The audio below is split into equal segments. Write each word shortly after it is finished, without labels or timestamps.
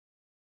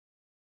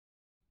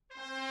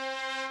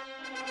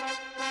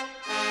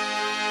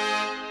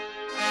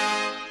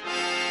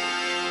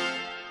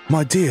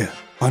My dear,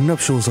 our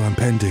nuptials are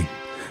impending.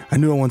 I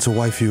knew I wanted to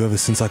wife you ever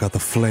since I got the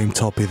flame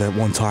toppy that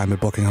one time at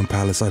Buckingham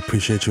Palace. I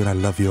appreciate you and I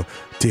love you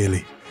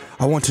dearly.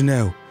 I want to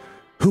know,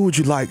 who would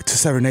you like to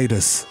serenade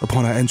us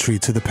upon our entry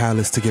to the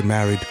palace to get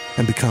married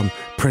and become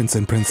prince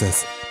and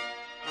princess?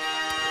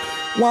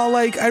 Well,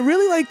 like, I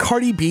really like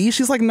Cardi B.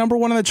 She's like #1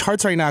 on the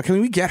charts right now. Can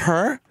we get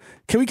her?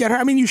 Can we get her?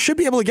 I mean, you should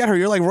be able to get her.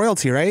 You're like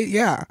royalty, right?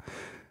 Yeah.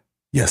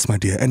 Yes, my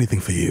dear, anything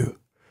for you.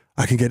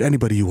 I can get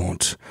anybody you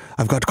want.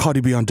 I've got Cardi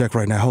B on deck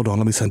right now. Hold on,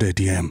 let me send her a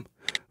DM.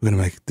 We're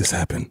gonna make this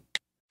happen.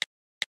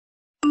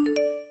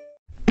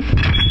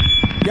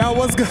 Yo,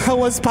 what's good?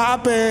 What's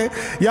poppin'?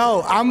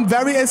 Yo, I'm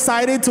very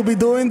excited to be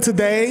doing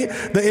today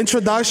the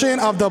introduction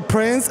of the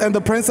prince and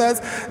the princess.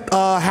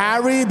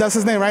 Harry, that's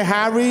his name, right?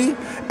 Harry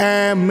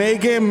and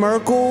Meghan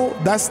Markle.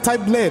 That's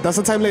type lit. That's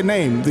a type lit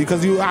name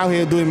because you out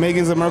here doing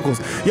Megans and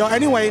Merkles. Yo,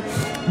 anyway,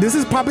 this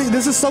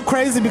is so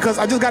crazy because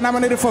I just got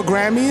nominated for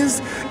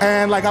Grammys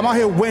and like I'm out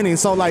here winning.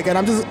 So like, and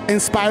I'm just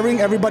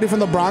inspiring everybody from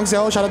the Bronx.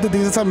 Yo, shout out to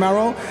Desus and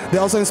Mero. They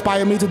also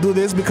inspire me to do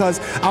this because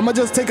I'm gonna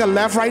just take a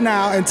left right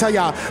now and tell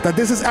y'all that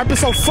this is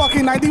episode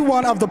fucking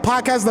 91 of the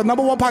podcast, the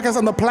 #1 podcast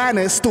on the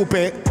planet,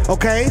 stupid,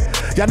 okay?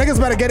 Y'all niggas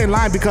better get in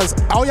line because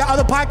all y'all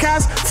other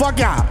podcasts, fuck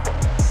y'all.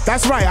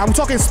 That's right, I'm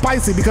talking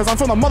spicy because I'm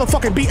from the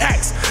motherfucking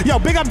BX. Yo,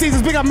 big up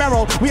Jesus, big up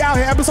Mero. We out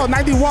here, episode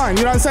 91,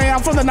 you know what I'm saying?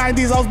 I'm from the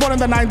 90s, I was born in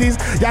the 90s.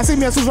 Y'all see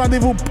me at Sus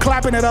Rendezvous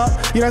clapping it up,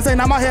 you know what I'm saying?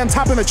 I'm out here on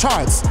top of the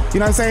charts,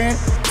 you know what I'm saying?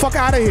 Fuck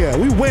out of here,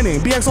 we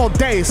winning, BX all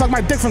day, suck my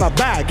dick from the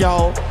back,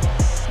 yo.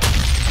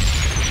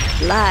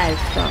 Live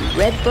from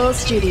Red Bull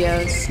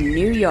Studios,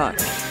 New York.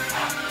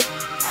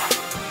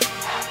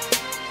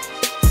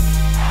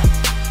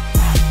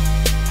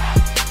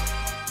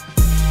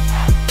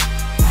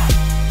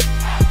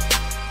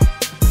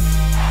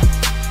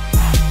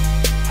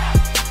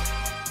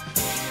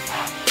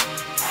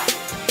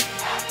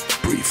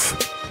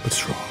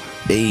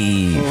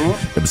 Hey,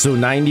 episode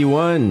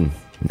 91.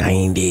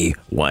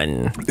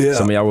 91. Yeah.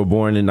 Some of y'all were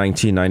born in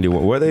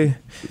 1991. Were they?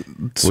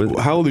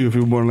 How old are you if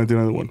you were born in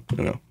 1991? I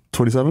don't know.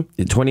 27?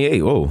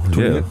 28. Oh,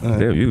 28. Yeah. Right.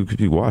 Damn,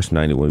 you washed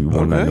 91. You were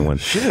born 91.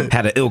 Shit.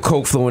 Had an ill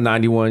coke flow in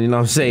 91, you know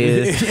what I'm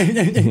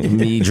saying?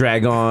 Me,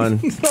 drag on.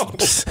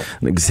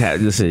 Niggas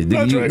had, listen,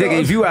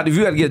 nigga, if you had to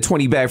get a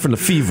 20 bag from the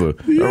fever,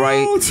 all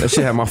right? That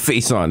shit had my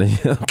face on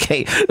it.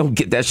 Okay? Don't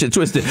get that shit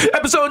twisted.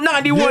 Episode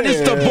 91 is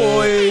the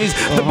boys.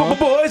 The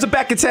boys are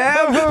back in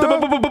town.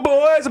 The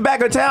boys are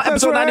back in town.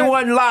 Episode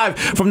 91 live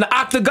from the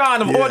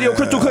octagon of audio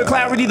crystal clear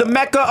clarity, the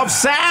mecca of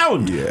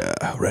sound. Yeah,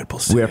 Red Bull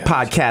Studios. Where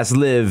podcasts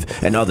live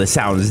and other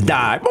sounds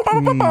die.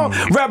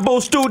 Red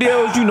Bull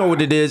Studios, you know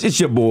what it is. It's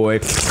your boy.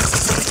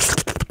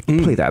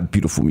 Play that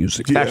beautiful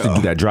music. Yeah. Actually,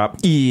 do that drop.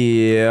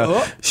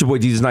 Yeah. It's your boy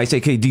Desus Nice,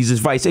 aka Desus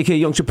Vice, aka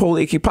Young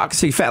Chipotle, aka Pocket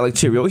Say Fat Like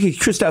Cheerio, aka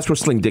Chris That's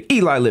Sling Dick,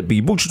 Eli Lip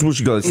B, Boochie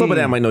Boochie Gully, Slumber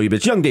Damn I Know You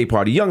Bitch, Young Day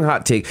Party, Young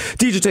Hot Take,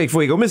 DJ Take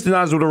Fuego, Mr.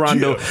 Nazo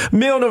Durando,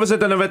 Mil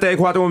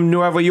 994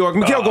 Nueva York,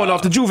 Mikhail going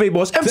off the Juve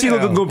Boss, MC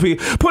Looking Goopy,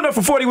 putting up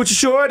for 40 with your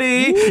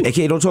shorty,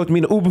 aka Don't Talk to Me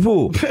in the Uber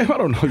Pool. I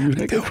don't know you,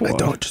 nigga.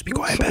 Don't just be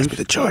quiet. Pass me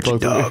the charger,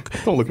 dog.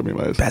 Don't look at me,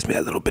 man. Pass me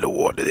that little bit of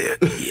water there.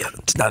 Yeah,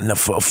 it's not enough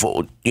for a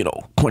full,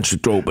 punch the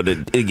throat, but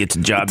it gets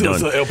the job done.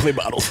 Airplane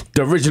bottles.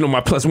 The original, my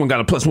 +1 got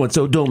a +1,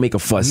 so don't make a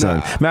fuss,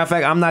 son. Matter of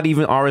fact, I'm not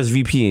even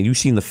RSVPing. You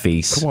seen the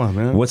face. Come on,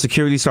 man. When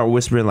security start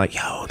whispering like,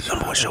 yo,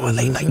 #1 show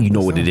late night, you know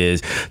what it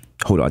is.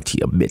 Hold on to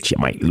your bitch, you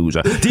might lose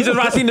her. Desus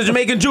Racine, the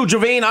Jamaican Jew,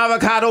 Javane,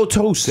 avocado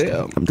toast.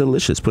 Damn. I'm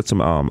delicious. Put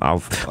some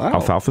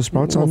alfalfa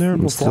sprouts on there.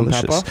 It's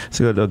delicious. It's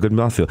a good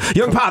mouthfeel.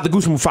 Young Pod, the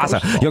Goose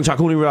Mufasa. Young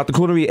Chakuni without the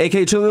coonery,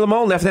 aka Chili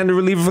Limon, left-handed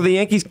reliever for the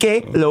Yankees,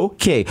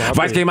 K-Lo-K.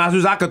 Vice Game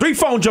Mazuzaka, 3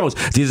 Phone Jones.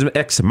 Desus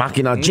X,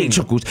 Machina, J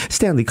Chuckles,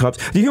 Stanley Cups.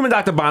 The Human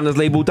Dr. Bonner's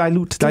label,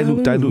 dilute.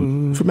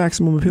 For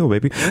maximum appeal,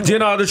 baby.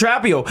 Giancarlo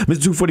Trapio,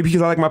 Mr. 240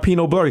 because I like my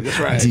Pinot Blurry. That's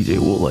right. DJ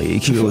Woola,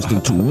 aka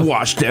listening to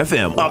Washed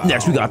FM. Up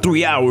next, we got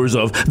 3 hours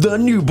of the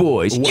new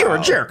boys. Wow. You're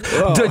a jerk.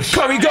 The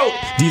Curry Goat,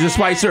 Desus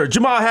Spicer,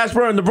 Jamal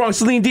Hashburn, the Bronx,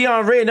 Celine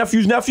Dion, Ray,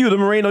 Nephew's nephew, the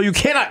Moreno, you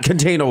cannot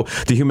contain the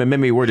human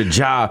memory word of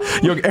Ja,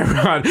 Young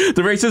Aaron,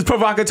 the racist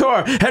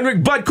provocateur,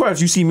 Henrik Budcraft,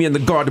 you see me in the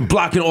garden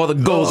blocking all the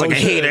goals like a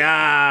hater.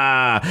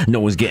 No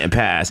one's getting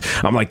past.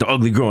 I'm like the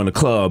ugly girl in the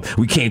club.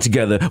 We came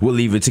together, we'll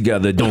leave it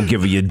together. Don't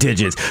give her your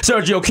digits.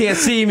 Sergio can't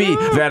see me.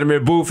 Vladimir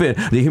Bufin,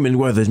 the human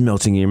weather is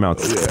melting in your mouth.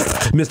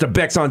 Mr.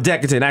 Beck's on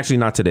Decadent. Actually,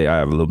 not today. I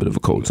have a little bit of a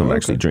cold, so I'm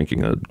actually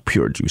drinking a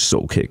pure juice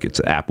soul kick. It's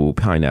apple,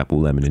 pineapple,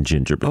 lemon, and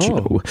ginger, but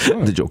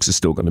the jokes are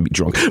still going to be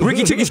drunk.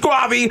 Ricky Tiki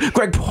Squavi,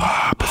 Greg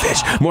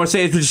Popovich, more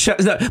says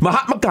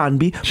Mahatma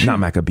Gandhi, not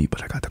Maccabee,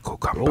 but I got the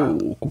cucumber.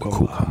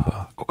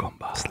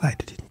 Cucumber. Slide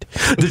it in.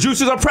 The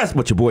juices are pressed,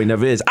 but your boy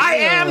never is. I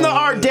am the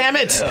art, damn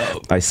it!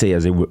 I say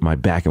as I whip my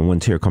back and one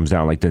tear comes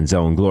down like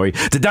Denzel in Glory.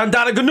 The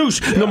Dandada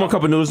Ganoush, no more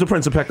cup of noodles, the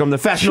Prince of Peckham, the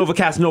Fashion Nova,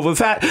 Casanova,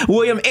 Fat,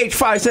 William H.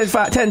 5 cents,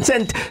 10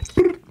 cent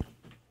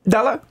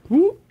dollar.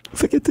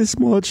 Forget this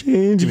small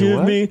change,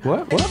 give me.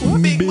 What?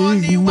 Big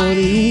money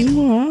wine.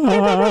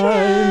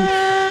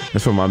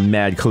 That's from my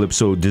Mad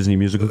Calypso Disney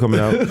musical coming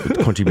out with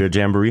the Country Bear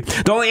Jamboree.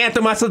 The only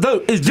anthem I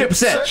salute is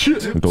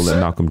Dipset. Don't let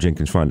Malcolm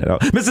Jenkins find that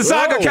out. Mr.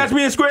 Saga, catch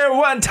me in square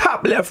one,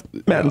 top left,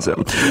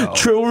 Madison.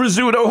 Trill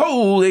Rizzuto,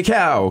 holy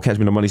cow. Catch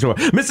me in the money store.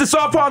 Mr.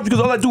 Soft Palms, because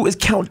all I do is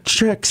count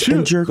checks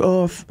and jerk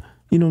off.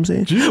 You know what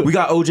I'm saying? We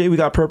got OJ, we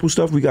got Purple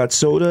Stuff, we got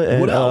Soda, and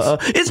what else?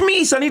 It's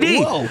me, Sonny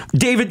D. Whoa.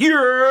 David,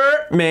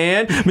 you're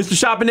man. Mr.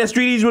 Shopping at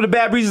Streeties with the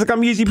bad breezes like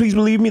I'm easy, please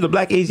believe me. The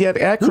black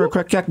Asiatic accurate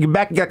crack your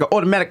back, you got an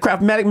automatic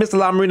craftmatic, Mr.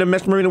 La Marina,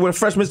 Mesh Marina with a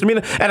fresh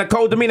misdemeanor and a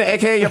cold demeanor,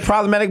 aka your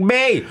problematic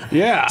bae.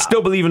 Yeah.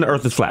 Still believing the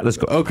earth is flat. Let's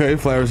go. Okay,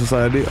 Flower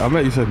Society. I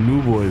bet you said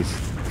New Boys.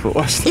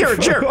 You're a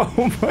jerk.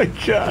 Oh my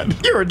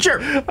God. You're a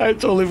jerk. I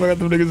totally forgot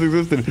them niggas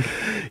existed.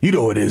 You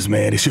know what it is,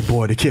 man. It's your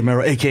boy, the Kid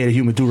Mero, aka the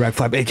Human Durag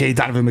Flap, aka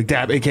Donovan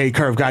McDab, aka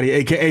Curve Gotti,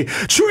 aka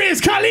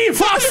Triz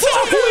Khalifa.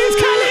 Fuck Wiz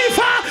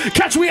Khalifa.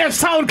 Catch me at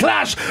Sound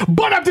Clash.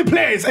 Burn up the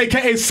place,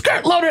 aka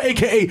Skirt Loader,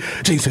 aka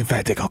Jason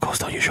Fat Dick. I'll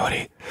coast on you,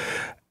 shorty.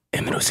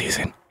 In the new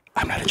season,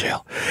 I'm not in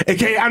jail.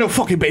 AKA, I don't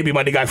fucking baby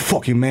my nigga, I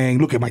fucking man.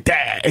 Look at my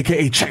dad.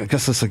 AKA, check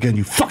this again,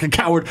 you fucking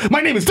coward.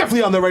 My name is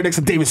definitely on there right next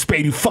to David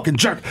Spade, you fucking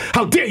jerk.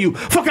 How dare you?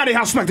 Fuck out of here,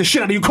 I'll smack the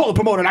shit out of you. Call the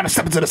promoter and I'm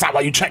stepping to the side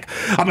while you check.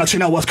 I'm not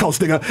Chanel West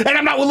Coast, nigga. And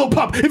I'm not with Lil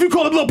Pup. If you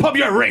call him Lil Pup,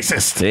 you're a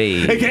racist.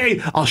 Hey.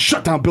 AKA, I'll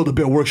shut down Build a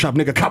Bear Workshop,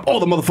 nigga. Cop all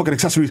the motherfucking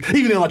accessories,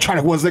 even the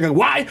electronic ones, nigga.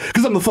 Why?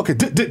 Because I'm the fucking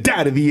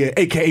dad of the year.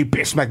 AKA,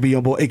 Bitch Smack Me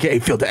Young Boy. AKA,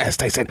 Feel the Ass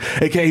Tyson.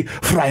 AKA,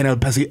 Frying El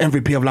Pezzi,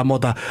 MVP of La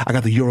Mota. I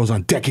got the Euros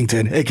on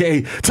Deckington.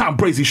 AKA, Tom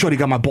Brazy, shorty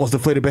got my balls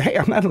deflated. But hey,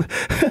 I'm not.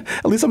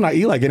 At least I'm not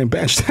Eli getting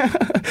benched.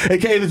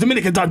 AKA the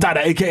Dominican Don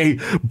Dada. AKA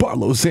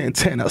Barlow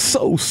Santana,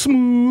 so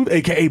smooth.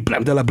 AKA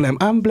Blem de la Blem,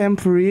 I'm Blem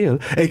for real.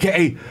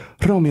 AKA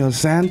Romeo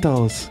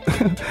Santos,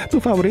 tu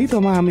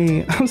favorito,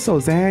 mami. I'm so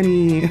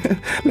zany.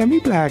 Let me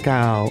black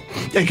out.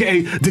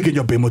 AKA digging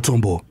your bimo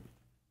tumbo.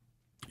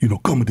 You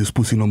don't come in this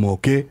pussy no more,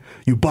 okay?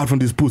 You bought from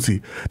this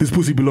pussy. This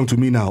pussy belong to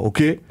me now,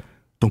 okay?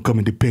 Don't come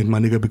in the paint, my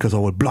nigga, because I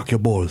will block your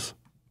balls.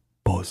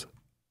 Pause.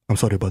 I'm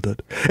sorry about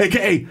that.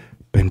 AKA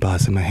Ben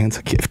Boss and my hands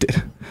are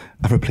gifted.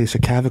 I've replaced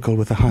your clavicle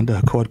with a Honda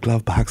Accord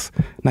glove box.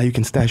 Now you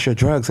can stash your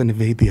drugs and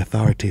evade the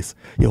authorities.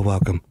 You're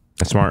welcome.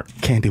 That's smart.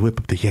 Candy whip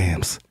up the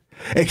yams.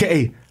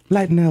 AKA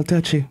Light Nail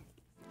Touchy.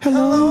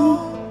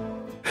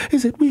 Hello?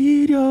 Is it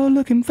weed you're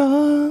looking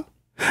for?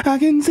 I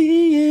can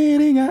see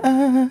it in your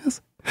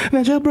eyes.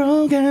 That you're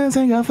broke ass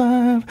and got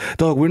five.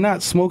 Dog, we're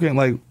not smoking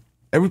like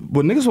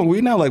when niggas smoke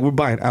weed now, like we're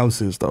buying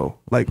ounces though.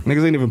 Like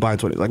niggas ain't even buying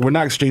 20. Like we're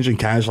not exchanging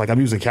cash. Like I'm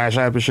using Cash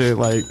App and shit.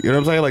 Like you know what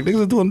I'm saying? Like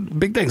niggas are doing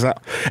big things now.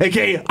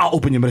 AKA, I'll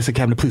open your medicine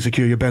cabinet. Please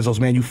secure your benzos,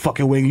 man. You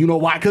fucking wing. You know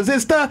why? Cause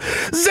it's the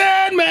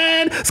Zen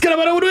man. AKA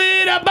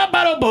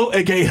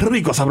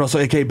Rico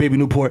Sabroso. AKA Baby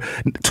Newport.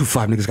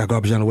 2-5 niggas got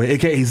garbage on the way.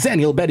 AKA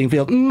Zaniel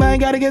Bedingfield. I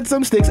gotta get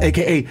some sticks.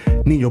 AKA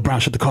Nino Brown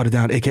shut the Carter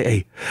down.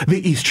 AKA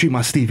the East Tree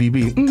my Stevie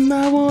B.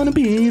 I wanna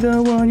be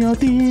the one your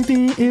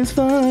DD is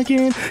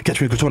fucking. Catch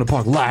me at Corona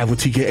Park live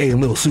with TKA and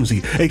Little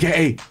Susie,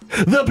 aka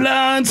the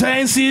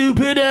plantain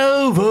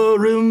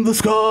supernova in the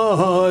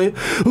sky.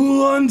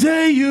 One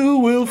day you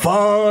will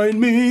find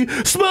me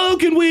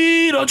smoking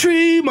weed on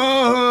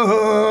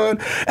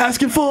Tremont,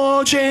 asking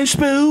for change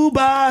spilled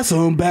by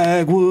some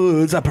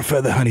backwoods. I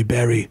prefer the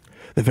honeyberry.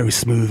 They're very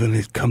smooth and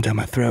they come down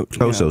my throat.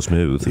 Oh, so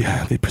smooth.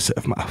 Yeah, they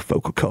preserve my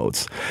vocal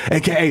cords.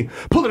 AKA,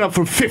 pulling up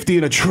from 50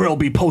 in a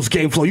Trilby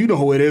post-game flow. You know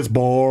who it is.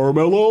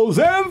 Barmelo's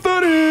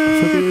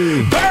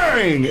Anthony.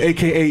 Bang!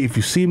 AKA, if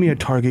you see me at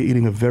Target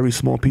eating a very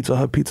small Pizza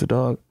Hut pizza,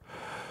 dog,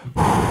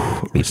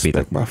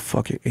 respect my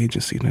fucking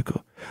agency,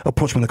 nigga.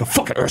 Approach me like a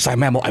fucking earthside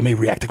mammal. I may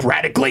react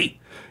erratically.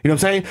 You know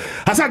what I'm saying?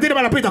 Hasan,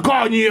 tírame la pita,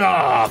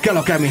 coño. Que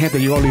lo que mi gente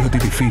llegó al hijo de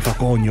FIFA,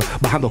 coño.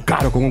 Bajando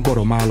caro con un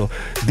coro malo.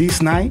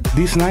 This night,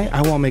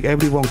 I want to make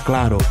everyone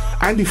claro.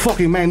 I'm the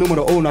fucking man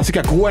número uno. Así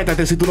que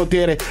acuérdate si tú no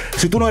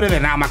eres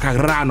de nada,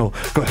 macagrano.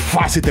 Que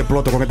fácil te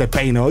exploto con este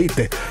peine,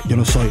 ¿oíste? Yo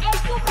no soy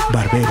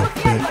barbero,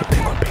 pero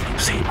tengo el peine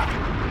encima.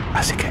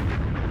 Así que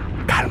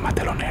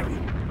cálmate los nervios.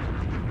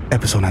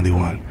 Episode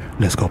 91.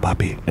 Let's go,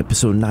 papi.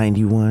 Episode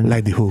 91.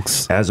 Like the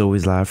hooks. As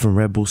always, live from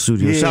Red Bull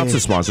Studios. Yeah. Shout out to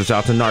sponsors.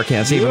 Shout out to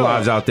Narcan, saving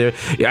lives out there.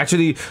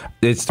 Actually,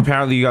 it's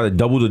apparently you got to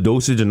double the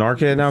dosage of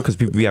Narcan now because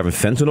people be having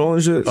fentanyl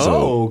and shit. So.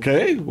 Oh,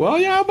 okay. Well,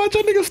 yeah, how about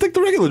y'all niggas stick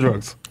to regular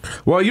drugs?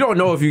 Well, you don't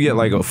know if you get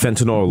like a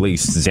fentanyl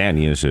laced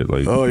Xanny and shit.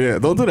 Like, oh yeah,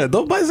 don't do that.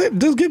 Don't buy Xanny.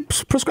 Just get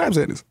prescribed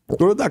Xannies. Go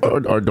to the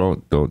doctor. Or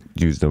don't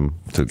use them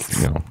to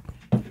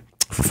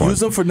for fun. Use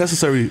them for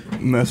necessary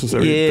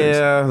things.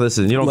 Yeah,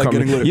 listen, you don't Like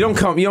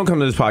come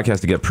to this podcast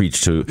to get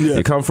preached to. Yeah.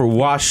 You come for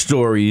wash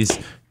stories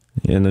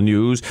in the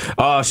news.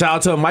 Shout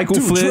out to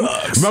Michael Flynn.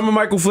 Drugs. Remember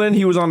Michael Flynn?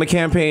 He was on the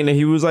campaign and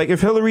he was like, if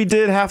Hillary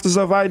did half the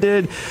stuff I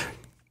did,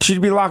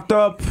 she'd be locked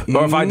up.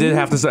 Or if I did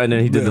have to, and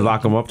then he did the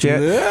lock him up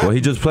chat. Yeah. Well,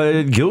 he just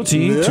pled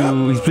guilty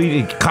to, he's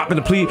pleading, copping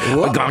the plea.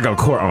 I gotta go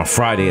to court on a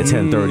Friday at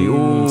 10:30.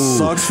 Ooh,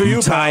 sucks for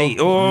you, tight.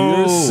 pal. Oh,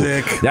 You're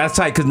sick. That's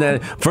tight, because then,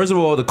 first of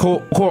all, the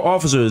court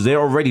officers, they're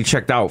already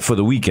checked out for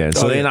the weekend.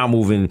 So they're not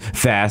moving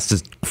fast.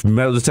 Just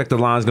metal detector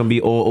line's gonna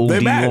be all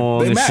OD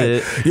long and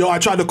shit. Yo, I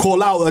tried to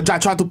call out. I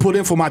tried to put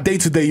in for my day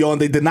today, yo,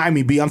 and they denied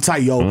me, B. I'm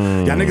tight, yo.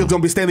 Y'all niggas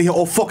gonna be standing here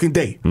all fucking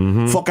day.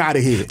 Fuck out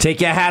of here.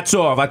 Take your hats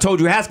off. I told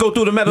you, hats go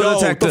through the metal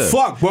detector. What the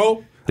fuck,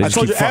 bro? They I just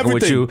told keep you fucking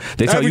everything. with you.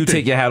 They tell you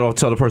take your hat off,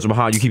 tell the person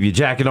behind you keep your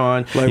jacket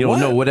on. Like, you don't what?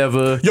 know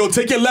whatever. Yo,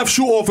 take your left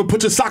shoe off and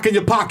put your sock in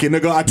your pocket,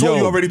 nigga. I told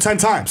you already 10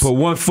 times. Put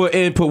one foot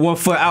in, put one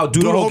foot out.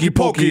 Do the hokey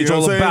pokey. It's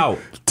all about.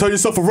 Turn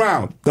yourself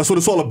around. That's what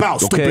it's all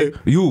about. Okay,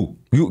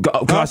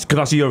 Stupid. can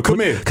I see your?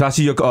 Come here. Can I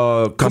see your?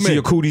 Can I see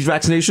your cooties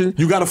vaccination?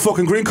 You got a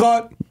fucking green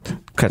card?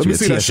 Catch me a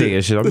TSA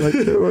and shit. I'm like,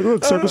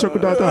 look,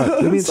 circle, dot.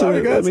 Let me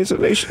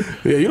information.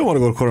 Yeah, you don't want to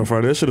go to court on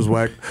Friday. That shit is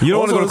whack. You don't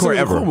want to go to court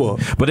ever.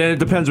 But then it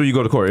depends where you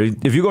go to court.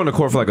 If you go into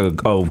court for like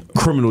a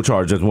criminal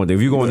charge, that's one thing.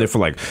 If you go in there for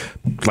like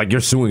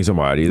you're suing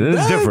somebody, then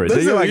it's different.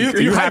 Then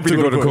you're happy to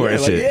go to court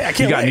and shit. I can't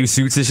you got new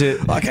suits and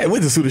shit. I can't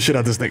wait to sue the shit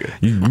out this nigga.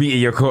 You meet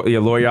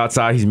your lawyer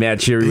outside. He's mad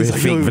cheery with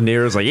his fake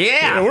veneers. Like,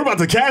 yeah, we're about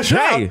to cash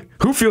out. Hey,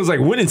 who feels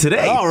like winning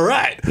today? All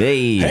right.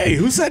 Hey,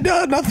 who said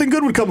nothing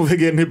good would come of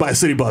getting hit by a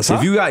city bus? Huh?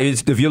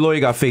 If your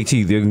lawyer got fake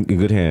teeth, you're in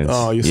good hands.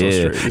 Oh, you're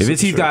so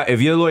straight.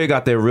 If your lawyer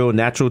got their real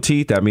natural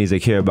teeth, that means they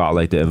care about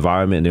like the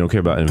environment. And they don't care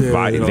about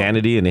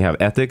vanity, and they have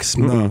ethics.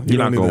 No, you're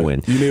not gonna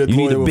win. You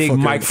need a big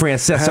Mike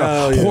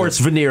Francesa horse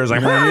veneers,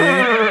 like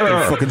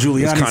fucking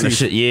Giuliani kind of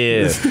shit.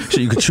 Yeah,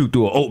 shit you could chew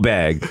through an oat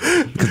bag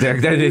because that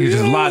nigga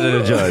just lied to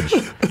the judge.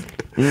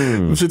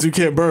 Them shits you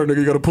can't burn, nigga.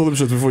 You gotta pull them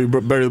shits before you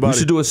bury the body. We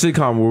should do a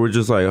sitcom where we're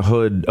just like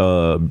hood.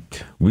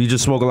 We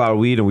just smoke a lot of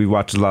weed and we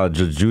watch a lot of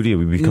Judge Judy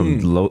and we become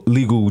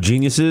legal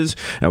geniuses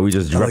and we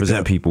just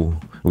represent people.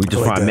 We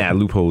just find mad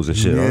loopholes and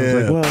shit. Yeah. I was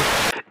like,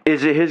 well,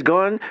 is it his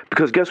gun?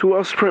 Because guess who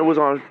else print was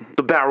on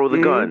the barrel of the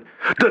gun?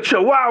 The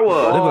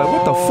Chihuahua. They'd be like,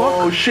 what the fuck?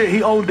 Oh shit,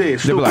 he owned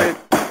this. They'd be like,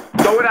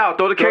 throw it out.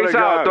 Throw the case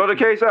out. Throw the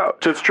case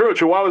out. It's true.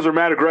 Chihuahuas are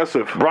mad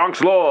aggressive.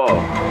 Bronx law.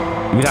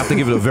 We'd have to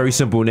give it a very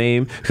simple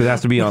name because it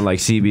has to be on like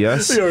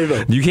CBS.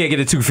 You can't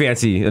get it too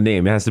fancy a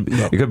name. It has to be.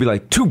 It could be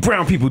like 2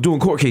 brown people doing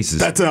court cases.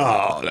 That's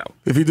no.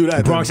 If you do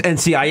that, Bronx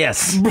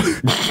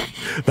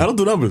NCIS. That'll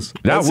do numbers.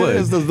 That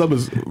would. Those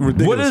numbers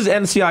ridiculous. What does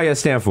NCIS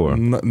stand for?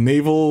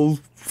 Naval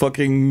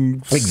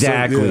fucking.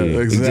 Exactly.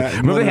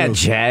 Remember they had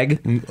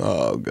JAG?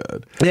 Oh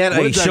god. They had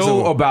a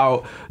show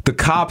about the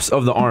cops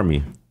of the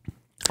army.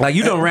 Like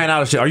you done ran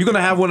out of shit. Are you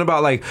gonna have one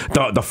about like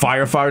the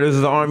firefighters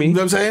of the army? You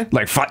know what I'm saying?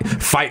 Like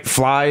fight,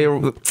 fly.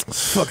 Or,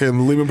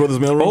 fucking Lehman Brothers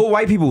mailroom. Old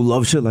white people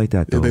love shit like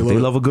that though. They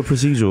love a good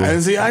procedural.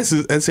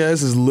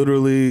 NCIS is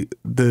literally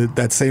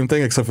that same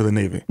thing except for the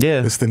Navy.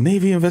 Yeah, it's the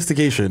Navy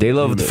investigation. They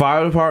love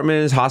fire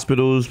departments,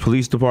 hospitals,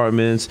 police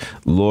departments,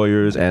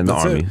 lawyers, and the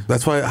army.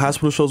 That's why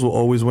hospital shows will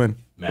always win.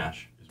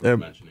 MASH is what I'm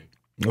mentioning.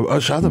 Oh,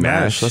 shout out to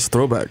MASH. That's a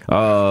throwback.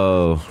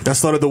 Oh, that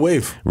started the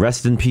wave.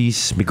 Rest in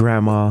peace, me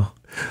grandma.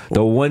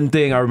 The one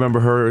thing I remember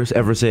her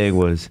ever saying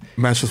was,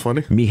 "MASH is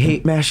funny." Me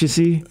hate MASH, you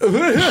see.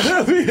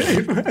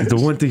 The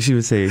one thing she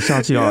would say. Shout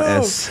out to y'all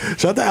S.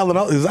 Shout out to Alan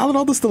Alda. Is Alan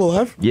Alda still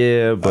alive?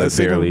 Yeah, but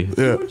barely.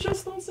 Yeah.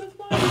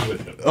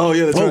 Oh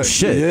yeah, that's right. Oh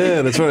shit.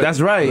 Yeah, that's right. That's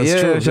right.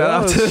 That's true. Shout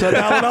out to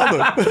Alan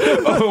Alda.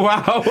 Oh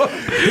wow.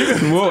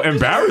 Well,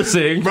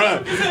 embarrassing.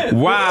 Bruh.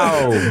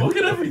 Wow. Look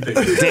at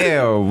everything.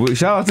 Damn.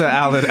 Shout out to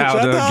Alan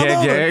Alda.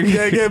 Gang.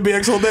 Gang,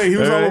 BX all day. He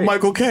was on with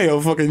Michael K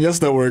on fucking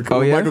Yes Network.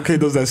 Oh yeah. Michael K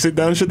does that sit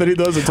down shit that he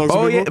does and talks to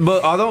people. Oh yeah,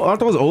 but aren't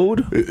those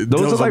old?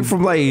 Those are like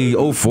from like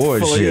 04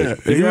 and shit.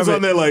 Yeah. He was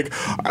on there like,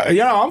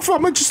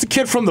 I'm just a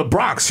kid from the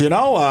Bronx, you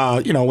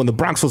know, when the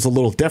Bronx was a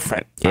little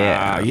different.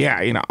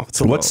 Yeah,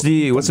 What's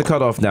the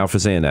cutoff now for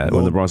saying that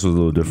when the Bronx was a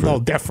little different? No,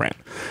 different.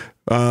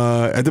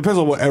 It depends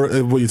on what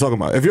you're talking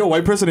about. If you're a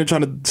white person and you're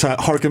trying to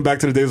harken back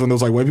to the days when there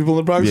was like white people in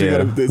the Bronx,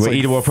 when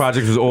Eatable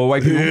Project was all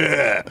white people.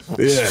 Yeah,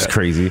 it's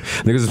crazy.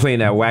 Niggas is playing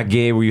that whack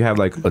game where you have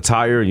like a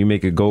tire and you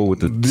make it go with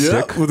the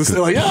stick. With the stick.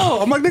 Like,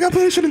 I'm like, nigga, I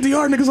play this shit in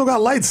DR. Niggas don't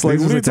got lights. Like,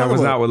 what are you talking about? That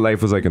was not what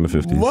life was like in the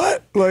 50s.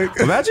 What? Like,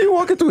 imagine you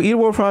walking through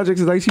Eatable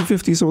Projects in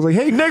 1950. So it was like,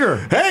 hey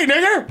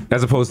nigger,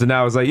 as opposed to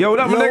now it's like, yo, what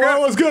up, nigga?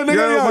 What's good,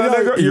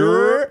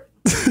 nigga?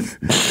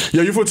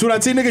 Yo, you from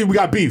 219, nigga? We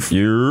got beef.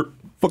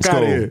 Fuck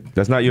out of here.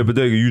 That's not your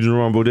bodega. You just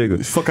run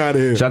bodega. Fuck out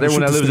of here. Shout out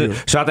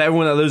to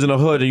everyone that lives in the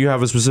hood and you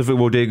have a specific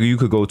bodega you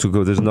could go to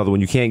because there's another one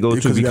you can't go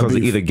to because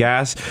of either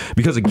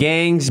because of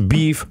gangs,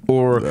 beef,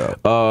 or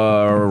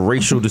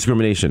racial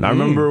discrimination. I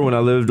remember when I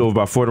lived over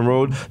by Fordham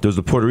Road, there was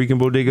the Puerto Rican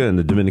bodega and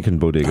the Dominican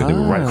bodega. They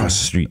were right across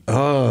the street.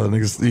 Oh,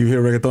 niggas, you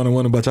hear reggaeton and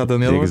one and bachata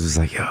in the other one? Niggas was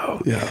like, yo.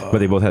 But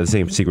they both had the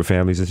same secret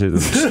families and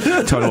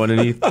shit. Tunnel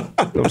underneath. You know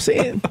what I'm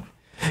saying?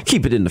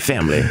 Keep it in the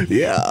family.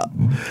 Yeah.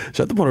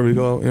 Shout out to Puerto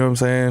Rico. You know what I'm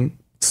saying?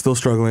 Still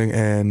struggling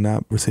and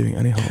not receiving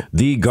any help.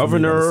 The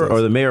governor or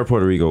the mayor of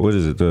Puerto Rico, what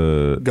is it?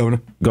 The governor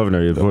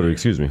of Puerto Rico,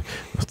 excuse me.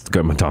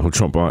 Got my Donald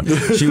Trump on.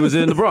 She was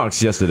in the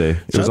Bronx yesterday.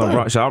 It was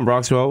on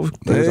Bronx 12.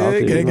 It was out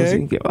there.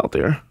 Get out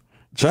there.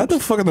 Shut the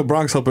fuck in the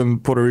Bronx helping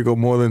Puerto Rico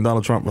more than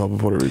Donald Trump helping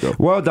Puerto Rico.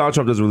 Well, Donald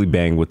Trump doesn't really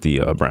bang with the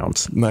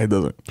Browns. No, he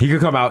doesn't. He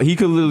could come out. He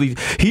could literally.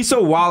 He's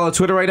so wild on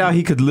Twitter right now.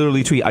 He could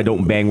literally tweet, "I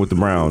don't bang with the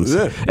Browns."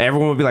 Yeah.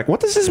 Everyone would be like,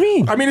 "What does this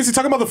mean?" I mean, is he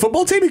talking about the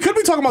football team? He could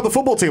be talking about the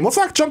football team. Let's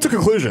not jump to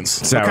conclusions.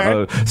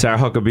 Sarah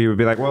Huckabee would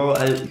be like, "Well,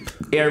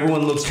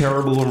 everyone looks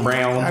terrible in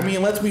brown. I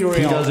mean, let's be real.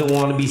 He doesn't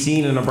want to be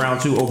seen in a brown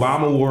suit.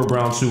 Obama wore a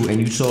brown suit,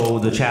 and you saw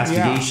the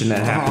chastisation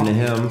that happened to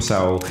him.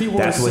 So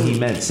that's what he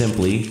meant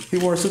simply. He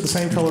wore a suit the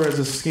same color as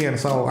his skin.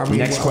 So I mean,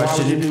 Next why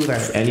question: would you do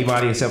that?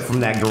 Anybody except from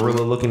that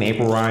gorilla-looking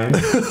April Ryan?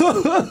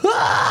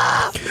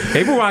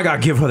 April Ryan got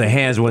to give her the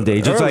hands one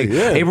day. Just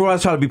April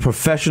Ryan's trying to be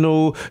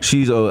professional.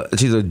 She's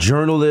a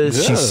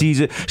journalist. She sees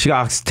it. She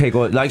got to take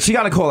on she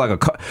got to call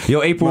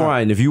April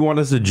Ryan. If you want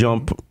us to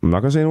jump, I'm not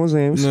gonna say anyone's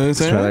names. No, I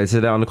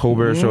said that on the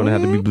Colbert show and it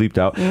had to be bleeped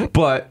out.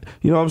 But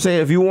you know what I'm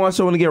saying? If you want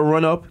someone to get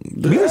run up,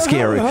 be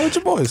scary. How about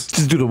your boys?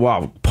 Just do the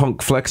wild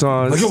punk flex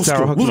on. Like, yo,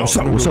 Sarah Huckabee. what's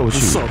up What's up with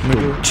you? What's up,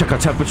 nigga? Check our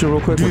temperature real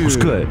quick. What's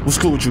good? What's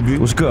good with you, B?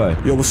 What's good?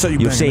 Yo, what's up, you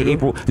banging, say nigga?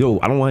 April. Yo,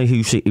 I don't want to hear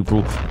you say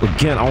April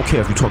again. I don't care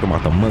if you're talking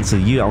about the months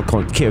of the year. I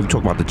don't care if you're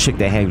talking about the chick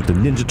that hangs with the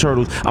Ninja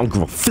Turtles. I don't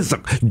give a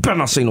physic. You better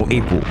not say no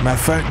April. Matter of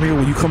fact, nigga,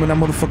 when you come in that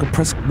motherfucking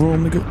press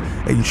room, nigga,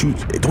 hey, you shoot.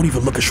 Don't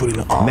even look at shorty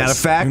in the eyes. Matter of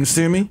fact, you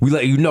understand me? We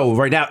let you know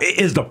right now. It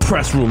is the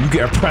press room. You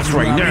get a press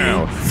right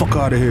now. Fuck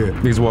out of here.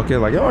 Niggas walk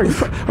in like, yo,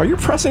 are you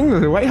pressing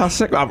the White House?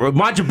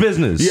 Mind your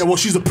business. Yeah, well,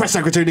 she's the press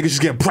secretary, nigga. She's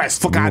getting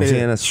pressed. Fuck out of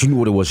here. She knew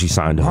what it was. She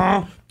signed up.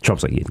 Huh?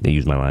 Trump's like, yeah, they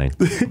used my line.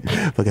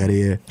 Fuck out of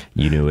here.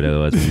 You knew what it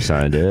was when you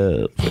signed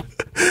up.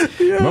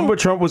 Remember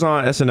Trump was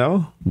on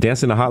SNL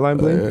dancing the hotline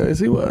bling? Yes,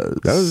 he was.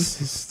 That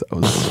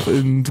was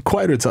in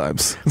quieter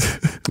times.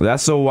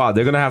 That's so wild.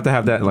 They're gonna have to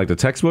have that in like the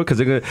textbook because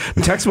the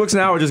textbooks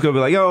now are just gonna be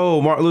like, yo,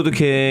 Martin Luther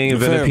King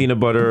invented peanut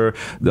butter.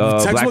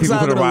 Black people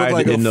could arrive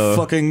like in the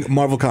fucking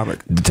Marvel comic.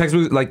 The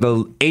textbooks, like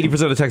the 80%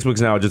 of the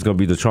textbooks now are just gonna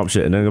be the Trump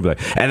shit, and then they're gonna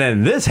be like, and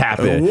then this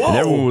happened, and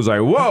everyone was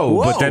like,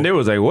 whoa. But then they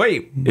was like,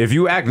 wait, if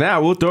you act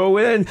now, we'll throw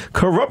in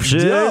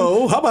corruption.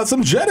 Yo, how about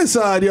some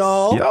genocide,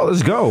 y'all? Yo,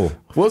 let's go.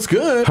 What's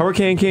good?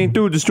 Hurricane came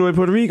through, destroyed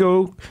Puerto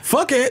Rico.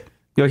 Fuck it.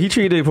 Yo, he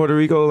treated Puerto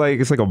Rico like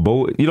it's like a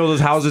boat. You know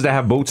those houses that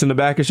have boats in the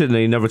back and shit, and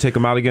they never take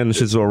them out again. And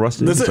shit's all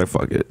rusted. It's like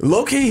fuck it.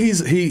 Low key,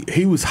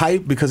 he was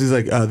hyped because he's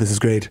like, oh, this is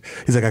great.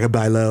 He's like, I could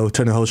buy low,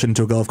 turn the whole shit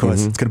into a golf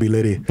course. It's gonna be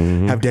litty.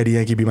 Have Daddy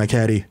Yankee be my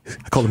caddy.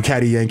 I call him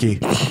Caddy Yankee.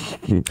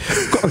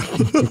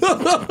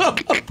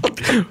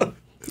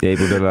 Yeah,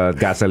 put the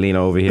gasolina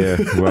over here.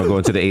 We're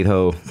going to the 8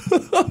 hole.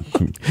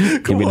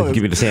 Give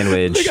me the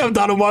sandwich. Think I'm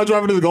Donald Mar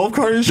driving his golf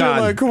cart and shit.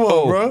 Like, come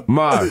on, bro.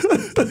 Mar, do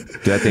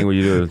that thing where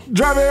you do.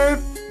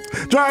 Driving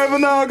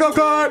a go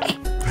kart.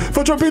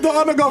 For Trumpito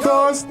on the golf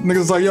course.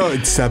 Niggas like, yo,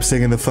 stop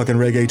singing the fucking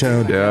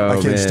reggaeton. Yo,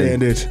 I can't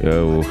stand it.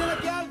 Yo.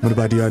 What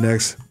about DR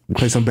next?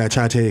 Play some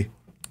bachata.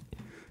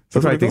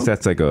 Somebody thinks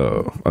that's like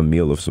a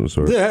meal of some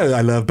sort. Yeah,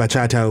 I love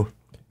bachata.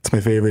 It's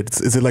my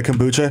favorite. Is it like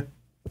kombucha?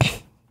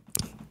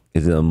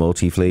 Is it a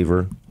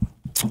multi-flavor?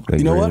 Like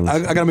you know what?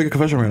 I gotta make a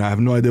confession right now. I have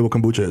no idea what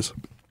kombucha is.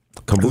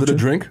 Kombucha? Is it a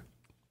drink?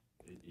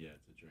 Yeah,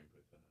 it's a drink.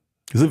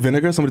 Is it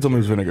vinegar? Somebody told me it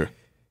was vinegar.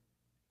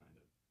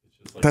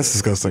 Like that's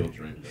disgusting.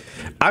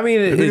 I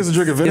mean, it's a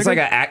drink of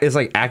vinegar. It's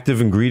like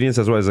active ingredients.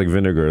 That's why it's like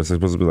vinegar. It's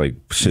supposed to be like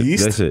shit.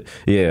 Yeast? That shit.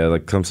 Yeah,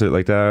 like some shit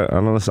like that. I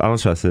don't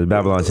trust it.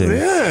 Babylon thing.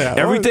 Yeah.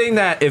 Everything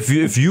that if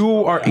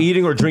you are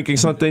eating or drinking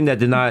something that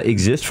did not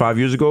exist 5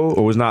 years ago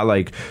or was not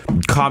like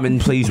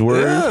commonplace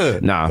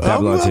word, nah,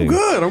 Babylon thing.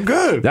 I'm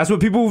good. That's what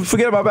people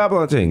forget about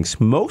Babylon things.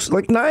 Most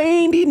like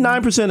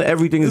 99% of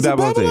everything is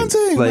Babylon things.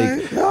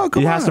 Like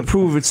it has to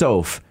prove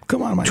itself.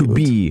 Come on, to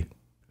be.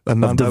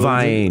 Of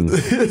divine.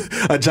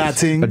 A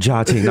jotting. A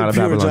jotting, not a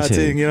Babylon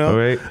ting. You know? All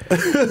right?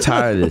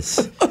 Tired of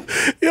this.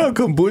 Yo,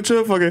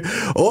 kombucha, fucking.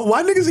 Oh,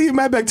 why niggas eat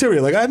mad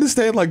bacteria? Like, I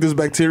understand, like, there's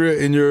bacteria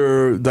in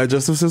your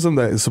digestive system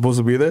that is supposed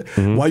to be there.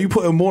 Why you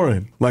putting more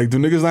in? Like, do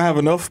niggas not have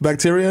enough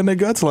bacteria in their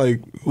guts?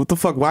 Like, what the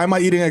fuck? Why am I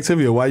eating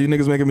Activia? Why you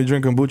niggas making me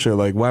drink kombucha?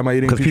 Like, why am I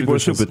eating? Because people are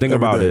stupid. Think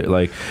about it.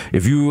 Like,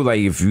 if you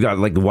got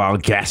like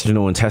wild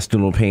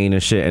gastrointestinal pain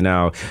and shit, and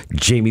now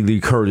Jamie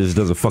Lee Curtis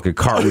does a fucking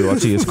cartwheel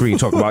onto your screen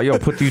talking about, yo,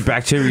 put these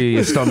bacteria in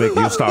your stomach,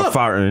 you'll stop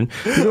farting.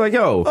 You're like,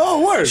 yo,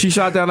 word. She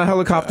shot down a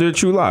helicopter at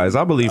True Lies.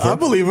 I believe her. I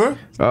believe her.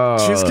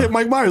 She skipped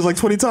Mike Myers like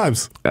 20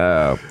 times.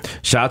 Shout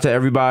out to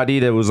everybody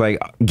that was like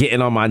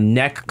getting on my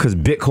neck because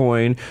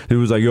Bitcoin, it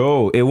was like,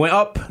 yo, it went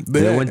up,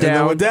 then it went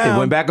down, it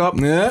went back up.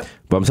 Yeah.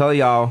 But I'm telling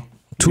y'all,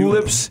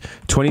 Tulips,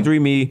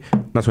 23andMe,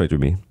 not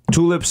 23andMe.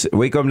 Tulips,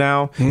 wake up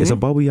now. It's a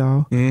bubble,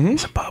 y'all.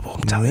 It's a bubble.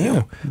 I'm telling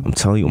you.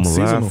 I'm gonna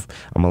laugh.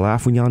 I'm gonna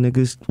laugh when y'all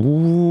niggas.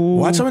 Ooh.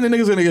 Watch how many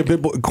niggas gonna get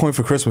Bitcoin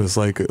for Christmas.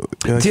 Like, see,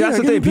 that's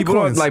the thing. People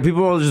are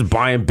just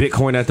buying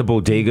Bitcoin at the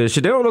bodega.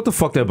 Shit, they don't know what the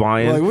fuck they're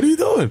buying. Like, what are you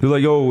doing? They're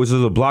like, yo, is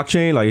this a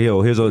blockchain? Like,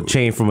 yo, here's a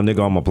chain from a nigga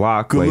on my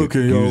block. Good like,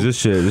 looking, yo. Use this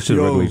shit. This shit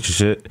regulate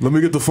shit. Let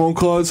me get the phone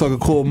card so I can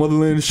call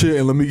Motherland and shit,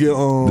 and let me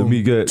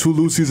get 2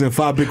 Lucy's and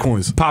 5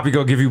 Bitcoins. Poppy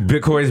gonna give you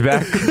Bitcoins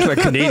back, like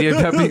Canadian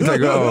Peppy. Like,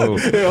 oh,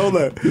 Hey, hold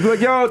wallet. You be like,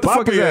 yo, what the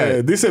fuck is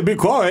that? This is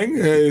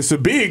Bitcoin. It's a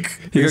big.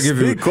 It's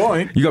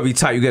Bitcoin. You gotta be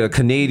tight. You get a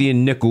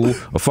Canadian nickel,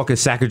 a fucking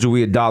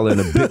Sacagawea $1,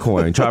 and a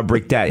Bitcoin. Try to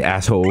break that,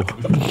 asshole. Yo,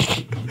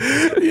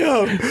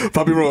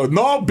 Papi Ro,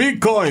 no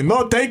Bitcoin,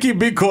 no taking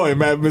Bitcoin,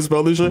 man.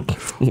 Misspell this shit.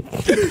 You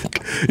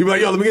be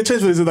like, yo, let me get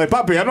change for this. He's like,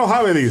 Papi, I don't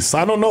have any.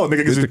 I don't know.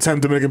 Nigga gives you 10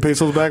 Dominican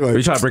pesos back. Like,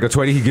 you try to break a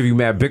 20, he give you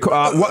mad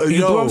Bitcoin. What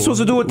I'm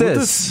supposed to do with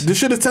this? This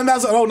shit is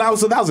 10,000. Oh, now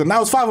it's 1,000.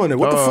 Now it's 500.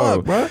 What the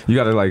fuck, bro? You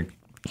gotta like.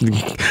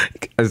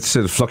 It's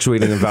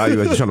fluctuating in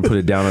value as you're trying to put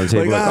it down on the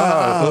table.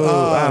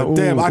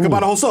 Damn, I can buy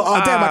the whole store.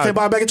 Oh, damn, I can't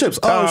buy a bag of chips.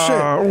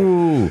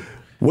 Oh, shit.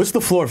 What's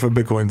the floor for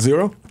Bitcoin?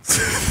 0?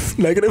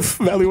 Negative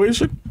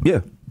valuation?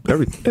 Yeah.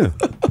 Yeah.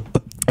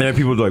 And then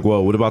people are like,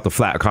 well, what about the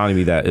flat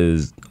economy that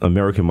is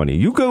American money?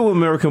 You go with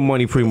American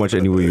money pretty much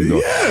anywhere you go.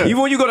 Yeah.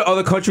 Even when you go to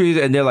other countries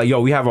and they're like,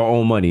 yo, we have our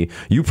own money.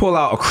 You pull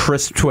out a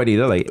crisp 20,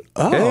 they're like,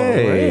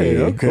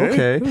 hey,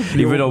 okay.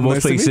 Even though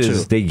most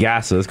places, they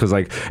gas us because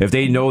like, if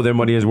they know their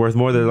money is worth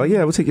more, they're like,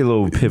 yeah, we'll take your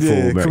little pit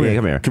full. Come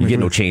here. You get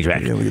no change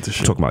back. Yeah, get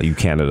talking about you,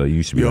 Canada. You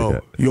used to be like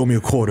that. You owe me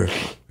a quarter.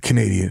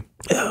 Canadian.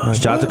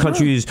 Shout out to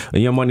countries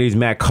and your money is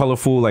mad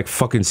colorful like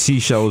fucking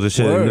seashells and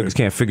shit. Niggas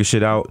can't figure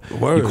shit out.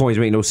 Your coins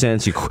make no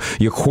sense.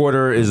 Your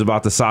quarter is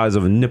about the size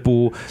of a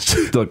nipple.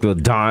 Like the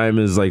dime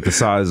is like the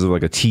size of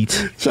like a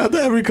teat. Shout out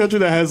to every country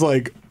that has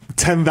like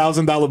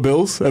 $10,000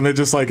 bills and they're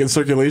just like in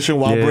circulation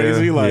while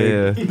crazy. Like,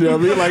 you know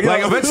what I mean?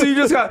 Like eventually you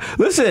just got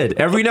listen.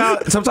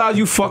 Sometimes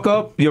you fuck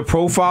up your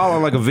profile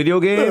on like a video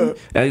game,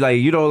 and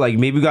like like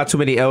maybe you got too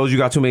many L's, you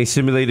got too many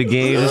simulated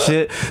games and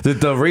shit.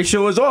 The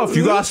ratio is off.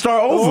 You gotta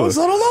start over.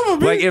 Start all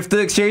over, like if the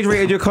exchange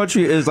rate in your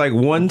country is like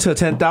 1 to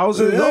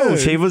 10,000, no,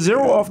 shave a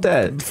 0 off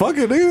that. Fuck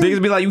it, nigga.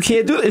 Niggas be like, you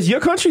can't do it. It's your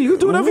country. You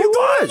can do whatever you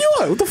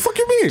want. What the fuck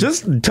you mean?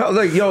 Just tell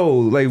like, yo,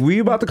 like we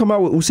about to come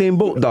out with Usain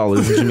Bolt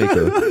dollars in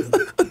Jamaica.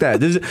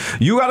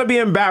 You gotta be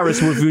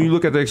embarrassed when you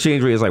look at the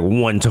exchange rate. It's like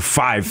 1 to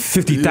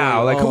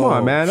 50,000. Like, come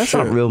on, man, that's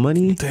not real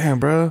money. Damn,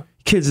 bro.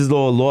 Kids is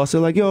all lost.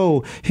 They're like,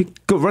 yo,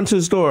 go run to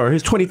the store.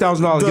 Here's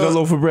 $20,000. Get a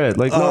loaf of bread.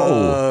 Like,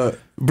 no,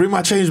 bring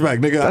my change back,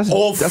 nigga. That's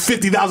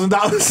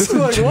 $50,000.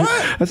 Like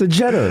what? That's a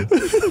Jetta.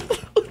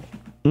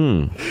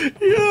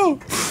 Yo.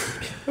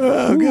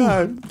 Oh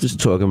God. Just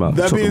talking about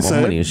that being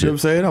said, money and shit. You know what I'm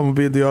saying? I'm gonna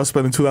be in DR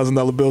spending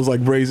 $2,000 bills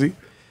like Brazy.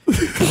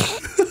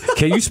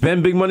 Can you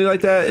spend big money like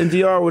that in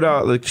DR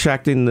without like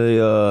attracting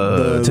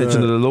the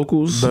attention of the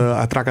locals? The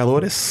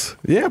atracadores?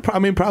 Yeah,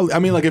 probably. I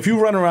mean, like if you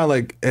run around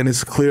like and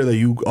it's clear that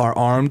you are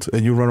armed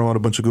and you run around a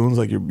bunch of goons,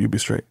 like you'll be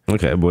straight.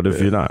 Okay, but if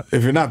you're not,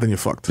 then you're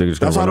fucked.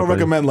 That's why I don't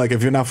recommend like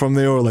if you're not from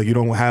there or like you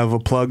don't have a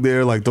plug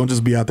there, like don't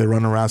just be out there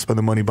running around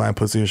spending money buying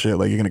pussy and shit.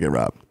 Like you're gonna get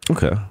robbed.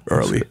 Okay.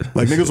 Early.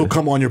 Like niggas will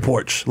come on your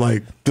porch.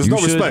 Like there's no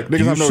respect.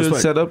 Niggas have no respect. You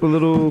should set up a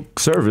little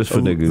service for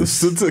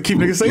niggas to keep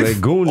niggas safe.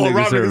 Like goon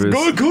nigga service.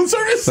 Goon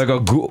service? Like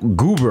a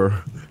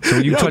Goonber. So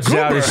when you touch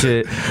down and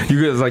shit,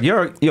 you guys like,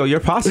 your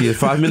posse is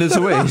 5 minutes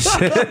away.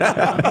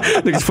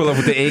 Niggas pull up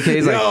with the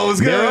AKs like, yo,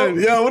 what's good?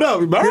 Mero? Yo, what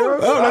up, Mero?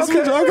 Oh, that's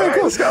good. Okay,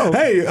 cool. Let's go.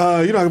 Hey,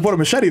 I bought a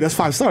machete. That's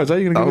 5 stars.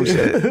 Right? You gonna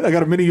give me? I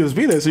got a mini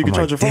USB there so you can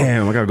charge your phone.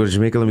 Damn, I gotta go to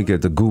Jamaica. Let me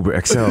get the Goonber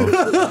XL.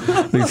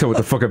 Niggas come with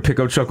the fucking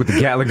pickup truck with the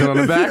Gatling gun on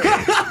the back.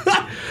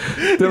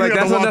 They're like,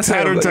 that's what that's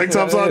tank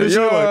tops on this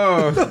shit.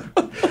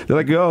 They're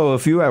like, yo,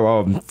 if you have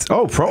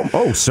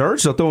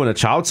Surge, they'll throw in a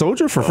child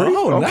soldier for free.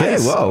 Oh, okay,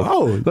 nice.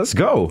 Whoa, let's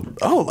go.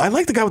 Oh, I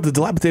like the guy with the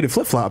dilapidated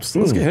flip flops.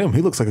 Let's get him.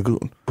 He looks like a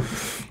goon.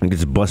 And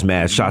just bust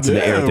mad shots in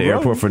the air at the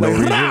airport for no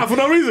reason. For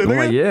no reason. I'm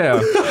like,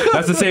 yeah,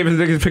 that's the same as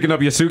niggas picking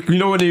up your suit. You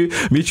know when they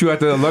meet you at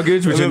the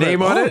luggage with your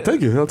name on it?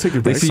 Thank you. I'll take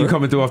your They see you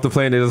coming through off the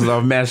plane. There's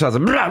mad shots.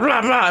 Blah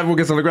blah blah. Everyone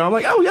gets on the ground.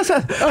 I'm like, oh yes,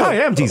 I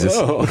am Jesus.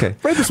 Okay,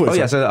 right this way. Oh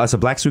yes, it's a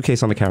black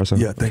suitcase on the carousel.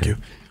 Yeah, thank you.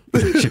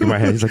 Shaking my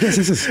head. He's like, yes.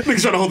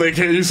 Niggas trying to hold the AK.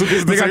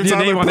 They got your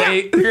name on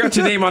you got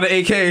your name on the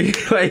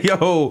AK. Like,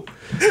 yo,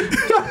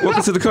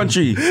 welcome to the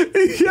country.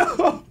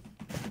 Yo.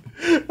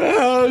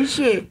 Oh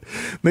shit.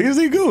 Niggas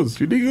need goons.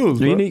 You need goons.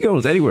 You need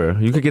goons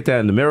anywhere. You could get that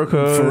in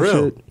America. For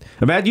real. Shit.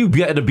 Imagine you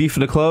getting a beef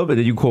in the club and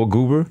then you call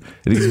Goonber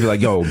and he's be like,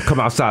 yo,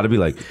 come outside. It'd be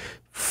like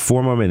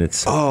 4 more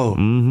minutes.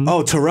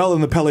 Oh, Terrell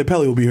and the Pele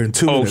Pele will be here in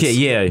 2 minutes. Okay,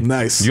 yeah.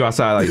 Nice. You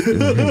outside like,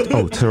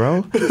 oh,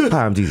 Terrell?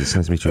 Hi, I'm Jesus.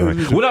 Nice to meet you.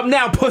 Right. What up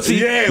now, pussy?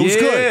 Yeah, it was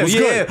good.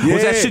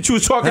 What's that shit you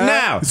was talking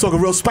now? He's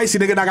talking real spicy,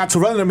 nigga. And I got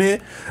Terrell in them here.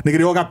 Nigga,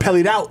 they all got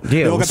pellied out. Yeah,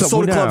 they all got the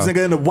soda clubs, now?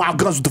 nigga, and the wild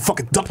guns with the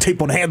fucking duct tape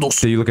on the handles.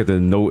 So you look at the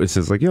note, it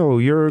says like, yo,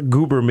 your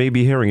Goonber may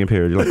be hearing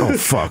impaired. You're like, oh,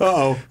 fuck.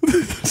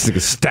 This nigga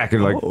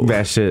stacking like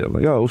that shit. I'm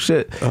like, oh,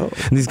 shit. And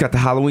he's got the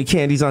Halloween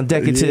candies on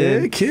deck.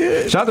 Yeah,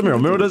 kid. Shout out to Mero.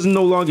 Mero doesn't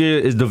no longer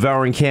is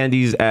devouring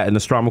candies at an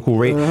astronomical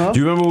rate. Do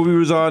you remember when we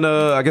was on,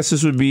 I guess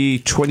this would be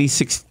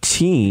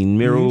 2016,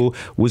 Mero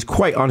was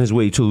quite on his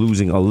way to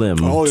losing a limb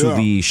to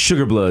the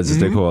sugar bloods, as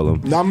they call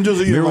them. I'm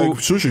just eating like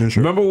sushi and shit.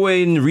 Remember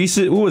when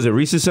Reese's, who was it,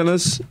 Reese's sent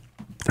us?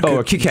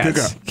 Oh, Kit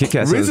Kats. Kit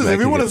Kats. Reese's, if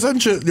you want to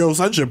send shit,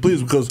 send shit,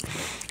 please, because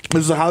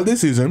this is a holiday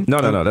season.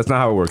 No, that's not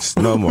how it works.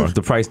 No more.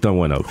 The price done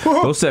went up.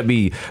 Those said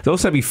be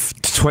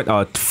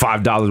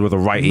 $5 worth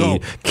of Rite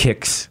Aid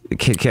Kit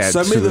Kats.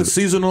 Send me the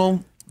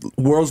seasonal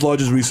world's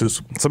largest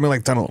Reese's. Something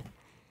like 10 of them.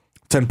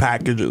 10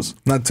 packages,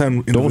 not 10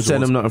 individuals. Don't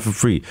send them nothing for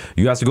free.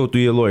 You have to go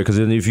through your lawyer because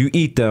then if you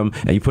eat them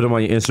and you put them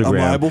on your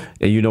Instagram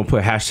and you don't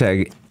put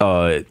hashtag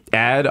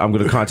ad, I'm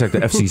gonna contact the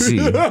FCC.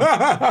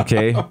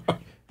 Okay.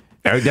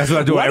 That's what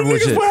I do. Why do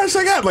niggas put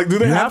hashtag ad? Like, do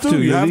they have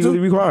to? You're legally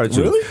required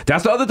to. Really?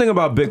 That's the other thing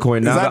about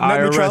Bitcoin. Now the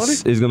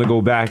IRS is gonna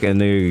go back and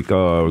they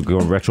gonna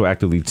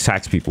retroactively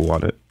tax people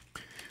on it.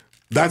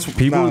 That's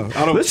people.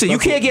 Listen, you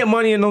can't get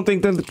money and don't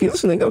think that.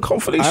 Listen, they gonna come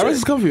for this shit. IRS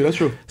is coming for you. That's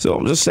true. So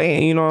I'm just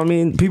saying, you know what I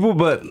mean? People,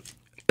 but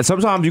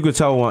sometimes you could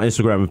tell on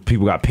Instagram if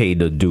people got paid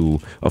to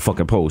do a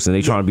fucking post and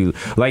they trying to be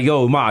like,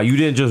 yo, ma, you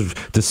didn't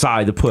just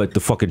decide to put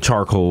the fucking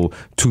charcoal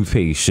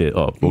toothpaste shit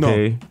up,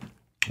 okay? No.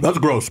 That's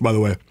gross, by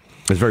the way.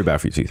 It's very bad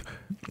for your teeth.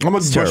 I'm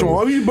gonna brush them.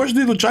 Why would you brush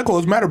your teeth with charcoal?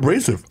 It's mad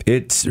abrasive.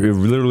 It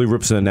literally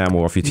rips the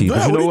enamel off your teeth.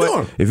 Yeah, you know what are you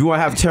doing? If you want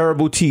to have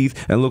terrible teeth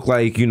and look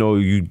like, you know,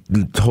 you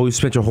totally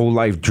spent your whole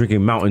life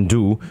drinking Mountain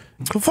Dew, what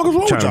the fuck is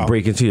wrong trying with y'all? to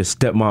break into your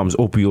stepmom's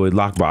opioid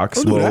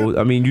lockbox. Well,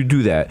 I mean, you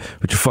do that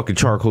with your fucking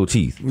charcoal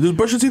teeth. Just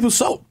brush your teeth with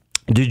soap.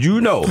 Did you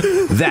know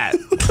that?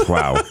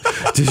 Wow.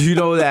 Did you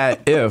know that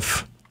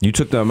if you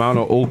took the amount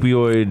of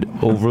opioid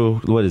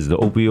overdoses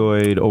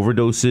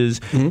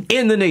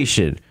in the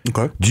nation?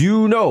 Okay. Do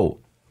you know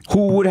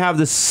who would have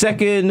the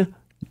second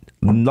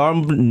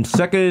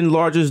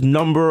largest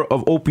number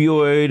of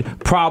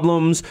opioid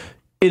problems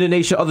in the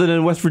nation other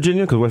than West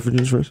Virginia? Because West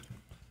Virginia's first.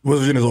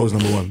 West Virginia's always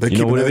number one. They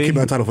keep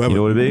that title forever. You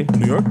know what it be?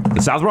 New York?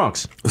 The South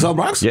Bronx. The South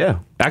Bronx? Yeah.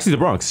 Actually, the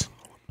Bronx.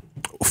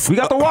 We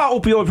got the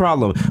wild opioid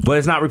problem, but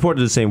it's not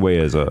reported the same way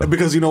as...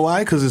 Because you know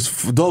why? Because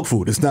it's dog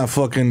food. It's not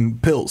fucking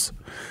pills.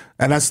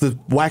 And that's the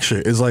whack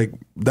shit. It's like,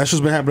 that's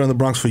just been happening in the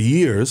Bronx for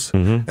years,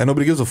 and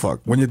nobody gives a fuck.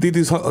 When your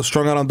titi's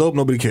strung out on dope,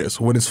 nobody cares.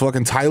 When it's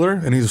fucking Tyler,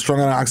 and he's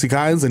strung out on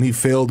Oxycontin, and he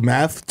failed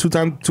math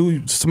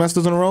 2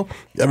 semesters in a row,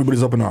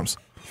 everybody's up in arms.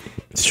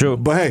 It's true.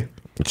 But hey.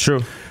 It's true.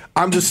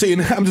 I'm just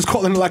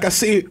calling it like I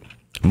see it.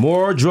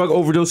 More drug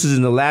overdoses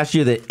in the last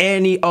year than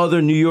any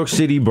other New York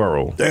City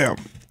borough. Damn.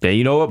 Then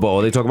you know what,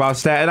 Bo? They talk about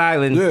Staten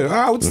Island.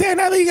 Yeah,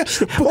 Staten Island.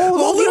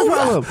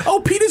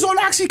 Peter's on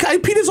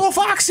Oxycontin. Peter's off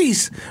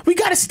Oxys. We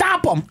gotta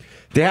stop him.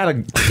 They had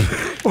a...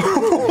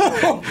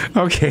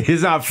 Okay,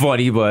 it's not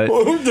funny, but...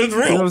 It's real.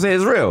 You know what I'm saying?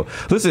 It's real.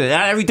 Listen,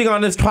 not everything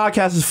on this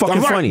podcast is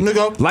fucking funny.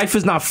 Nigga. Life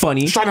is not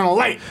funny. Shining a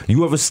light.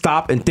 You ever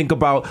stop and think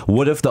about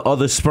what if the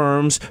other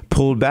sperms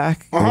pulled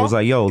back and was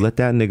like, yo, let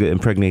that nigga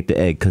impregnate the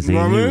egg because they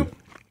knew.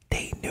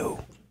 They knew.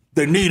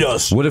 They need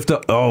us. What if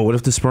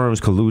the sperms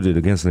colluded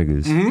against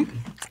niggas?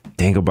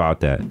 Think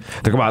about that.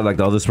 Think about like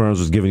the other sperms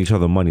was giving each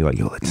other money. Like,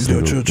 yo, let this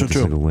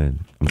nigga win.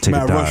 I'm taking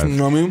a dive. Russian, you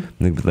know what I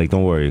mean? Like,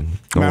 don't worry.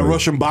 Mad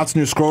Russian bots in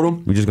your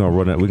scrotum. We're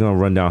gonna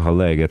run down her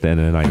leg at the end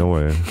of the night. Don't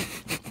worry.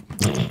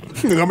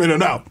 I'm in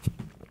and out.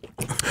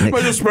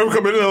 But the sperm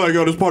come in there like,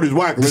 yo, this party's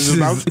whack.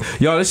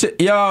 Yo,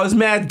 it's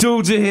mad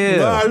dudes in here.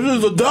 Nah, this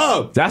is a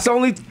dub.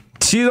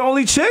 She's the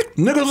only chick?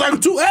 Niggas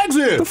like 2 eggs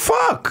here. The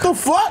fuck? The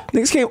fuck?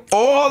 Niggas came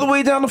all the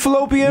way down to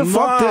fallopian?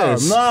 Fuck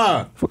this.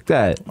 Nah. Fuck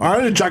that. I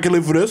didn't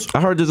ejaculate for this. I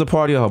heard there's a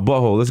party at her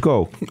butthole. Let's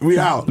go. We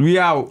out.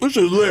 This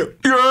shit's lit.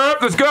 Yeah,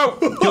 let's go.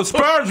 Yo,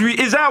 sperms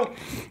is out.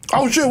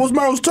 Oh shit, what's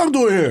Mero's tongue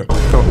doing here?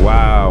 Oh,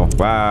 wow.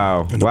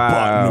 In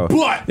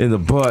the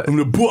butt.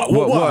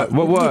 What?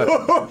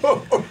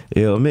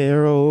 Il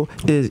Mero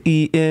is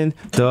eating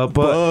the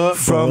butt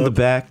from the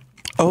back.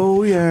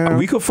 Oh yeah.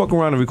 We could fuck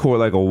around and record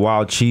like a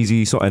wild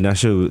cheesy song and that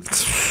should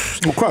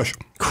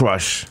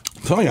crush.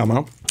 I'm telling y'all,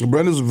 man. The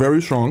brand is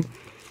very strong.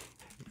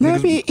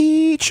 Let me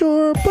eat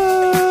your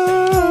butt.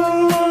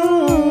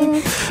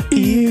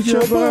 Eat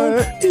your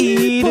butt.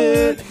 Eat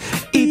it.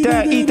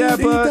 Eat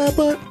that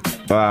butt.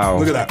 Wow.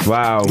 Look at that.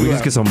 Wow. We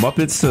just get some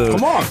Muppets to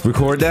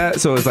record that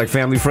so it's like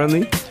family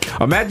friendly.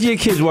 Imagine your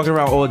kids walking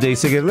around all day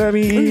singing, let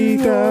me eat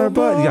that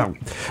butt. Yeah.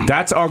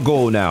 That's our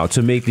goal now,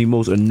 to make the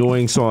most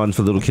annoying songs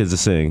for little kids to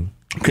sing.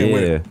 Can't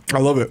wait. I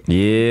love it.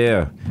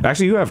 Yeah.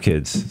 Actually, you have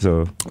kids,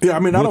 so yeah.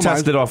 I mean, we'll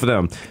test it off of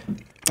them.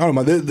 I don't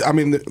mind. I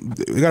mean,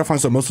 you gotta find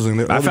something else to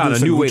sing. I found a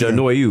new way to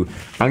annoy you.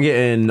 I'm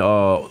getting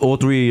all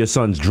 3 of your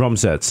sons' drum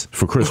sets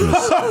for Christmas.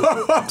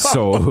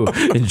 So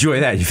enjoy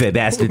that, you fat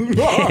bastard.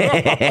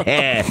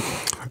 That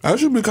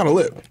should be kind of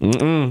lit.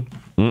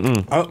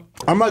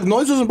 I'm like,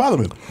 noise doesn't bother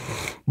me,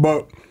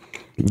 but.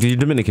 You're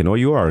Dominican, or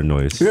you are a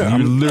noise. Yeah,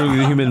 you're literally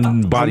the human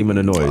embodiment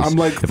of noise. I'm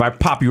like, if I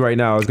pop you right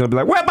now, it's gonna be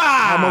like, Webba!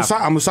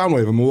 I'm a sound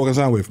wave. I'm a walking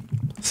sound wave. I'm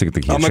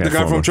like the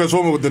guy from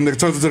Transformer with the nigga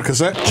turns into the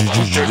cassette. Was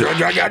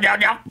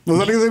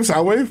that his name,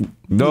 Soundwave?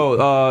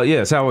 No,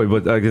 yeah, Soundwave.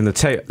 But like in the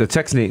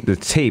text name, the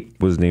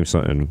tape was named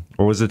something,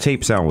 or was the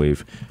tape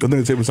Soundwave? I think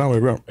the tape was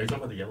Soundwave, bro. Are you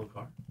talking about the yellow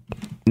car?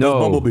 No,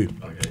 Bumblebee.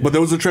 Okay. But there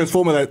was a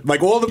Transformer that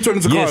like all of them turned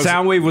into cars. Yeah,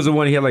 Soundwave was the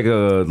one he had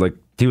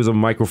he was a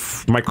micro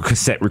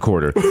cassette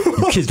recorder.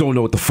 You kids don't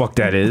know what the fuck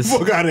that is.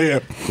 Fuck out of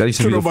here. That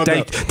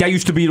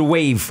used to be the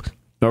wave.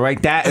 All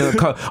right, that and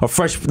a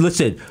fresh,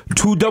 listen,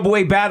 2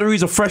 AA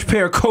batteries, a fresh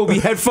pair of Kobe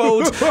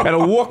headphones, and a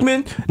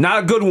Walkman.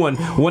 Not a good one.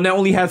 One that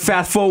only had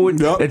fast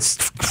forward. Yep.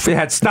 It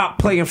had stopped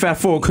playing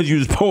fast forward because you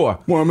was poor.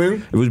 What I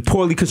mean? It was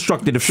poorly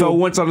constructed. It fell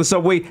once on the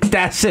subway.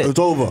 That's it. It's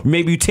over.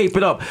 Maybe you tape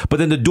it up, but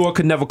then the door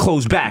could never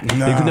close back.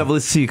 Nah. You could never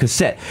listen to your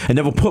cassette. And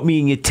never put me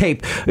in your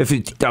tape if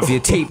your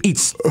tape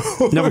eats.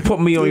 Never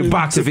put me on your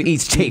box if it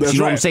eats tapes. That's you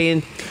know what I'm right.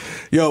 saying?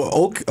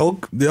 Yo,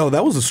 yo,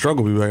 that was a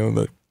struggle.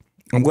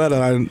 I'm glad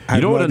that I.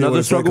 You know what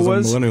another struggle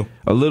was? Here's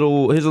a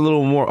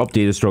little more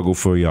updated struggle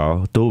for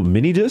y'all. The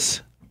mini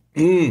disc.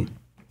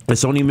 The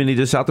Sony mini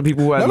disc out to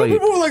people who had like.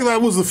 People were like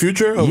that was the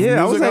future. Of Yeah, music.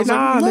 I was like,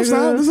 nah, no, it's nigga.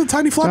 not. This is a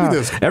tiny floppy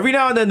disk. Every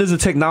now and then there's a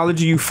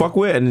technology you fuck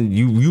with, and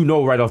you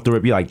know right off the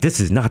rip, you're like, this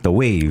is not the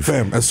wave.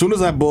 Fam, as soon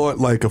as I bought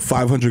like a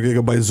 500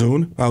 gigabyte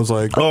Zune, I was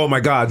like, Oh my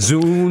God,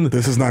 Zune.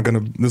 this is not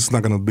gonna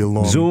be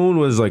long. Zune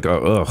was like,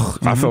 ugh.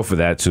 I fell for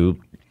that too.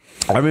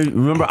 I mean,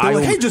 remember They're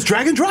like, hey, just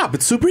drag and drop.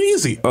 It's super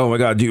easy. Oh my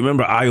God, do you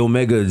remember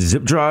iomega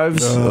zip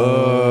drives? With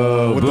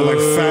the like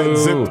fat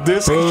zip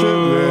disc and shit.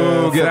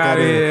 Yeah, Get out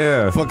of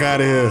here. Fuck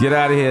out of here. Get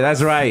out of here.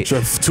 That's right.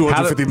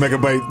 250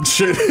 megabyte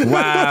shit.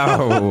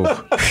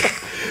 Wow.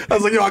 I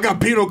was like, yo, I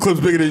got Pinot clips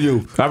bigger than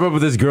you. I remember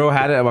this girl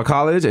had it at my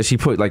college, and she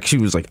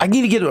was like, I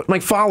need to get my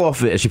file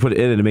off it, and she put it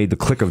in, and it made the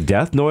click of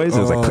death noise. It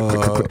was like, click,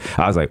 click, click, click.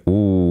 I was like,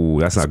 ooh,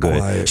 that's not good.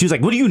 quiet. She was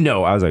like, what do you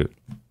know? I was like,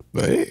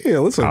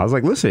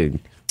 Listen.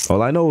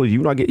 all I know is you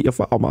not getting your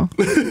file, ma.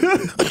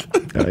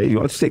 All right, you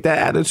want to take that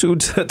attitude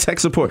to tech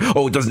support?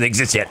 Oh, it doesn't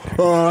exist yet.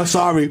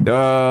 Sorry.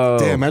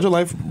 Damn, imagine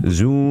life.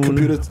 Zoom.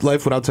 Computer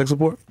life without tech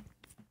support.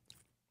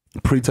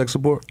 Pre-tech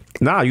support.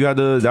 Nah, you had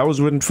to. That was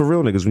written for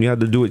real niggas when you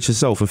had to do it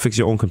yourself and fix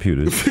your own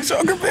computers. Fix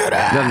your computer.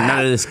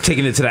 None of this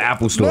taking it to the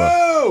Apple store.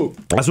 No.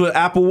 That's what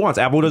Apple wants.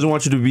 Apple doesn't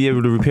want you to be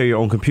able to repair your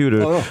own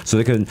computer, so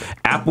they can.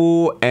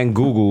 Apple and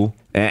Google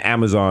and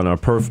Amazon are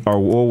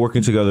all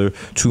working together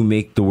to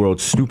make the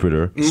world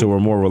stupider, so we're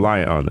more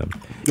reliant on them.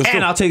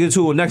 And I'll take it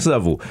to a next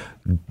level.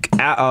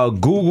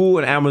 Google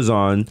and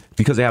Amazon,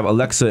 because they have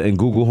Alexa and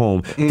Google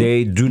Home,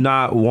 they do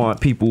not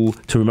want people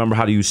to remember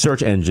how to use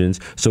search engines,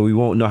 so we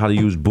won't know how to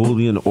use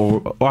Boolean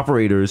or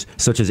operators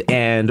such as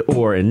and,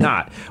 or, and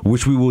not,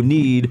 which we will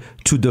need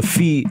to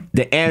defeat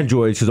the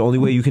androids, because the only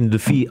way you can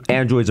defeat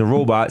androids and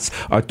robots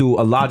are through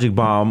a logic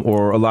bomb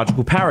or a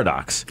logical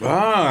paradox.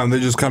 And they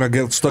just kind of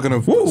get stuck in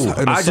a.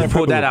 I just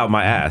pulled that out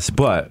my ass,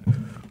 but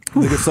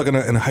they get stuck in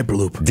a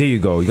hyperloop. there you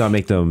go. You gotta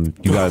make them.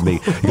 You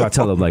gotta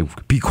tell them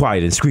like be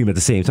quiet and scream at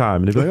the same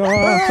time, and they're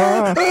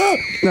like,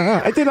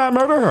 I did not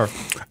murder her.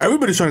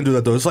 Everybody's trying to do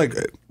that though. It's like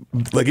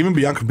even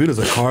beyond computers,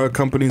 like car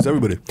companies,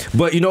 everybody.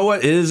 But you know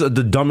what? It is the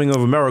dumbing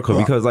of America,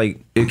 because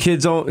like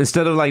kids don't,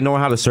 instead of like knowing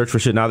how to search for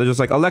shit now, they're just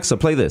like, Alexa,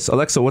 play this.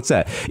 Alexa, what's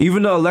that?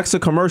 Even the Alexa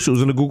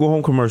commercials and the Google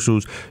Home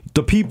commercials,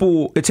 the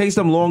people, it takes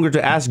them longer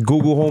to ask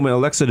Google Home and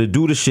Alexa to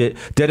do the shit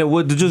than it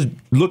would to just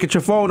look at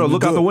your phone or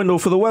look out the window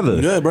for the weather.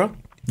 Yeah, bro.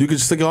 You could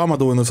just stick your arm out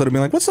the window instead of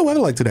being like, what's the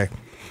weather like today?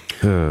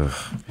 Damn,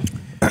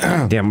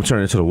 I'm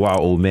turning into the wild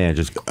old man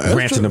just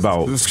ranting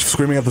about just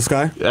screaming at the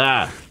sky.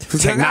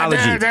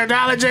 Technology.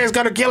 Technology is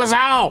gonna kill us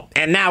all.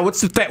 And now,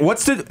 what's the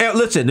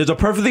listen, there's a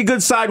perfectly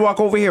good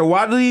sidewalk over here.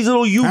 Why do these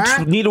little youths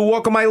need to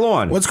walk on my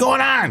lawn? What's going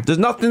on? There's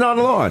nothing on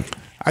the lawn.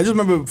 I just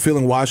remember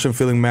feeling washed and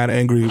feeling mad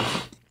angry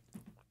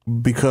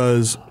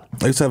because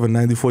I used to have a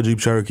 94 Jeep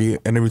Cherokee,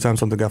 and every time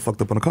something got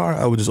fucked up in the car,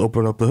 I would just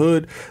open up the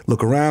hood,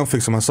 look around,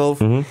 fix it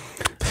myself.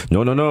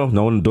 No,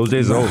 those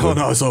days are over. Oh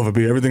no, it's over,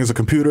 B. Everything is a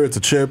computer, it's a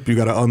chip. You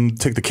gotta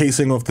take the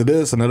casing off to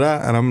this and to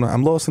that, and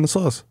I'm lost in the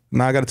sauce.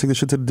 Now I gotta take the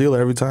shit to the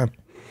dealer every time.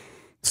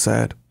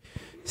 Sad.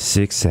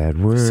 Sick, sad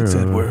world. Sick,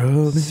 sad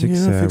world. Sick,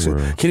 sad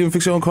world. Can't even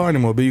fix your own car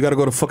anymore, but you gotta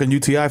go to fucking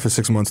UTI for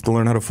 6 months to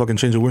learn how to fucking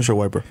change a windshield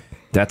wiper.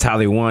 That's how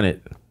they want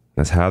it.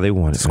 That's how they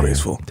want it.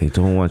 Disgraceful. Man. They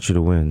don't want you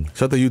to win.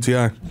 Shut the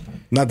UTI.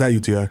 Not that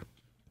UTI.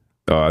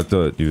 Oh, I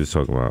thought you was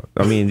talking about.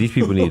 I mean, these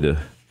people need to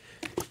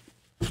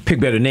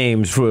pick better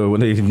names for when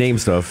they name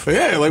stuff.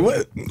 Yeah, like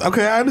what?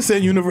 Okay, I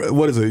understand.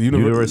 What is it?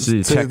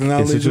 University Tech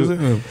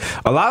Institute.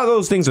 A lot of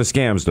those things are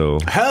scams, though.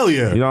 Hell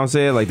yeah. You know what I'm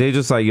saying? Like they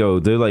just like, yo,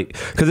 they're like,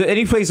 because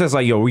any place that's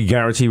like, yo, we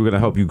guarantee we're gonna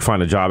help you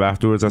find a job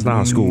afterwards. That's not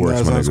how school works.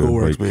 That's not how school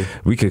works, like,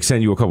 we could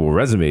send you a couple of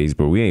resumes,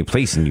 but we ain't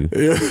placing you.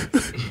 Yeah.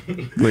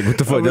 Like what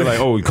the fuck? They're like,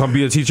 oh, come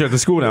be a teacher at the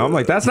school now. I'm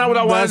like, that's not what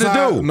I wanted to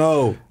do.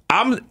 No.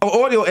 I'm an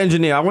audio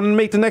engineer. I want to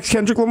make the next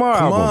Kendrick Lamar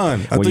album.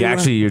 Come on. When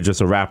you're just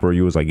a rapper,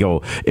 you was like,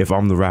 yo, if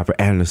I'm the rapper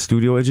and the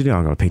studio engineer,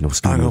 I'm gonna pay no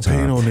studio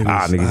time.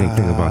 Niggas ain't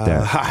thinking about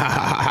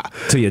that.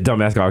 So your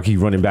dumb ass gotta keep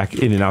running back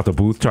in and out the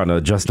booth trying to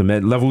adjust the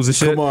levels and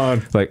shit. Come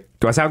on. Like,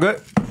 do I sound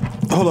good?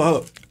 Hold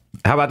on.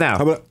 How about now?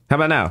 How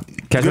about now?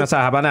 Catch me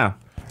outside. How about now?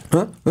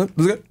 Huh?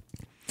 Is it good?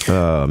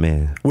 Oh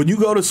man. When you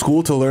go to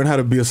school to learn how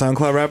to be a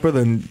SoundCloud rapper,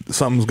 then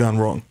something's gone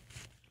wrong.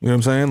 You know what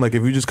I'm saying? Like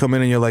if you just come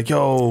in and you're like,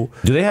 yo.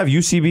 Do they have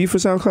UCB for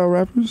SoundCloud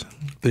rappers?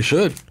 They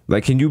should.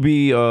 Like, can you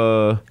be,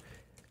 can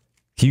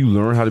you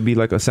learn how to be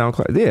like a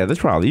SoundCloud? Yeah, that's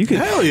probably, you can.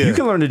 Hell yeah. You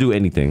can learn to do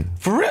anything.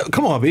 For real?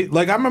 Come on, B.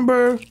 Like I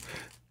remember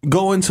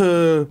going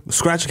to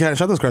Scratch Academy.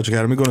 Shout out to Scratch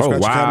Academy. Going to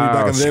Scratch Academy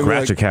back in the day.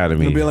 Scratch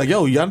Academy. And be like,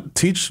 yo, y'all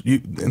teach you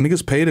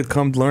niggas pay to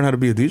come learn how to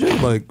be a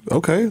DJ. Like,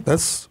 okay,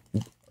 that's.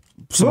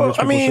 Well,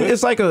 I mean,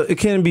 it's like it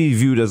can be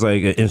viewed as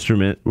like an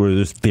instrument where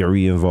there's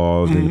theory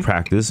involved and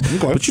practice.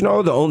 Okay. But you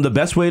know, the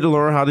best way to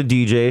learn how to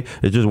DJ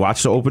is just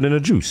watch the opening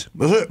of Juice.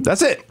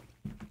 That's it.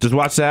 Just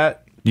watch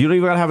that. You don't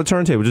even gotta have a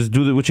turntable. Just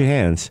do it with your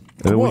hands.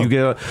 And then when you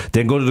get,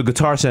 then go to the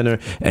Guitar Center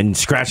and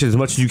scratch it as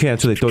much as you can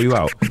until they throw you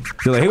out.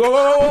 You're like, hey,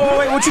 whoa,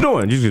 wait, what you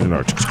doing? You just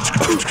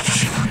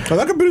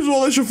that computer's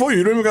all that shit for you.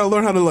 You don't even gotta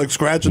learn how to like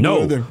scratch and do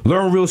anything.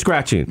 Learn real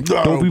scratching.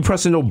 Don't be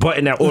pressing no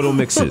button that auto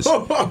mixes.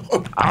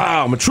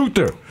 I'm a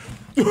truther.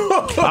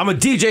 I'm a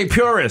DJ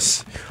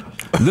purist.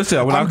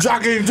 Listen, I'm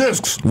jockeying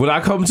discs. When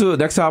I come to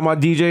next time I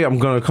DJ, I'm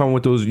gonna come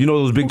with those, you know,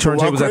 those big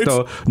turntables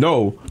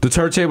the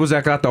turntables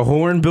that got the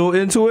horn built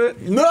into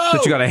it. No,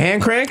 that you got a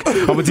hand crank.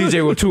 I'm a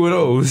DJ with 2 of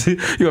those. You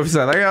know what I'm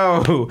saying? Like,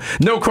 oh,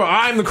 no,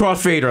 I'm the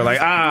crossfader. Like,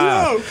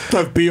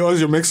 Have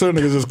BOs your mixer,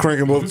 niggas just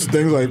cranking both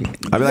things. Like,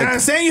 I mean, like,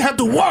 saying you have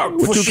to work.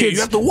 What you kids,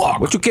 you have to walk.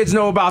 What you kids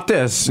know about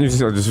this? You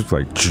just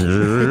like.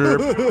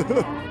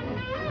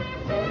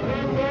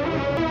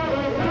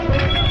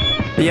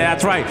 Yeah,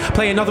 that's right.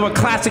 Play another one,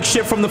 classic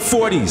shit from the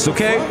 40s,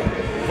 okay?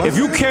 If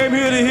you came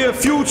here to hear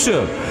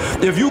Future,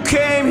 if you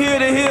came here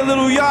to hear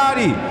Lil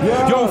Yachty,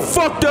 yo,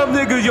 fuck them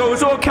niggas, yo,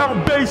 it's all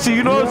Count Basie,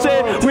 you know what I'm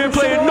saying? We ain't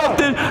playing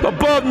nothing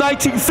above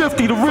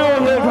 1950, the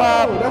real hip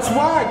hop. That's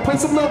right, play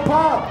some Lil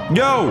Pop.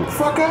 Yo.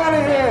 Fuck out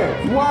of here.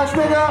 You watch,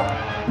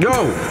 nigga? Yo,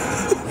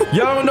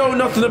 y'all don't know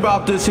nothing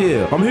about this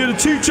here. I'm here to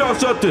teach y'all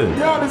something.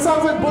 Yo, this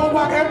sounds like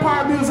Boardwalk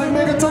Empire music,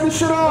 nigga. Turn this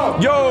shit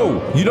up.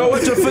 Yo, you know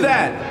what? Just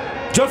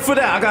for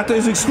that, I got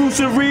this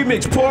exclusive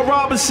remix. Paul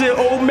Robinson,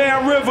 Old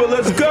Man River.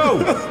 Let's go.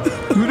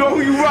 You know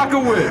who you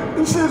rocking with?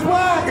 This shit's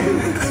whack.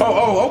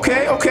 Oh,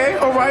 okay.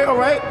 All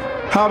right.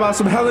 How about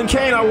some Helen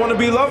Kane? I want to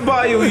be loved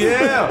by you.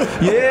 Yeah.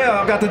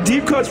 I got the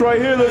deep cuts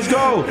right here. Let's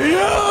go.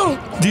 Yo,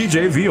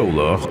 DJ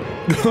Viola.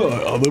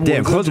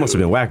 Damn, clothes must have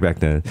been whack back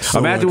then. So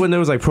imagine when there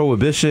was like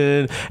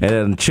prohibition and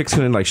then chicks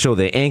couldn't like show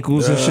their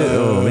ankles and shit.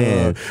 Oh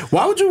man.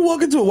 Why would you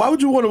want to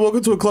walk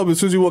into a club as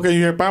soon as you walk in, you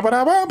hear ba ba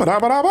da ba ba da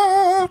ba da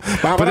ba?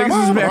 But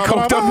niggas is mad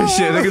coked up and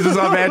shit. Niggas is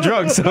on bad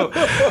drugs. So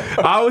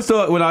I always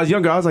thought when I was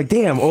younger, I was like,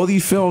 damn, all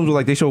these films were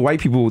like they show white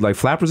people with like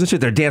flappers and shit.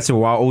 They're dancing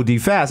while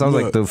OD fast. I was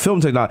like, the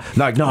film take not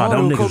like nah,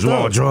 them niggas were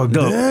all drugged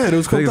up. Yeah, it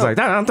was cool. Niggas like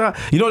that.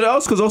 You know what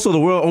else? Because also the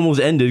world almost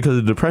ended because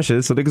of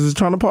depression. So niggas was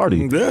trying to party.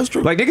 Yeah, that's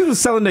true. Like niggas was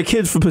selling their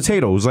kids for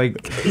potatoes. Like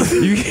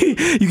you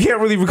can't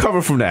really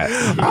recover from that.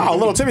 Oh,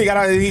 little Timmy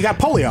he got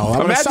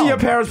polio. Imagine your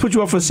parents put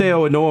you up for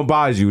sale and no one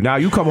buys you. Now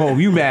you come home,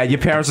 you mad. Your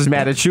parents is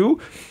mad at you.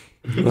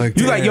 Like,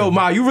 you like, yo,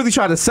 ma, you really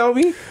trying to sell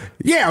me?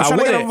 Yeah, I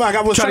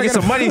was trying to get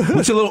some money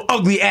with your little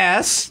ugly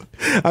ass.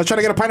 I was trying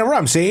to get a pint of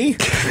rum. See?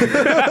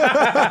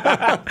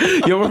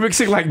 Yo, we're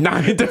mixing like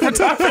 9 different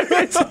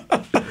topics.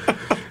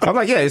 I'm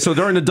like, yeah. So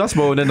during the Dust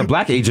Bowl, and then the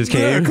Black Ages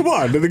came. Yeah, come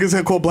on. The niggas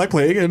had called Black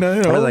Plague, and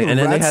and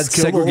then they had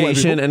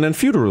segregation and then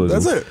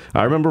feudalism. That's it.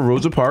 I remember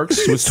Rosa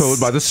Parks was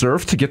told by the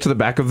serf to get to the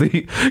back of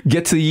the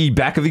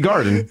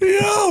garden.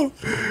 Yo,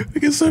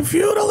 get some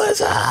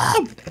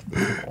feudalism.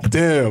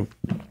 Damn.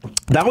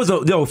 That was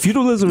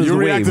feudalism is the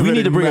wave. We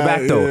need to bring it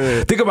back though.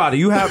 Yeah. Think about it.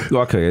 You have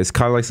it's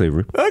kind of like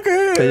slavery.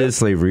 Okay, it is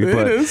slavery,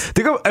 but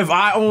think of if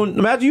I own.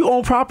 Imagine you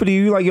own property.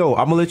 You like, yo,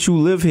 I'm gonna let you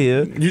live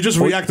here. You just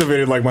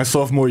reactivated like my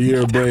sophomore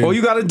year brain. All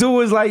you gotta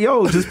do is like,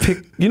 yo, just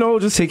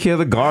take care of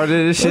the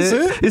garden and shit.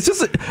 That's it. It's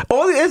just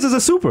all it is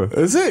a super.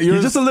 That's it.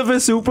 You're just a living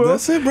super.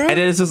 That's it, bro. And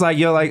then it's just like,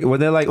 yo, like when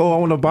they're like, oh, I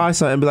want to buy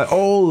something, be like,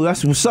 oh,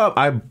 that's what's up.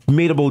 I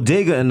made a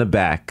bodega in the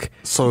back.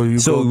 So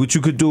what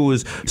you could do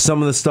is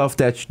some of the stuff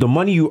that the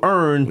money you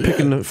earn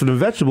picking for the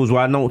vegetables,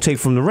 what I don't take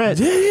from the rent,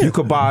 you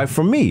could buy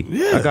from me.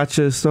 Yeah. I got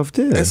your stuff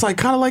there. It's like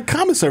kind of like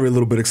commissary a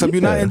little bit, except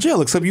you're not in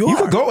jail, except you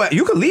are.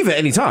 You could leave at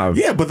any time.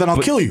 Yeah, but then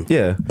I'll kill you.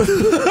 Yeah.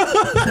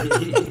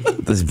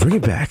 Let's bring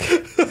it back.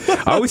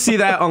 I always see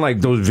that on like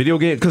those video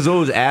games, because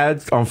those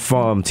ads on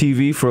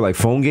TV for like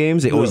phone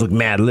games, they always look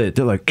mad lit.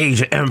 They're like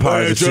Age of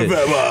Empires and shit.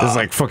 It's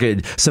like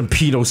fucking some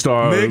Pino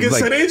Star. Nigga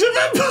said Age of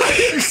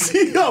Empires.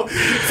 Yo,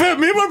 fam,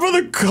 me and my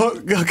brother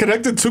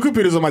connected 2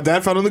 computers that my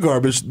dad found in the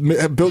garbage,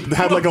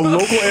 had like a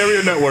local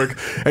area network,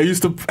 and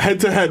used to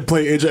head-to-head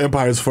play Age of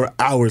Empires for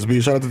hours. Me,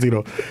 shout out to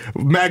Tito.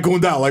 Mad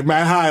going down, like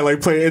mad high,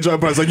 like playing Age of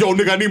Empires. Like, yo,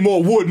 nigga, I need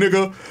more wood,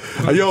 nigga.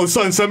 Yo,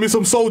 son, send me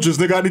some soldiers,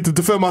 nigga. I need to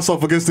defend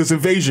myself against this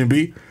invasion,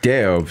 B.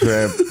 Damn,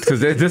 man. Because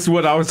this is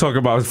what I was talking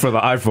about for the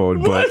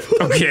iPhone, but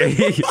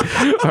okay.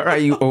 All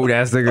right, you old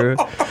ass nigga.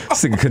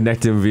 This nigga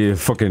connecting via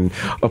fucking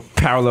a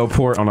parallel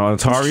port on an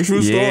Atari.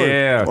 True story.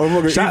 Yeah.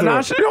 Shout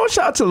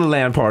out to the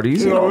LAN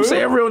parties. You know what I'm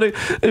saying? Real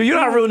nigga. If you're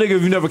not a real nigga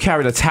if you never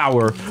carried a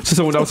tower to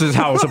someone else's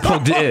house and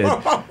plugged it in.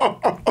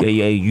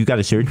 Yeah, you got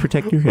a surge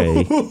protector?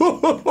 Hey.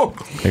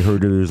 I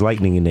heard there's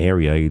lightning in the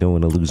area. You don't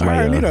want to lose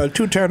my... I need a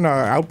 210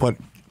 output.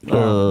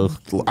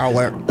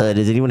 Outlet.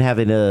 Does anyone have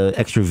an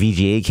extra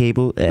VGA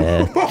cable?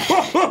 I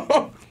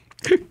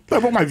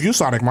bought my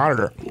ViewSonic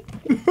monitor.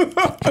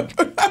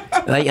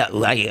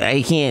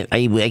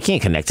 I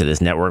can't connect to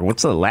this network.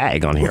 What's the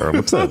lag on here?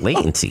 What's the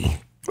latency?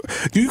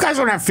 Do you guys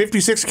don't have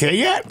 56K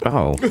yet?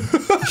 Oh,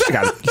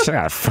 you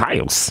got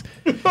files.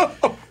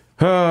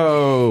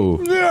 Oh,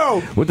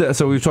 No.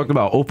 So we've talked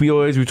about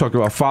opioids, we talked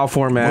about file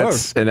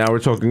formats, and now we're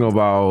talking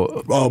about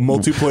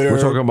Multiplayer. We're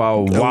talking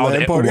about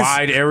LAN parties.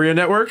 wide area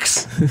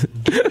networks.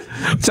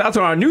 Shout out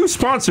to our new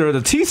sponsor, the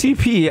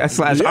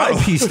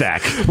TCP/IP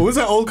stack. What was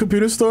that old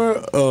computer store?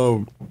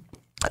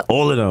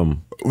 All of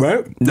them.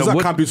 Right? No, This is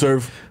what-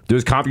 CompuServe. There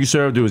was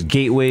CompuServe, there was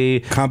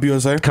Gateway,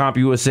 CompUSA.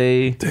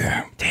 CompUSA.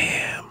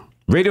 Damn.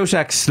 Radio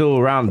Shack's still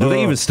around. Do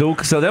they even still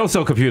sell? They don't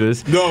sell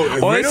computers. No,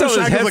 All they Radio sell is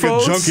Shack is like a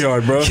headphones.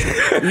 junkyard, bro.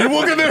 You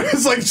walk in there,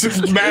 it's like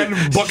just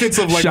mad buckets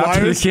of like Shout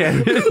to wires.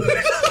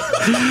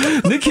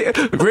 the kid.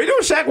 Radio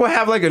Shack will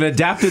have like an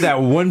adapter that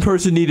one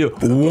person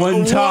needed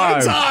one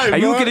time.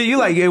 And you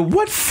like, hey,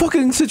 what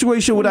fucking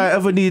situation would I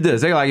ever need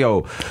this? They're like,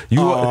 yo,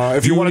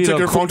 if you want to need take a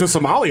your phone to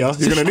Somalia,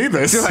 you're gonna need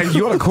this. They're like,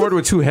 you want a cord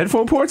with 2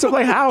 headphone ports? I'm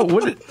like, how?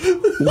 What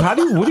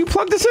do you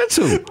plug this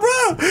into?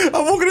 Bro,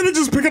 I'm walking in and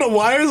just picking up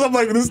wires. I'm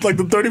like, this is like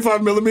the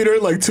 35 millimeter,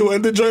 like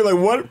 2-ended joint. Like,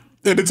 what?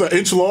 And it's an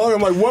inch long.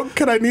 I'm like, what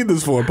can I need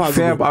this for?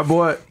 Possibly. Fam, I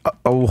bought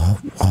a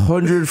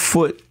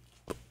 100-foot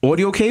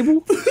audio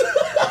cable.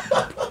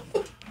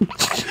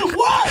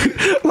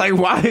 Why? Like,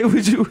 why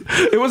would you?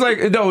 It was like,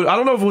 no, I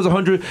don't know if it was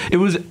 100. It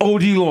was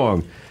OD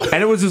long.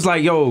 And it was just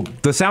like, yo,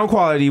 the sound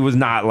quality was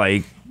not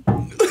like, you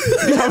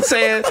know what I'm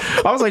saying?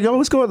 I was like, yo,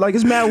 what's going on? Like,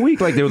 it's mad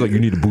weak. Like, they were like, you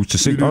need to boost the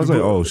signal. I was like,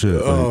 oh,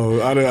 shit.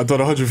 Oh, I thought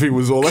 100 feet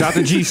was all. Shout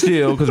to G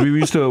Steel, because we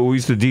used to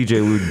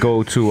DJ. We would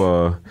go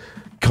to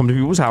come to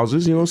people's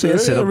houses, you know what I'm saying?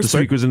 Set up the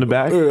speakers in the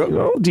back. You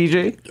know,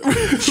 DJ.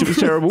 Shit was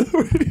terrible.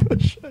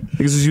 Niggas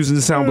was using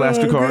the Sound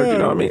Blaster card, you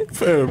know what I mean?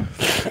 Fam.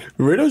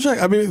 Radio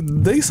Shack, I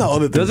mean, they sell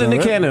other things. Doesn't now, Nick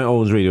right? Cannon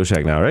owns Radio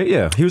Shack now, right?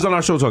 Yeah. He was on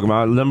our show talking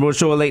about number one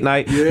show at late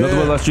night. Yeah. Nothing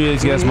but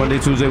illustrious guests Monday,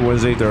 Tuesday,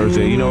 Wednesday,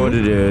 Thursday. You know what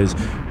it is.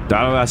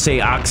 I don't gotta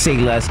say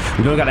less.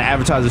 We don't gotta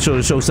advertise the show.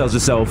 The show sells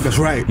itself. That's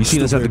right. You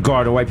seen us at the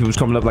Garden. White people's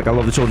coming up like, I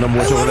love the show. Number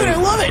one show. I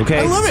love it. Okay.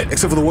 I love it.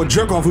 Except for the one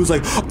jerk off who's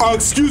like,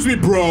 excuse me,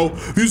 bro.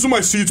 These are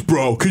my seats,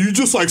 bro. Can you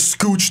just like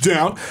scooch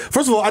down?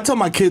 First of all, I tell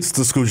my kids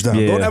to scooch down.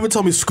 Yeah. Don't ever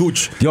tell me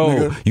scooch. Yo,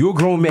 nigga. you a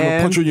grown man. I'm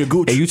gonna punch you in your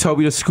gooch. And you tell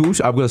me to scooch,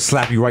 I'm gonna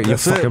slap you right in your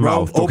That's it, fucking bro.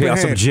 mouth. Okay, Open on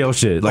some hand. jail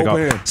shit. Like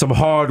Open hand. some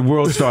hard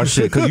world star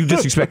shit. Because you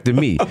disrespected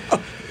me.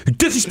 You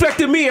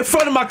disrespected me in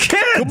front of my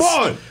kids. Come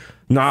on.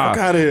 Nah,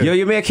 Fuck outta here. yo,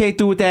 your man came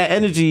through with that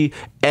energy,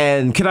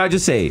 and can I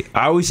just say,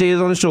 I always say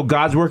this on the show,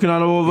 God's working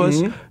on all of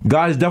us.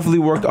 God has definitely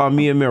worked on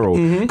me and Mero.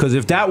 Because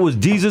if that was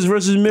Desus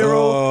versus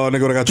Mero, Oh,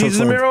 nigga, I got Jesus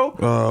and Mero,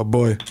 Oh,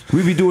 boy.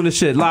 we be doing this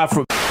shit live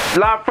from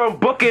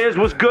Bookings.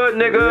 What's good,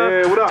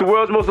 nigga? Yeah, what up? The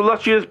world's most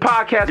illustrious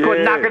podcast called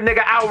Yeah. Knock a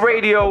Nigga Out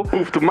Radio.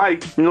 Booth the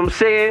mic. You know what I'm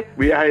saying?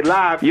 We out here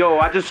live. Yo,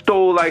 I just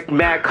stole like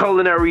mad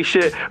culinary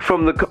shit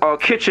from the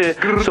kitchen.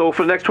 So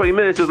for the next 20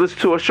 minutes, just listen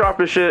to a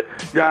sharper shit.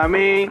 You know what I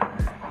mean?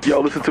 Yo,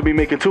 listen to me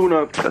making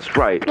tuna. That's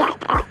right.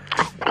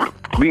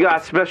 We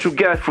got special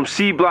guest from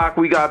C Block.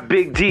 We got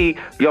Big D.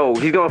 Yo,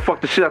 he's gonna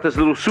fuck the shit out this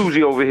little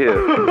Susie over here.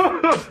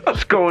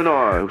 What's going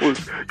on? Yo,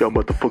 I'm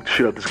about to fuck the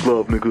shit out this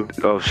glove,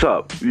 nigga. Oh, what's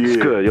up? Yeah. It's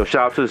good. Yo,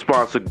 shout out to the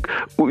sponsor,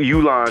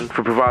 Uline,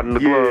 for providing the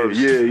gloves.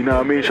 Yeah, you know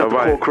what I mean? Shout out All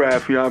right. to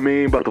Craft, you know what I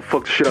mean? About to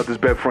fuck the shit out this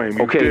bed frame.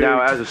 You Okay, dig?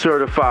 now as a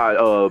certified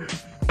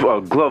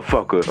glove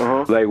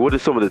fucker, like what are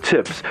some of the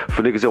tips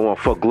for niggas that want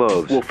to fuck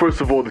gloves? Well, first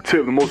of all,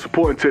 the most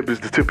important tip is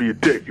the tip of your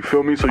dick. You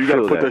feel me? So you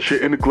gotta Feel put that. that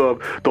shit in the glove.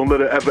 Don't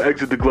let it ever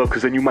exit the glove,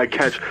 because then you might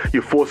catch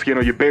your foreskin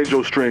or your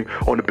banjo string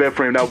on the bed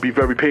frame. That would be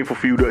very painful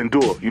for you to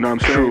endure. You know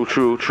what I'm saying?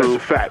 True. That's a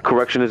fact.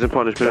 Correction isn't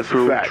punishment. That's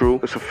True. a fact. True.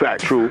 That's a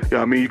fact. True. You know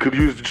what I mean? You could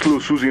use the little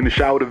Susie in the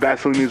shower. The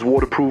Vaseline is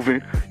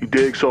waterproofing. You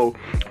dig? So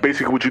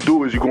basically what you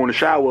do is you go in the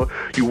shower,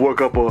 you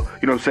work up a, you know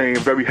what I'm saying,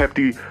 very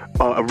hefty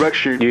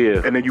erection.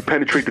 Yeah. And then you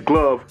penetrate the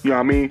glove. You know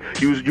what I mean?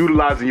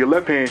 Utilizing your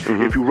left hand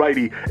if you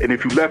righty, and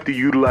if you lefty,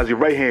 you utilize your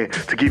right hand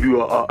to give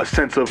you a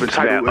sense of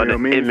entitlement. You know what I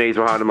mean? Inmates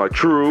behind them like,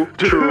 true.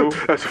 That's a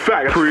fact. That's a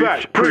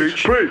fact.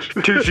 Preach.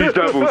 Teach these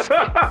devils.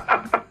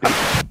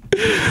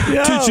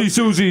 Teach these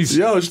Susies.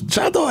 Yo,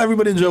 shout out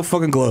everybody in jail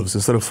fucking gloves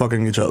instead of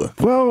fucking each other.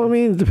 Well, I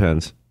mean, it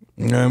depends.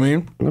 You know what I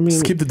mean?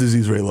 Just keep the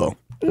disease rate low.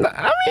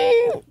 I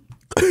mean,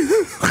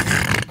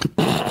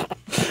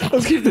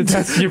 let's keep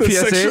that's your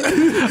PSA.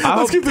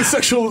 Let's keep the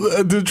sexual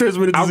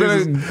transmitted I'm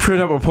diseases. gonna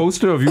print up a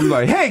poster of you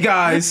like, hey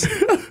guys,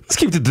 let's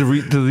keep the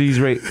disease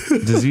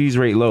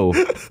rate low.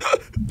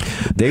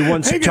 They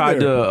once Hang in tried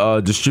there.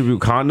 to distribute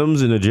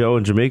condoms in a jail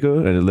in Jamaica,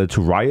 and it led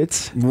to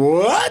riots.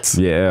 What?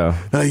 Yeah.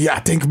 You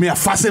think me a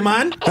fussy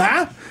man?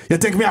 Huh? You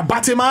think me a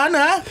batty man?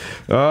 Huh?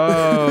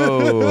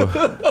 Oh.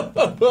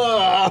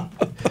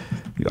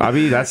 I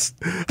mean, that's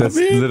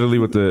literally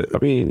what the. I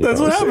mean, That's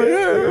what happened.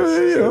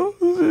 You know.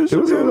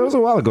 It was a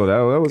while ago.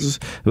 That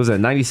was at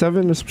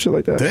 97 or some shit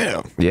like that.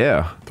 Damn.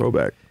 Yeah.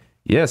 Throwback.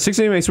 Yeah. 6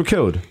 inmates were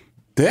killed.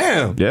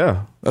 Damn.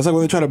 Yeah. That's like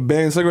when they try to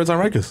ban cigarettes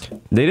on Rikers.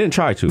 They didn't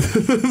try to.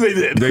 They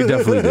did. They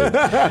definitely did.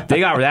 They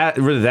got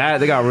rid of that.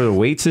 They got rid of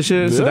weights and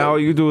shit. So Yeah. now all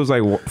you do is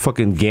like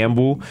fucking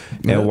gamble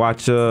and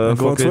watch go on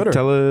fucking Twitter.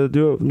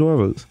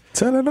 telenovelas.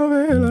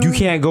 Telenovela. You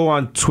can't go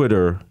on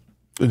Twitter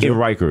in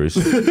Rikers.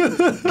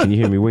 Can you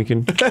hear me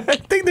winking?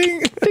 Ding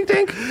ding. Ding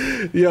ding.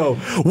 Yo,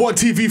 one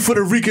TV for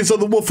the Ricans,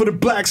 other one for the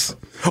blacks.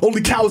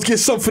 Only cowards get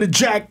some for the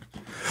jack.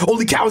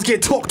 Only cowards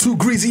get talked to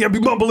greasy and be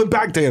mumbling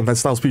back. Damn, that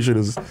style speech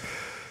is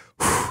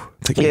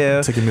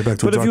taking me back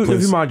to a dark place.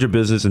 If you mind your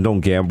business and don't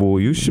gamble,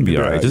 you should be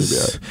all right.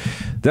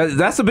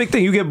 That's the big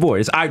thing. You get bored.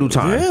 It's idle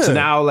time. Yeah. So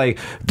now, like,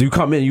 do you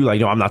come in? You like,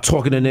 yo, I'm not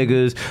talking to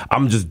niggas.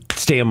 I'm just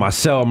staying in my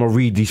cell. I'm gonna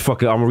read the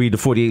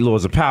 48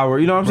 laws of power.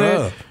 You know what I'm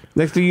saying?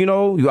 Next thing you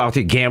know, you out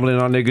there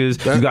gambling on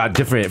niggas. You got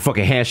different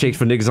fucking handshakes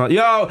for niggas on.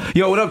 Yo,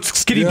 what up,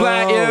 Skinny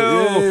Black? Yo,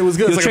 yeah, it was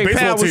good. It's like a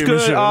baseball team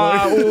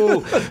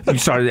and shit. You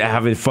started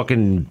having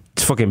fucking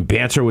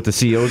banter with the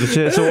CEOs and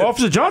shit. So,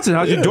 Officer Johnson,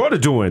 how's your daughter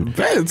doing? Man,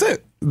 that's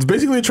it. It's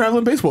basically a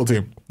traveling baseball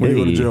team. When you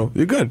go to jail,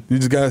 you're good. You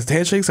just got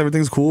handshakes.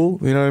 Everything's cool.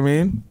 You know what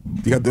I mean?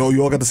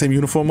 You all got the same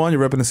uniform on.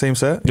 You're repping the same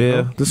set.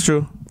 Yeah, that's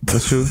true.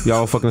 That's true.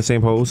 Y'all fucking the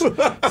same hoes.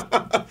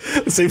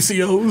 Same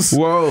COs.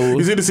 Whoa!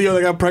 You see the CO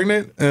that got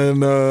pregnant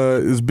and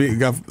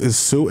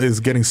is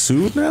getting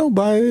sued now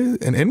by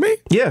an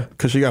inmate? Yeah,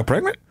 because she got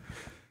pregnant.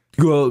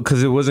 Well,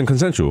 because it wasn't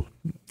consensual.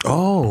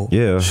 Oh,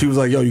 yeah. She was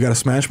like, "Yo, you gotta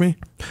smash me."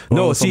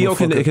 No, CEO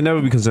it can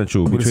never be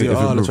consensual between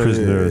a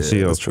prisoner and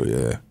CEO. That's true.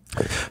 Yeah,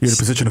 you're in a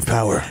position of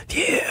power.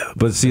 Yeah,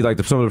 but see,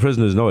 like some of the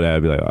prisoners know that.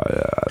 I'd be like, oh,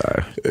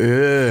 yeah.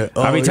 Yeah.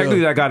 Oh, I mean,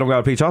 technically, that guy don't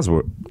gotta pay child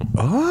support.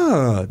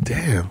 Ah,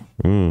 damn.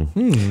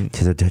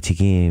 Tis a dirty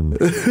game.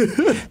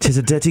 Tis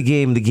a dirty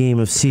game. The game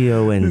of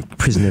CEO and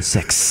prisoner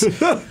sex.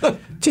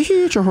 That's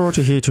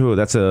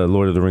a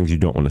Lord of the Rings you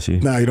don't want to see.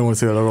 Nah, you don't want to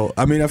see that at all.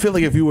 I mean, I feel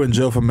like if you were in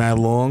jail for mad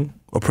long,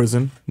 or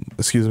prison,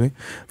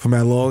 for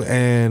mad long,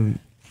 and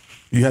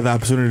you had the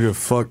opportunity to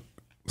fuck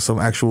some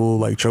actual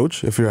like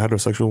choach, if you're a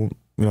heterosexual,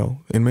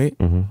 inmate,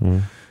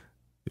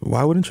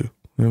 why wouldn't you?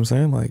 You know what I'm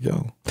saying? Like,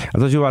 yo. I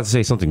thought you were about to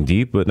say something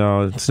deep, but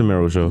no, it's the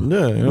Mero show.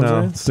 Yeah, you know what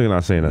I'm saying? This nigga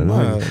not saying that.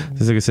 Nah.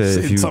 This nigga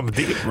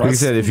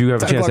said, if you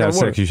have a chance to have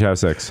sex, you should have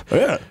sex. Oh,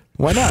 yeah.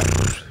 Why not?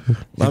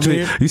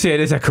 You say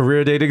this at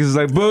career day, niggas is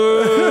like,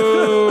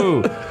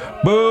 boo!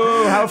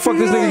 Boo! How the fuck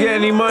this nigga get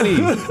any money?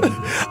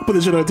 Put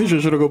this shit on a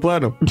t-shirt, should go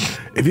platinum.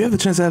 If you have the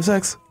chance to have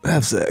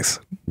sex.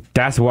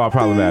 That's wild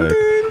problematic.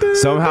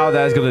 Somehow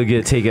that's gonna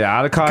get taken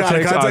out of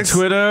context on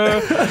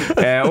Twitter.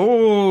 And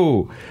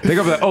they're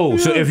gonna be like,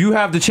 so if you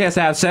have the chance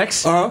to have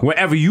sex,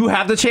 whenever you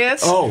have the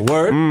chance. Oh,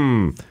 word.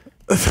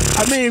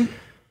 I mean,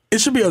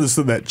 it should be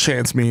understood that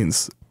chance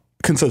means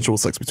consensual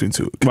sex between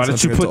two. Why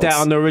don't you put that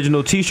on the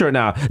original t-shirt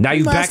now? Now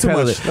you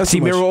backpedal it. See,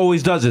 Mero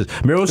always does this.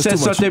 Mero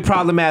says something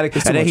problematic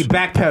and then he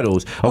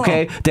backpedals.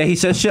 Okay? Then he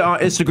says shit on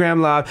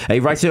Instagram Live and he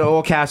writes it in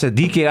all caps at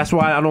DK. That's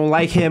why I don't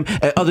like him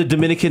and other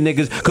Dominican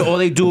niggas, because all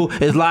they do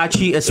is lie,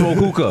 cheat, and smoke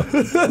hookah.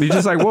 You're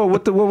just like, whoa,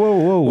 what?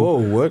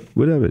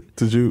 Whatever.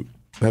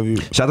 Have you?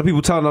 Shout out to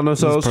people telling on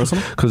themselves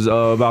because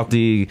about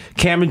the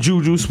Cam and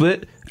Juju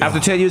split. After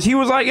 10 years, he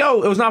was like,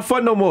 yo, it was not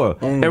fun no more.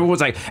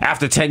 Everyone's like,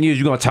 after 10 years,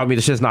 you're going to tell me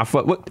this shit's not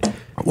fun. What?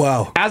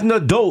 Wow. As an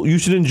adult, you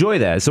should enjoy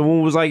that.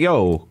 Someone was like,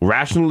 yo,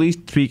 rationally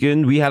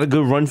speaking, we had a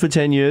good run for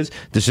 10 years.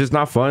 This shit's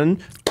not fun.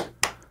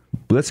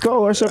 Let's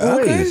go our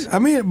separate ways. I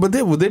mean, but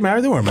were they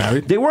married? They weren't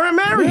married. They weren't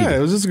married. Yeah, it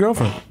was just a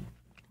girlfriend. Who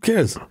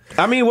cares?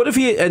 I mean, what if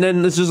he, and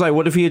then it's just like,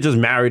 what if he had just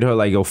married her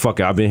like, yo, fuck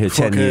it, I've been here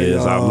 10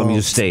 years. Let me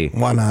just stay.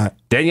 Why not?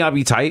 Then y'all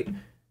be tight.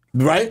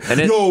 Right?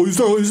 And then, yo,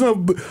 he's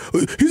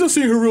not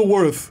seeing her real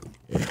worth.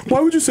 Why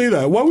would you say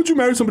that? Why would you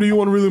marry somebody you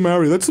want to really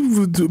marry? That's a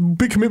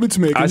big commitment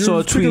to make. I saw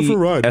a tweet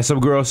and some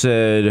girl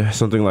said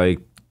something like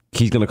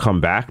he's going to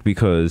come back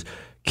because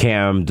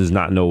Cam does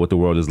not know what the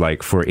world is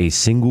like for a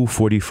single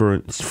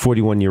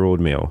 41-year-old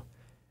male.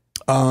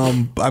 I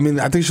mean,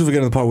 I think she's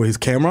forgetting the part where he's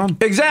Cameron.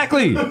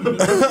 Exactly.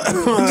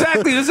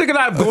 Exactly. This nigga and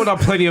I have going on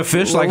plenty of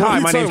fish. Like, hi,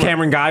 my name's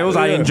Cameron Giles.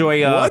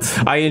 Yeah.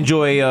 I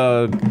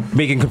enjoy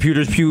making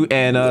computers pew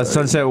and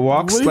sunset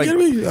walks. What are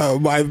you kidding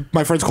me?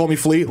 My friends call me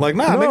Fleet. Like,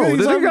 nah, no,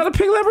 nigga got a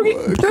pink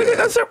Lamborghini. Nigga,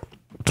 that's it.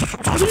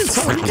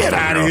 Get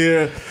out of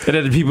here. And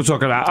then the people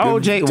talking about, why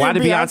did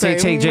Beyonce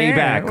take Jay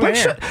back? Like,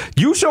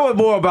 you show it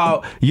more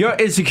about your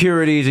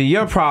insecurities and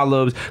your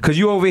problems because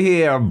you over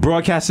here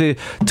broadcasting,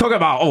 talking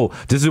about,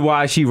 this is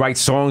why she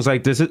writes songs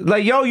like this.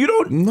 Like, yo, you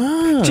don't.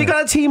 Nah. She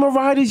got a team of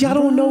writers. Y'all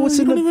don't know what's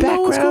in the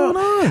background. What's going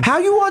on. How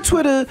you on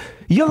Twitter?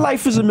 Your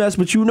life is a mess,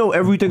 but you know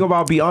everything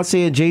about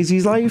Beyonce and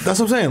Jay-Z's life. That's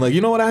what I'm saying. Like,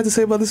 you know what I had to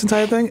say about this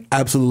entire thing?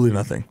 Absolutely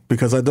nothing,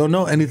 because I don't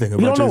know anything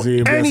about Jay-Z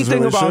and Beyonce's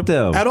anything about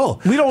them at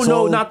all. We don't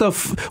know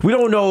we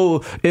don't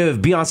know if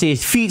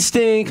Beyonce's feet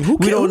stink.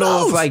 We don't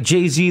know if like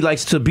Jay-Z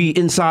likes to be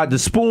inside the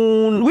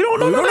spoon. We don't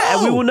know that.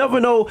 And we will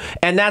never know.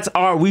 And that's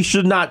we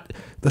should not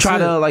try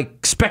to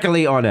like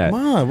speculate on that.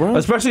 Bro.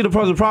 Especially the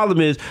problem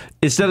is,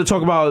 instead of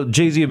talking about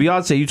Jay-Z and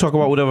Beyonce, you talk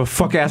about whatever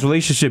fuck ass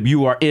relationship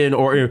you are in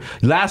or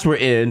last were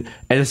in,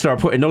 and then start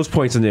putting those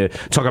points in there.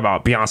 Talk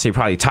about Beyonce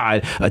probably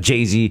tied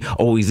Jay-Z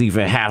always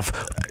leaving half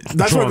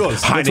drunk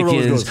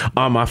Heinekens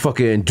on my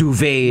fucking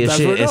duvet and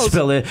shit and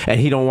spilling, and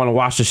he don't want to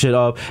wash the shit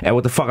up. And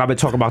what the fuck, I've been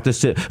talking about this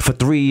shit for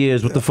 3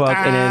 years. What the fuck?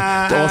 And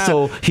then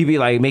also he be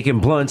like making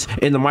blunts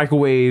in the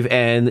microwave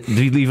and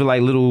be leaving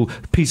like little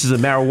pieces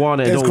of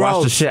marijuana and don't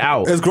wash the shit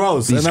out. It's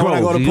gross. It's and then when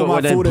I go to gross. put my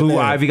And then food in Blue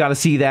there. Ivy got to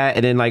see that,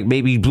 and then like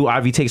maybe Blue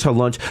Ivy takes her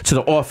lunch to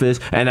the office,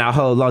 and now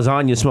her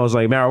lasagna smells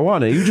like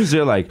marijuana. You just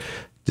there like,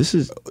 this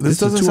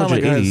doesn't is sound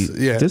like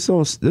 280. yeah. This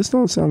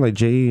don't sound like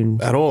Jay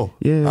and At all.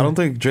 Yeah. I don't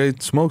think Jay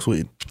smokes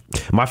weed.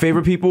 My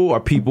favorite people are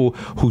people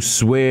who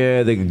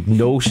swear they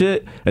know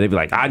shit, and they be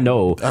like, I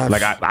know,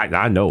 like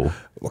I know.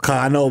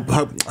 I know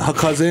her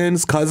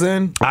cousin's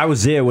cousin. I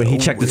was there when he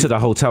checked into the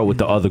hotel with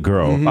the other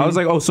girl. I was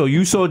like, oh, so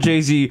you saw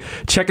Jay-Z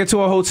check into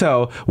a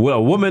hotel with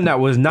a woman that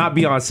was not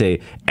Beyonce,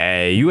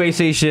 and you ain't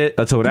say shit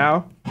until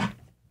now?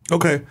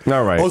 Okay.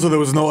 All right. Also, there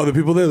was no other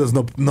people there. There's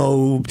no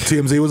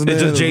TMZ wasn't there. It's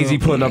just There was Jay-Z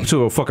no- pulling up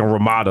to a fucking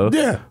Ramada.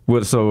 Yeah.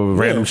 With some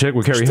random chick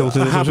with Carrie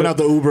Hilton. Hopping out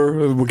the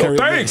Uber. With Carrie-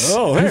 Thanks.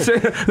 Oh, hey.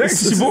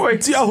 Thanks, your boy.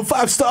 Yo,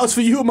 5 stars for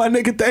you, my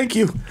nigga. Thank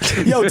you.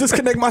 Yo,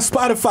 disconnect my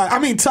Spotify. I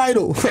mean,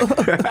 title.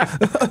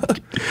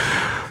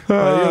 Yo,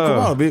 come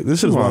on, B.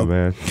 This is Come on, wild,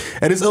 man.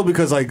 And it's ill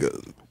because like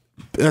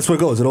that's where it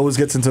goes. It always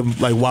gets into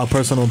like wild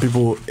personal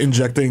people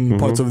injecting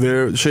parts of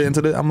their shit into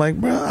it. I'm like,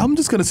 bro, I'm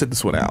just gonna sit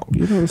this one out.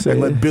 You know what I'm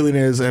saying? And let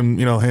billionaires and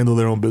handle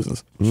their own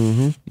business.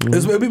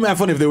 It'd be mad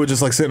funny if they were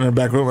just like sitting in the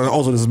back room. And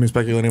also, this is me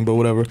speculating, but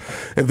whatever.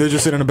 If they're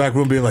just sitting in the back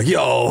room being like,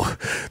 yo,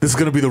 this is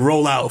gonna be the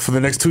rollout for the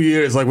next 2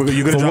 years. Like, you're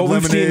gonna From drop what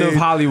we've Lemonade. seen of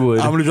Hollywood.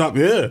 I'm gonna drop,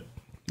 yeah.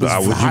 Would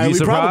you be Highly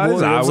surprised? probable,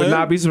 you know what I I'm would saying?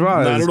 not be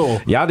surprised. Not at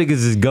all. Y'all niggas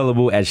is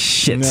gullible as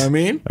shit. You know what I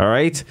mean? All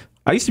right?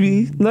 I used to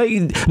be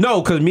like,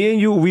 no, because me and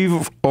you,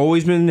 we've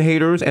always been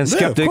haters and Yeah, of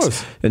skeptics,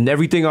 course. and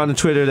everything on the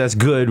Twitter that's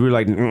good, we're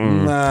like,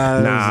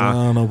 I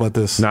don't know about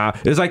this. nah.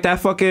 It's like that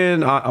fucking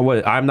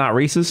what? I'm not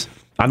racist.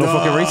 I know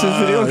fucking racist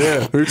video.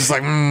 Yeah, we were just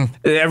like, And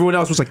everyone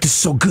else was like, "This is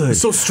so good,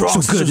 so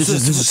strong, so good.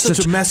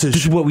 such a message.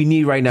 This is what we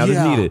need right now. Yeah.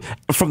 This needed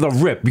from the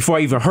rip." Before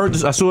I even heard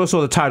this, I saw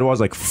the title. I was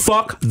like,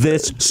 "Fuck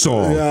this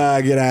song."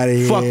 Get out of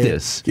here. Fuck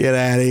this. Get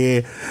out of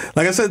here.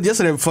 Like I said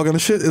yesterday, fucking the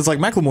shit is like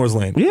Macklemore's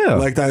lane. Yeah.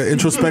 Like that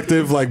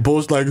introspective, like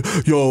bullshit,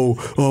 like, yo,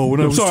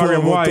 when I was sorry,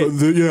 I'm white.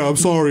 Yeah, I'm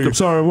sorry. I'm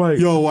sorry, I'm white.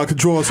 Yo, I could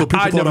draw so people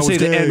I thought never I was say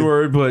the gay.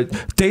 N-word, but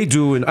they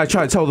do, and I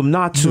try to tell them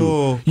not to.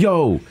 No.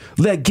 Yo,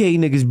 let gay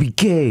niggas be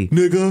gay.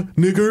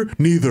 Nigger,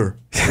 neither.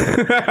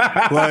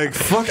 Like,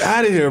 fuck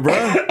out of here, bro.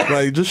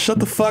 Like, just shut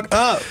the fuck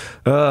up.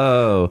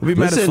 Oh, Be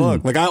mad as listen,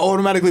 fuck. Like, I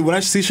automatically, when I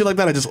see shit like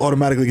that, I just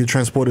automatically get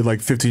transported like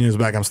 15 years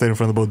back. I'm standing in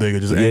front of the bodega,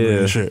 just angry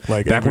and shit.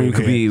 Like, back when you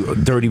could be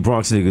dirty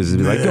Bronx niggas and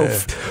be like, yo, Yeah.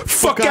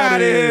 fuck out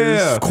of here.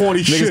 This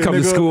corny niggas shit, come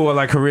to nigga. school and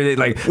like, they're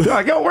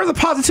like, yo, where's the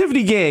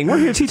positivity gang? We're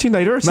here teaching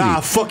diversity. Nah,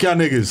 fuck y'all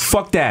niggas.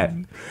 Fuck that.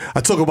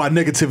 I talk about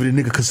negativity,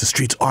 nigga, because the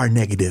streets are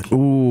negative.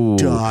 Ooh,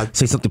 Dog.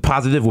 say something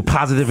positive. Well,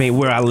 positive ain't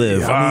where I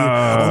live.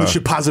 I mean, only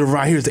shit positive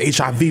right here is the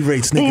HIV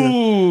rates, nigga.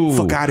 Ooh,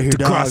 Fuck out of here,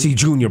 dog. Degrassi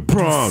Jr.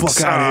 Bronx.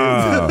 Fuck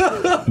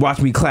outta Watch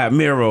me clap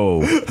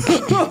Mero.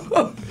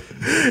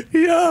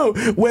 Yo,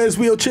 where's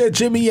wheelchair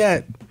Jimmy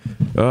at?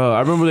 I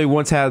remember they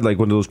once had like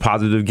one of those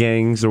positive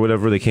gangs or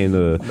whatever. They came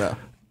to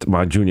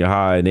my junior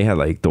high and they had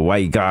like the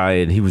white guy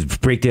and he was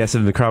breakdancing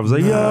in the crowd. I was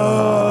like,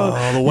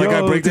 yo, the white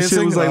guy this shit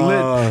breakdancing? was like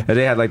lit. And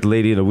they had like the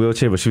lady in a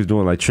wheelchair, but she was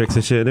doing like tricks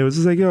and shit. And it was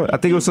just like, yo, I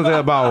think it was something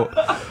about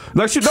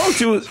like she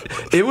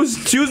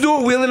was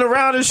doing wheeling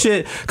around and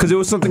shit because it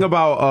was something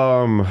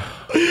about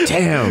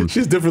damn.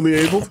 She's differently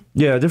abled.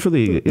 Yeah,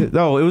 differently.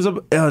 No, it was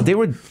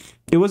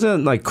it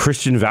wasn't like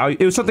Christian value.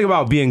 It was something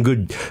about being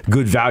good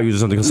values or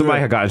something. Because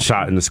somebody had gotten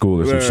shot in the school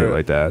or some shit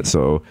like that.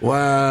 So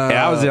Wow. and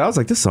I was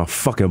like, this is some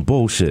fucking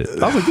bullshit.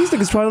 I was like, these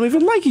niggas probably don't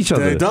even like each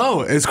other. They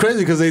don't. It's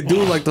crazy because they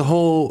do like the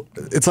whole.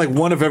 It's like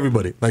one of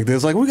everybody. Like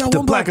there's like we got The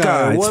one black black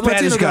guy, guy, one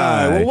Spanish Latino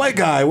guy, guy, one white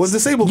guy, one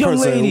disabled young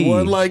person, lady.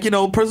 one like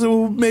person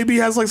who maybe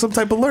has like some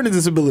type of learning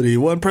disability,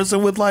 one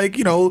person with like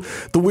the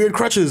weird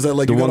crutches that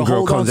like The you gotta one girl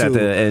hold comes on at to.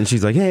 the end.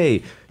 She's like,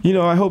 hey,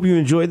 I hope you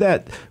enjoyed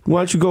that.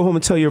 Why don't you go home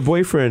and tell your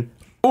boyfriend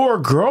or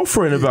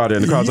girlfriend about it?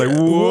 And the crowd's like,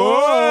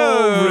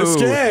 whoa,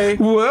 risque.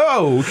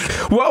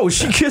 Whoa,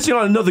 she kissing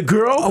on another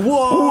girl?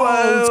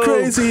 Whoa, it's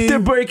crazy. They're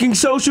breaking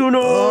social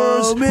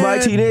norms. Oh, man. My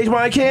teenage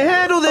mind can't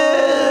handle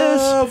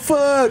this. Oh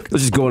fuck.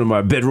 Let's just go into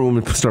my bedroom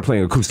and start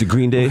playing acoustic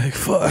Green Day.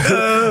 Fuck.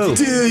 Oh.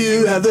 Do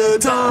you have the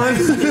time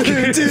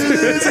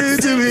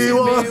to be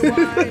one?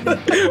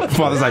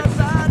 Father's like,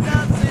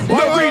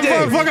 no Green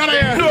Day. Fuck out of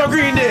here. No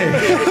Green Day.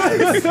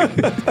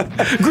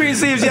 Green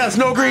sleeves, yes.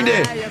 No Green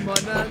Day.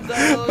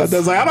 That's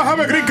like, I don't have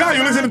a green car.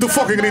 You listening to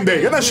fucking Green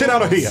Day. Get that shit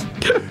out of here.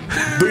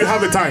 Do you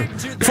have the time?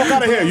 Fuck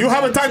out of here. You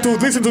have the time to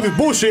listen to this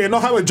bullshit and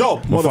not have a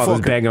job, My father's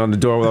motherfucker. banging on the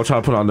door while I'm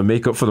trying to put on the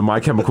makeup for the My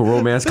Chemical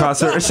Romance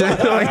concert and shit.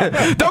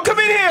 Like, don't come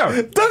in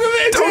here. Don't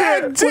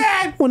come in,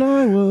 Dad. When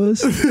I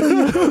was.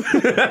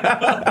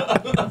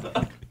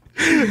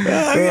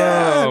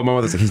 Oh, my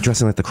mother's like, he's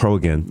dressing like the Crow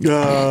again.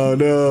 Oh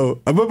no!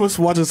 I remember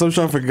watching some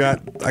show. I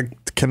forgot. I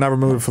cannot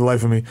remember it for the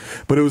life of me.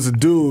 But it was a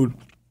dude.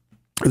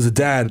 It was a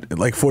dad,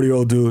 like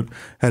 40-year-old dude,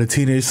 had a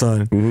teenage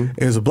son.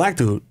 It was a black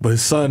dude, but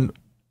his son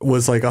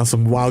was like on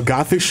some wild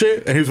gothic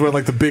shit, and he was wearing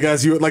like the big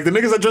ass like the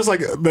niggas that dress like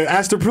the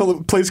Astor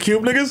Place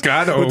Cube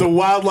niggas with the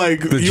wild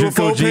like the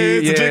UFO pants,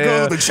 the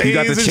JNCOs, the chains, you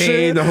got the and chain,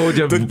 shit. the whole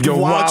the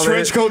wild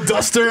trench coat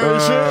duster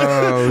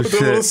and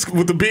shit.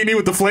 With the beanie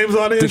with the flames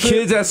on it. The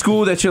kids at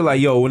school that you're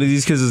like, yo, one of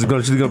these kids is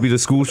gonna be the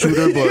school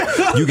shooter,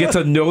 but you get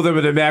to know them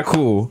and they're mad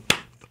cool.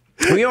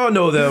 We all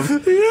know them.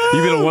 Yeah.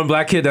 Even the one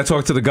black kid that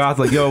talked to the goth,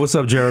 like, yo, what's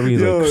up, Jeremy?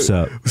 He's like, what's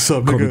up? What's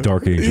up, Call nigga? me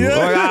Dark Angel. Yeah.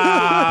 Like,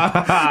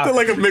 ah. They're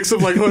like a mix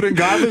of like hood and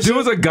goth and shit. There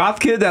was a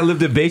goth kid that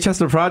lived in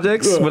Baychester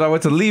Projects when I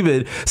went to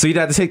Lehman, so he'd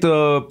have to take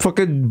the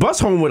fucking bus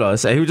home with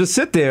us, and he would just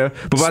sit there.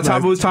 But by the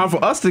time it was time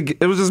for us to,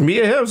 it was just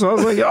me and him. So I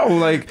was like, yo,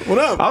 like, what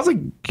up? I was like,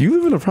 you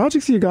live in the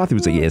projects here, goth? He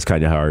was like, yeah, it's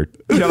kind of hard.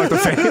 You got like the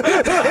fags.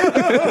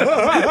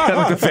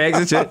 Like the fags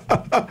and shit.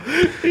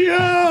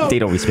 Yo. They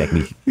don't respect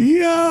me.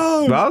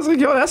 Yo. But I was like,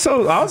 yo, that's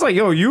so. I was like,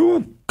 yo,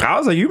 you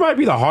might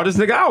be the hardest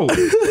nigga out.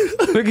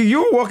 Nigga,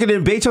 you were walking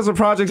in Baychester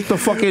Projects with the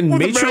fucking with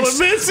Matrix.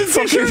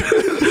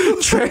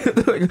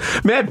 Like,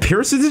 Mad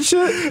Pearsons and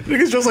shit.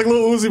 Niggas dressed like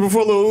Lil Uzi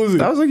before Lil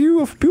Uzi. I was like,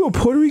 you a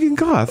Puerto Rican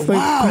goth. Like,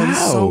 wow,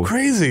 that's so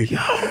crazy. Yo.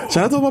 Shout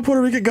out to all my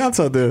Puerto Rican goths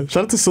out there.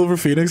 Shout out to Silver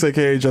Phoenix,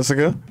 aka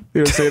Jessica.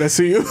 You know what I'm saying? I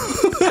see you.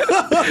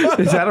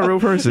 Is that a real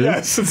person?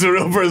 Yes, it's a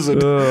real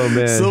person. Oh,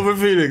 man. Silver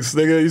Phoenix.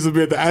 Nigga used to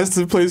be at the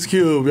Aston Place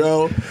Cube,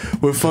 yo,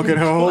 with fucking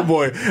her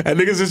homeboy. And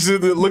niggas just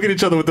look at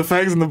each other with the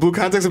fangs and the blue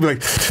contacts and be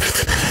like,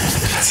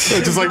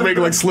 just like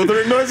making like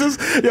slithering noises.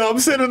 Yo, I'm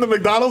sitting in the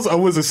McDonald's. I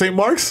was at St.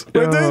 Mark's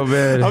right there.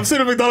 Man. I'm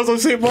sitting at McDonald's on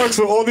St. Mark's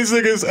with all these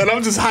niggas, and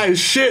I'm just high as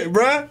shit,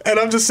 bruh. And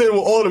I'm just sitting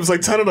with all of them. It's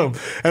like 10 of them.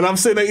 And I'm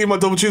sitting there eating my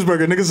double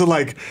cheeseburger. Niggas are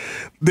like,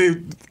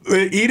 they're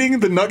eating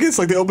the nuggets,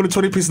 like they open a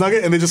 20-piece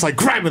nugget, and they're just like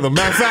grabbing them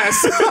mad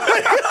fast.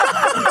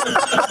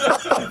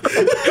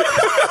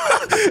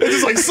 It's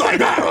just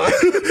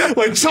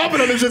like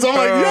chopping on them shit. So I'm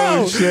like,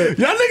 yo, shit.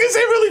 y'all niggas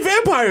ain't really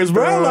vampires,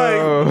 bro.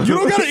 Like, you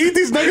don't gotta eat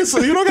these nuggets.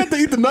 You don't got to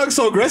eat the nuggets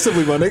so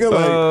aggressively, my nigga.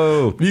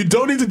 Like, you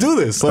don't need to do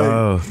this.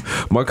 Like,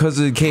 my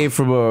cousin came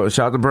from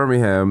shout out to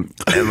Birmingham,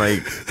 and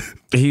like.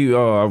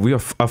 I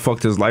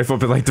fucked his life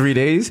up in like 3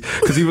 days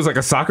because he was like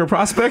a soccer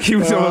prospect. He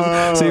was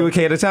so he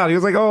came to town. He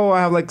was like, oh, I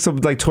have like some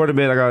like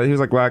tournament. He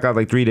was like, well, I got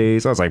like 3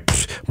 days. I was like,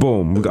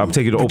 boom, I'm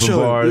taking you to open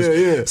bars.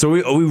 Yeah. So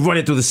we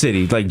running through the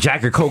city like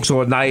Jack and Cokes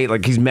all night.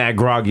 Like he's mad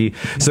groggy,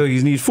 so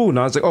he needs food. And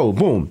I was like, oh,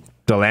 boom,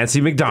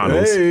 Delancey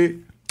McDonald's. Hey.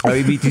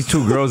 I meet these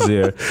two girls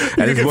there.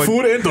 And you get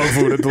food and dog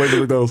food at the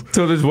McDonald's.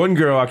 So there's one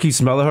girl, I keep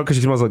smelling her because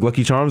she smells like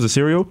Lucky Charms, the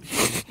cereal.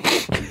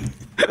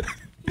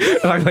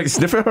 I like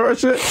sniffing her and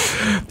shit.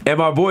 And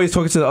my boy is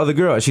talking to the other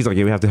girl. And she's like,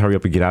 yeah, we have to hurry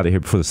up and get out of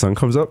here before the sun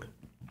comes up.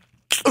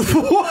 Yo, get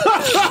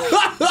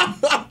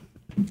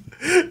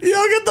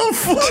the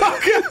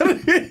fuck out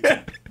of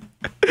here.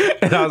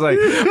 And I was like,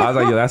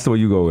 yo, that's the way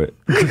you go with.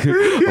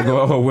 I'm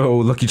going, oh,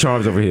 Lucky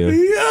Charms over here.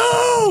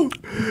 Yo,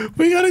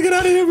 we gotta get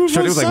out of here before She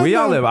was like, where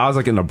y'all live? I was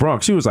like, in the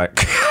Bronx. She was like,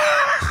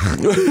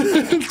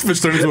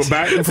 bitch turned into a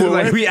bat. She was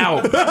like, we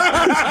out.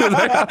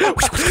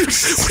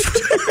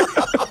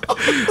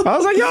 I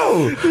was like,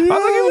 yo, you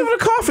live in a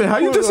coffin. How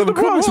you just in the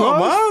Bronx,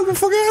 man? Get the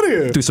fuck out of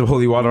here. Threw some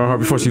holy water on her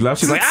before she left.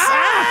 She's like,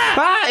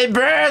 it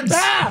burns.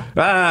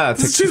 Does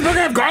the cheeseburger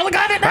have garlic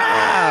on it?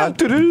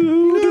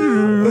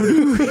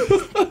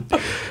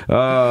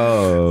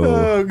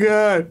 Oh,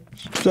 God.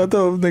 Shout out to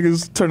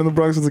niggas turning the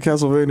Bronx into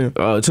Castlevania.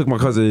 It took my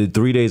cousin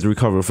 3 days to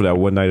recover for that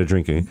one night of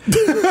drinking.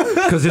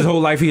 Because his whole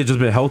life he had just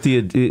been healthy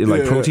and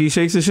like protein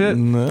shakes and shit.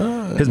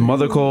 Nah. His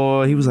mother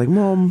called. He was like,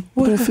 Mom,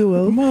 I don't feel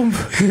well. Mom.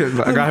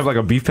 I got him like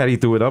a beef patty,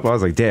 threw it up. I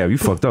was like, damn, you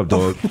fucked up,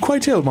 dog. I'm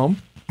quite chill, Mom.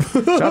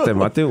 Shout out to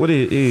him. I think I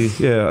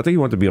think he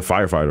wanted to be a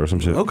firefighter or some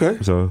shit. Okay.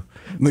 So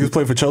niggas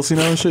playing for Chelsea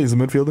now and shit. He's a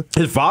midfielder.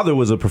 his father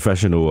was a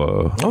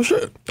professional. Oh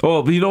shit.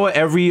 Oh, but you know what?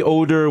 Every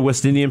older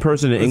West Indian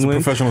person in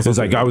England is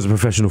like, I was a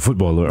professional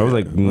footballer. I was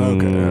like,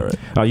 Okay, all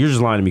right. You're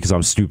just lying to me because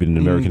I'm stupid and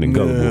American and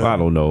gullible. Yeah. I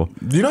don't know.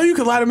 You know, you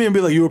could lie to me and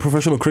be like, you were a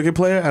professional cricket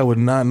player. I would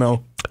not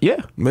know.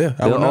 Yeah. I would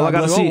All I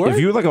gotta like, see, word? if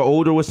you're like an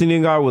older West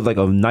Indian guy with like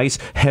a nice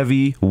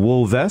heavy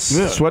wool vest,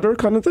 sweater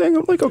kind of thing,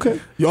 I'm like,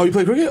 okay. Yo, you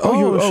play cricket?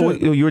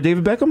 You were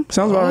David Beckham?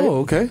 Sounds about right.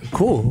 Oh, okay,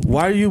 cool.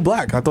 Why are you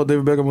black? I thought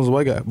David Beckham was a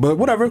white guy, but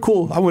whatever,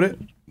 cool. I'm with it.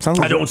 Sounds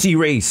like I don't see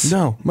race.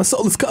 No, my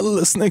soul is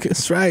colorless,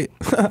 niggas. Right.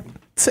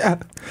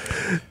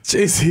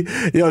 Jay-Z,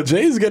 yo,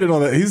 Jay's getting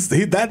on that.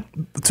 That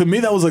to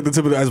me that was like the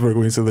tip of the iceberg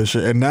when he said this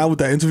shit. And now with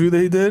that interview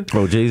that he did,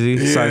 Jay-Z,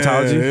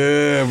 Scientology,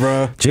 yeah,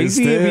 bro.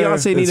 Jay-Z and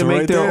Beyonce need to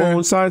make their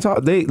own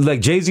Scientology. They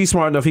like Jay-Z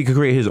smart enough he could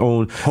create his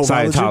own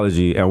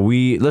Scientology, and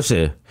we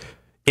listen.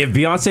 If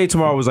Beyonce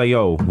tomorrow was like,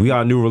 yo, we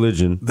got a new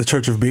religion, the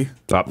Church of B,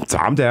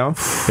 I'm down.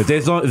 If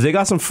they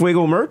got some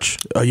Fuego merch,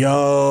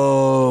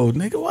 yo,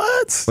 nigga,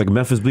 what? Like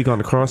Memphis Bleak on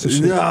the cross and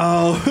shit.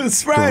 Yo,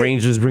 that's right. The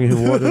Rangers bringing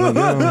him water. Like,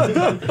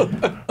 yo,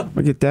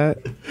 I get that.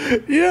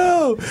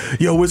 Yo,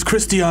 where's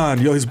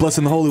Christian? Yo, he's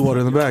blessing the holy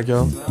water in the back,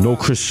 yo. No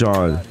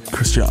Christian. No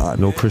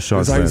Christian.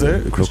 Is that how you say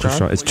it? No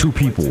Christian. It's two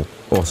people.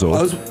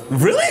 Also.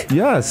 Really?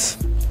 Yes.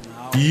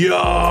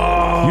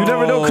 Yo. You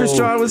never know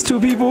Christian was two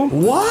people?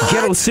 What?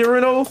 Ghetto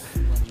Cyrano.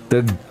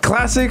 The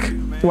classic.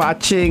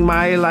 watching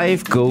my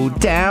life go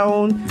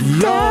down.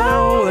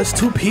 Yo, that's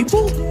 2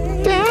 people?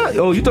 Down.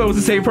 Oh, you thought it was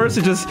the same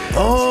person? Just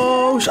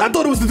I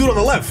thought it was the dude on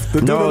the left. The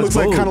dude that looks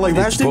like kind of like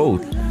Vashti.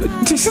 Both.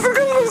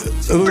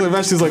 It looks like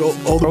Vashti's like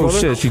older Oh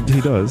brother. shit,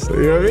 he does. You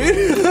know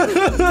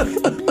what I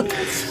mean?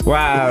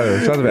 Wow,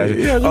 shout out to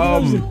Vashti.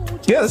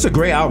 Yeah, that's a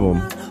great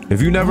album.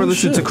 If you never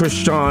listened to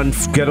Christian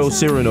Ghetto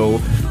Cyrano,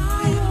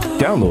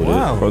 download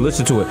it or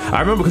listen to it.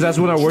 I remember because that's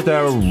when I worked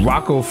at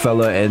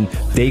Rockefeller and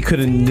they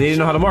didn't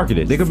know how to market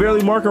it. They could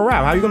barely market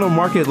rap. How are you gonna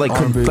market like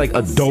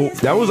adult?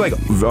 That was like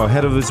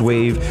ahead of its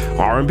wave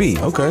R&B.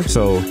 Okay.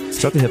 So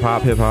shout out to hip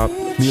hop.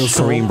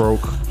 Scream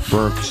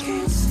Burks.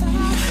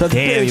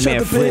 Damn,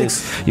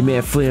 your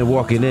man Flynn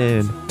walking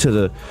in to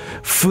the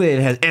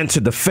Flynn has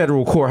entered the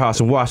federal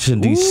courthouse in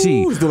Washington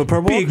D.C. He's doing a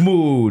purple. Big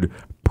mood.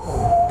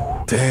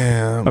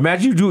 Damn.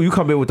 Imagine you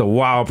come in with the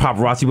wild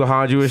paparazzi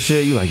behind you and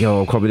shit. You like,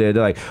 yo, I'm coming there.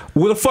 They're like,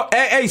 what the fuck?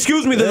 Hey,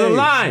 excuse me, there's a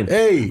line.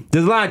 Hey.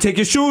 There's a line. Take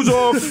your shoes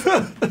off.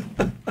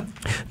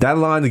 That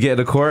line to get in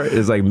the court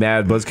is like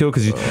mad buzzkill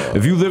because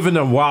if you live in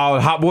a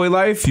wild hot boy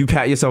life, you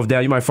pat yourself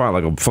down, you might find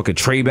like a fucking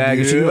tray bag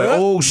and shit. You're like,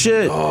 oh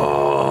shit.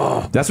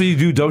 That's when you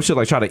do dumb shit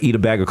like try to eat a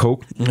bag of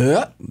Coke.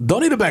 Yeah.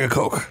 Don't eat a bag of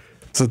Coke.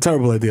 It's a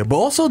terrible idea. But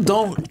also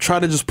don't try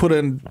to just put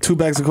in 2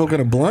 bags of Coke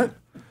in a blunt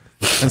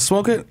and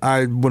smoke it.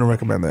 I wouldn't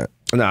recommend that.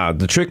 Nah,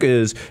 the trick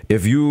is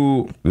if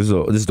you this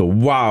is the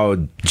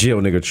wild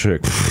jail nigga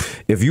trick.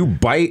 If you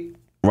bite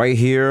right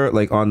here,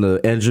 like on the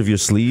edge of your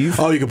sleeve.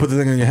 Oh, you can put the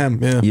thing in your hem.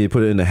 Yeah. Yeah, you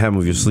put it in the hem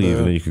of your sleeve,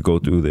 and then you could go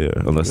through there.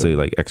 Unless they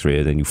like X-ray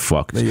it, then you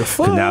fucked. Then you're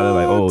 'Cause now they're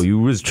like, oh, you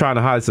was trying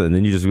to hide something,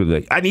 then you just be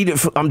like, I need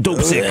it. I'm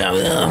dope sick.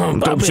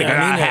 I'm dope sick. I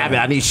gotta have it.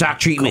 I need shock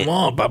treatment. Come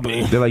on,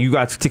 papi. They're like, you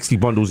got 60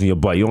 bundles in your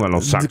butt. You don't got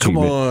no shock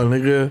treatment. Come on,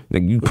 nigga.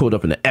 Like you pulled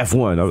up in the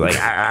F1. I was like,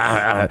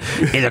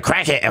 it's a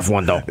crackhead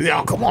F1 though.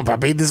 Yo, come on,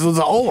 papi. This was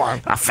an old one.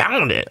 I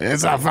found it. I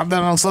found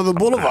that on Southern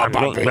Boulevard,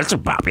 papi. Listen,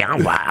 papi,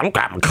 I don't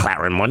got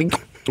McLaren money.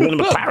 The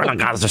McLaren I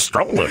got is a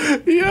stroller.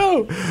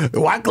 Yo,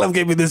 Wyclef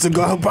gave me this in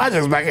Go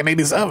Projects back in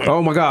 '87.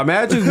 Oh my God!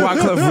 Imagine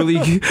Wyclef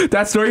really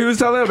that story he was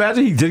telling.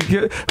 Imagine he did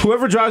get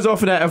whoever drives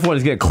off in that F1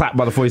 is getting clapped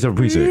by the 47th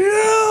precinct.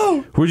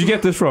 Yo, where'd you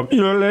get this from?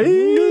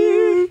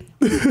 Oh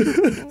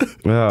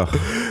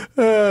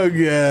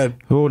God!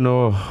 Oh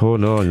no! Oh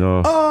no!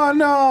 No! Oh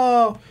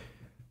no!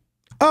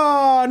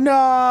 Oh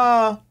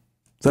no!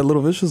 Is that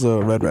Little Vicious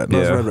or Red Rat? No,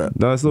 yeah. it's Red Rat.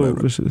 No, it's Little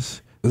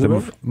Vicious. Is it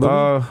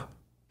Red?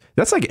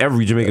 That's like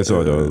every Jamaican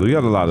song though. We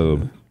got a lot of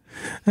them.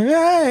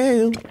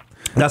 Hey.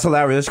 That's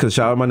hilarious because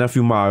shout out my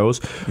nephew Miles,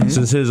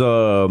 since his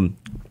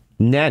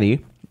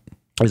nanny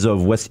is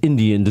of West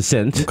Indian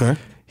descent. Okay.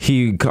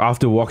 He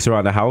often walks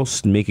around the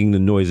house making the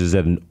noises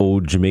that an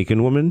old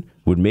Jamaican woman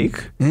would make,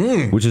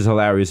 which is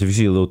hilarious if you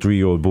see a little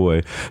 3-year-old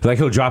boy. Like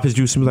he'll drop his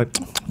juice and be like,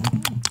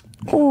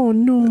 oh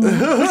no.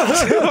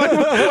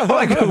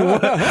 like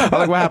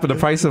what happened? The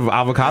price of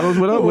avocados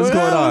went up? What's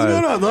going on? What's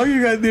going on, dog?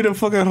 You guys need a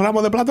fucking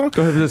ramo de plátano?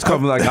 He'll just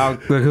come like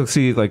out, like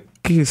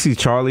he'll see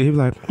Charlie. He'll be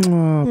like,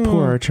 oh,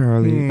 poor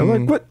Charlie. I'm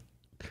like, what?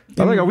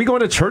 I'm like, are we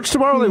going to church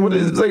tomorrow? Like, what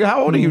is? Like,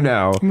 how old are you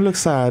now? You look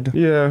sad.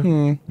 Yeah.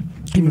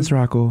 He was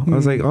Rocco. I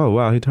was like, oh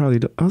wow, he Charlie.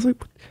 I was like,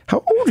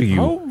 how old are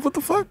you? Oh, what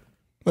the fuck?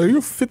 Are you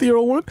a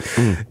 50-year-old one?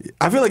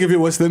 I feel like if you're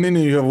West Indian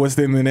and you have a West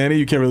Indian nanny,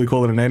 you can't really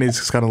call it a nanny. It's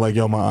just kind of like,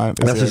 yo, my aunt.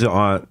 That's just your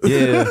aunt.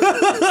 Yeah.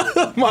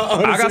 My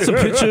aunt. I got some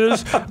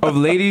pictures of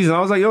ladies, and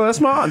I was like, yo, that's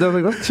my aunt. They're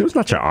like, she was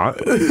not your aunt.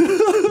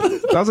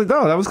 I was like,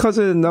 no, that was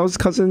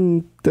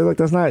cousin. They're like,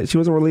 that's not. She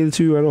wasn't related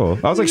to you at all.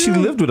 I was like, she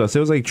lived with us.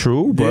 It was like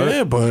true, but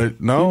yeah, but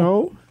no, you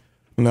know,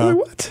 no. Like,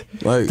 what?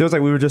 Like, they was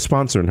like, we were just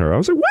sponsoring her. I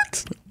was like,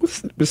 what?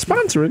 We're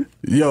sponsoring?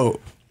 Yo,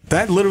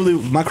 that literally,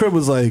 my crib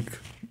was like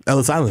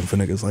Ellis Island for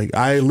niggas. Like,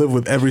 I live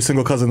with every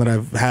single cousin that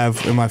I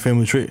have in my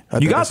family tree.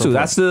 You got to.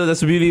 That's the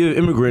beauty of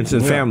immigrants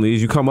and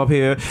families. You come up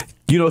here,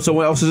 you know,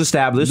 someone else is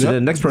established, and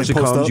then the next person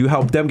comes, you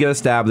help them get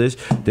established.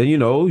 Then, you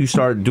know, you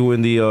start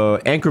doing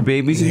the anchor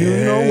babies, and you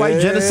know,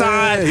 white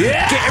genocide.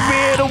 Get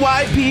rid of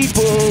white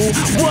people,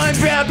 one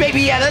brown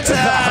baby at a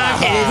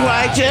time. It's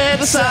white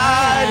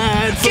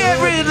genocide. Get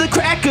rid of the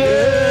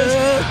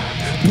crackers.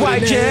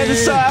 White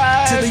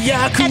genocide. To the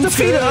Yakuza. At the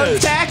feet of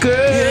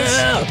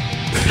attackers.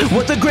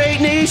 What the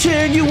great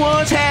nation you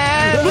once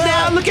had, but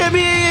now look at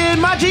me in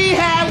my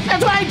jihad.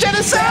 That's white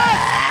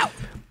genocide.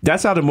 That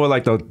sounded more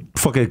like the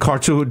fucking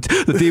cartoon,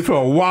 the theme from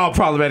a wild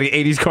problematic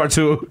 80s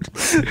cartoon.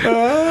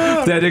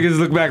 That niggas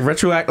look back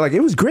retroact like it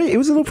was great. It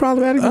was a little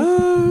problematic. It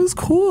was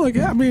cool. Like,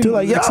 I mean,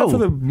 like, except for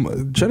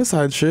the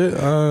genocide shit.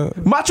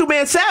 Macho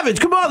Man Savage,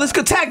 come on, let's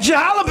attack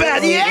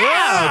Jahalabad.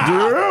 Yeah,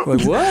 dude.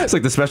 Like what? It's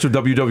like the special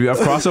WWF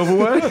crossover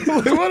one. Like,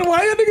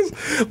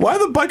 why are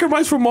the biker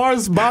mice from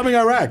Mars bombing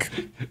Iraq?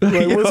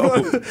 Like,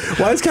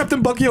 why is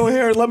Captain Bucky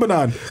O'Hare in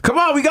Lebanon? Come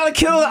on, we gotta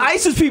kill the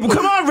ISIS people.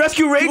 Come on,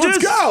 Rescue Rangers.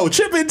 Let's go,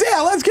 Chip and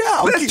Dale. Let's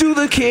go. Let's do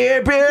the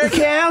Care Bear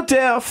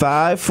countdown.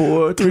 5,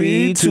 4,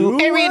 3, 2.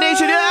 Every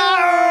nation.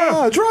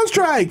 Drone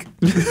strike.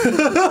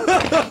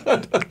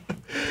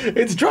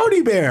 It's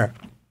Droney Bear.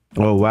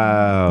 Oh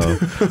wow,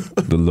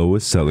 the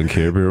lowest selling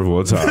Care Bear of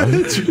all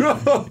time.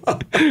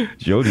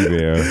 Jody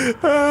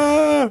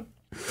Bear.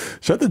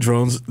 Shout Shut the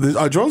drones.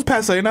 Are drones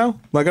passe now?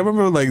 Like, I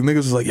remember, like, niggas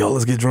was like, yo,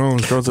 let's get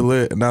drones. Drones are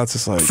lit. And now it's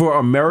just like... For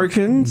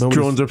Americans,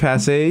 drones are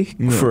passe.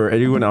 Yeah. For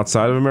anyone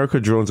outside of America,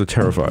 drones are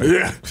terrifying.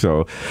 Yeah.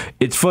 So,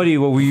 it's funny,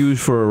 what we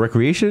use for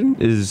recreation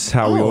is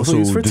how we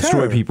also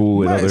destroy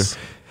people and other...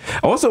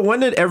 Also, when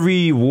did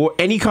every war,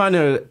 any kind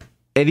of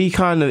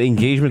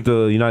engagement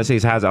the United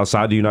States has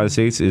outside the United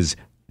States is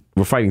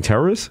we're fighting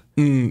terrorists?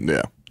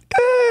 Yeah.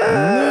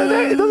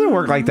 It doesn't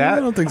work like that. I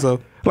don't think so.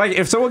 Like,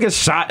 if someone gets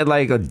shot in,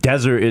 like, a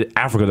desert in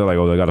Africa, they're like,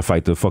 oh, they gotta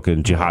fight the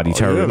fucking jihadi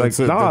terrorists.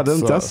 Yeah,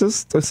 like,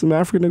 that's some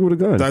African nigga with a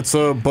gun. That's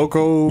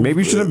Boko...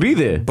 Maybe you shouldn't be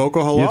there.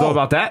 Boko Halal. You thought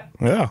about that?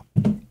 Yeah.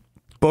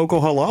 Boko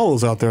Halal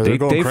is out there. They're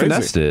going crazy.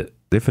 Finessed it.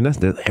 They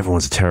finessed it.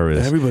 Everyone's a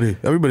terrorist. Everybody.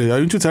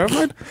 Aren't you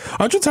terrified?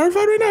 Aren't you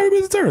terrified right now?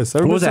 Everybody's a terrorist.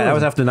 What was that? That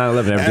was after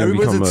 9/11.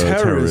 Everybody become a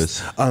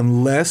terrorist.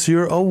 Unless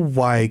you're a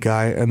white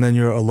guy and then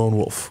you're a lone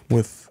wolf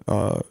with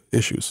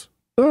issues.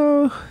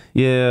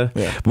 Yeah.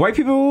 White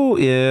people,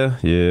 yeah.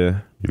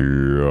 Yeah,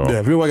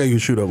 if you're a white guy, you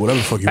shoot up whatever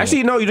the fuck you Actually,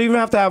 want. no, you don't even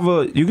have to have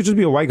you could just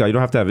be a white guy. You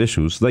don't have to have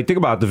issues. Like, think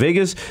about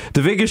it.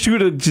 The Vegas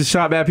shooter just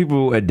shot bad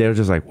people and they're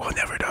just like, we'll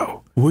never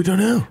know. We don't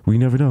know. We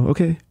never know.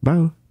 Okay,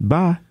 bye.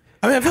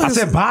 I mean, I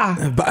said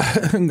bye.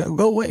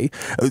 Go away.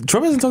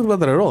 Trump hasn't talked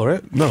about that at all,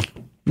 right? No,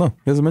 he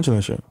hasn't mentioned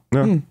that shit.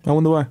 No. I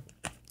wonder why.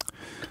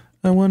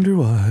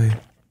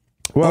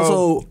 Well,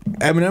 also,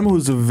 Eminem,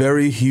 who's a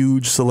very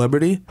huge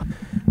celebrity,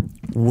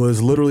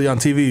 was literally on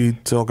TV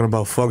talking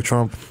about fuck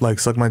Trump, like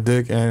suck my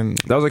dick, and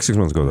that was like 6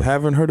 months ago, though.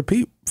 Haven't heard a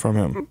peep from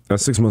him.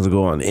 That's 6 months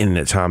ago on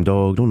internet time,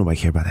 dog. Don't nobody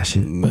care about that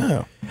shit.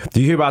 No.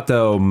 Do you hear about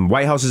the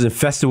White House is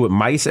infested with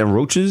mice and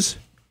roaches?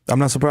 I'm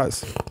not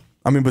surprised.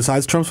 I mean,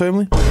 besides Trump's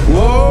family?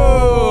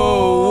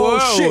 Whoa!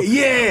 Shit,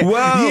 yeah!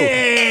 Whoa!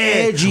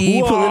 Yeah!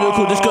 Edgy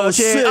political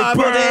discussion on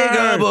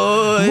Bodega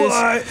Boys.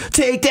 What?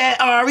 Take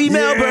that, Ari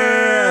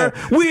Melber.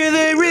 We're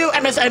the real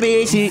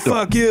MSNBC.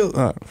 Fuck you.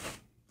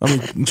 I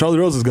mean, Charlie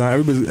Rose is gone.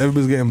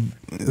 Everybody's getting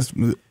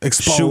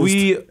exposed. Should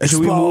we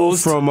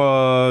move from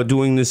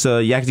doing this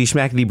yakety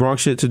schmackety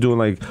Bronx shit to doing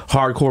like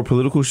hardcore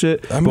political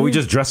shit? But we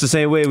just dress the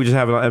same way. We just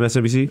have it on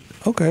MSNBC.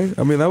 Okay,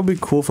 I mean that would be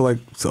cool for like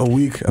a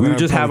week. We would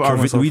just have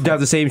we'd have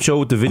the same show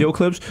with the video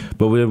clips,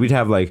 but we'd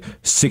have like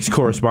six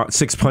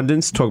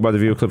pundits talk about the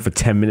video clip for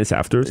 10 minutes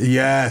after.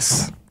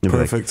 Yes,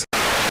 perfect.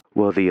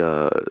 Well,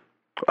 the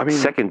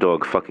second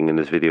dog fucking in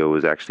this video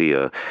was actually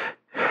a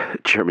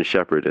German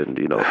Shepherd, and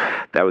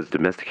that was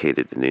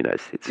domesticated in the United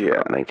States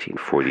around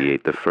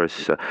 1948. The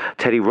first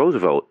Teddy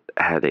Roosevelt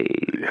had a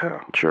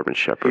German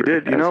Shepherd. He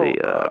did, as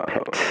a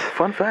pet.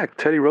 Fun fact: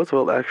 Teddy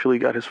Roosevelt actually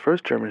got his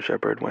first German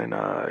Shepherd when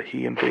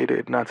he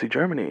invaded Nazi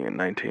Germany in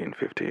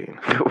 1915.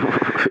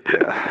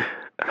 Yeah.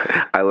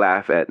 I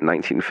laugh at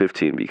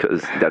 1915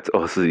 because that's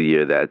also the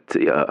year that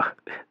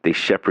they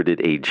shepherded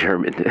a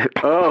German.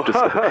 Oh, just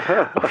a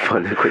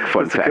quick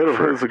fun fact.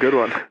 That's a good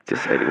one.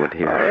 Just anyone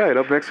here. All right,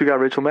 up next we got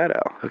Rachel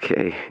Maddow.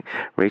 Okay,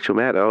 Rachel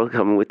Maddow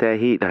coming with that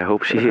heat. I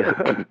hope she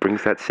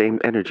brings that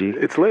same energy.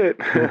 It's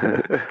lit.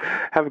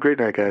 Have a great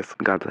night, guys.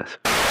 God bless.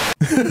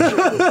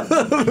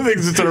 They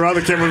just turn around,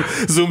 the camera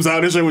zooms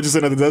out and shit. We're just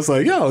sitting at the desk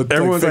like, yo.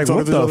 Everyone's like,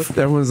 what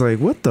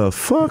the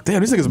fuck? Damn,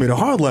 these niggas made a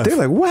hard left. They're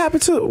like, what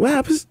happens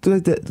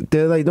to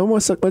they're like, no more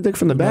suck my dick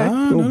from the back.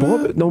 No ball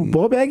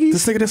baggies.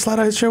 This nigga didn't slide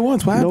out his chair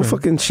once. What happened? No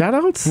fucking shout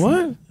outs.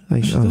 What?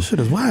 Like, this shit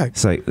is whack.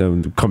 It's like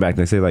come back and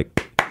they say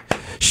like,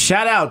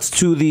 shout outs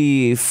to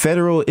the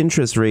federal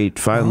interest rate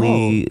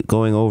finally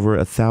going over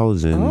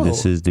 1,000.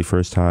 This is the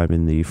first time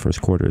in the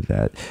first quarter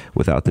that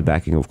without the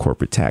backing of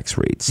corporate tax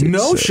rates.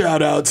 No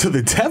shout out to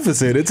the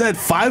deficit. It's at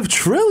 $5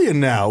 trillion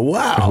now.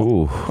 Wow.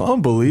 Ooh.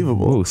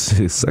 Unbelievable. Ooh,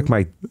 suck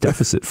my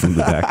deficit from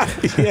the back.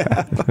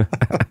 Yeah.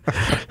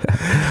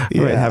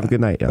 All right, have a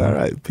good night. All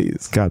right,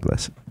 peace. God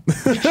bless. These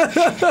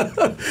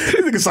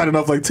niggas signing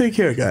off like, take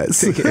care,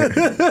 guys. Take care.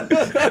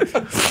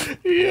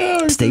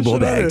 Yeah, stay ball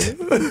bagged.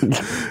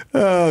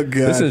 Oh, God.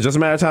 Listen, it's just a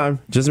matter of time.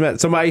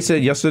 Somebody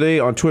said yesterday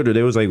on Twitter,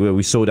 they was like, well,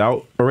 we sold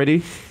out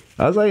already.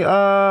 I was like,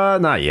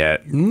 not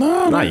yet.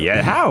 No, not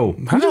yet. How?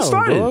 We just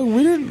started. Dog?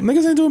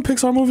 Niggas ain't doing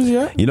Pixar movies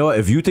yet. You know what?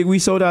 If you think we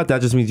sold out,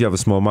 that just means you have a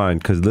small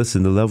mind. Because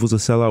listen, the levels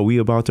of sellout we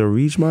about to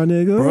reach, my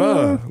nigga.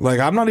 Bruh,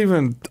 like I don't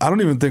even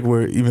think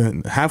we're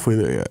even halfway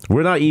there yet.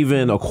 We're not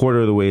even a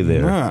quarter of the way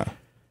there. Nah.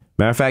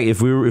 Matter of fact, if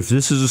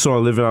this is a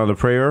song Living on a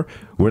Prayer,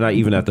 we're not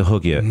even at the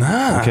hook yet.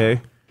 Nah.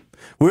 Okay?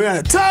 We're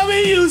at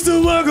Tommy used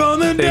to work on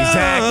the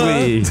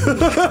down.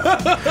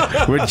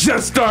 Exactly. We're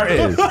just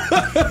starting.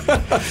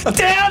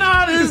 Down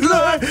on his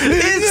luck.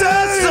 It's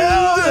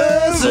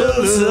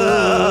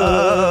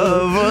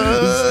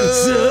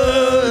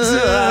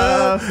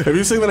If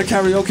you sing that at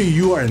karaoke,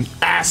 you are an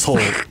asshole.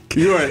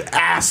 You are an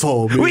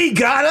asshole. Man. We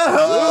gotta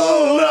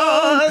hold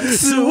on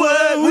to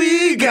what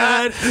we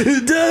got.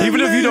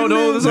 Even if you don't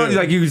know the song,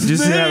 like you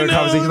just having a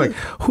conversation, like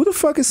who the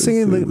fuck is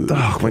singing?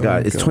 Oh my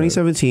god, it's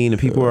 2017 and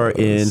people are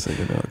in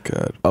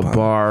a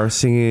bar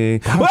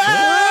singing. We're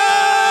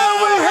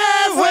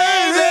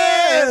halfway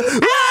there.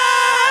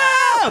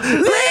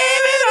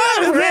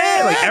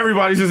 Like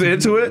everybody's just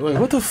into it. Like,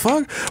 what the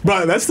fuck,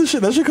 bro? That's the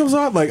shit. That shit comes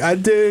out. Like I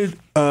did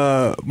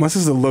My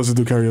sister loves to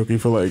do karaoke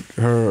for like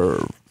her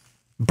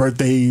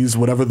birthdays,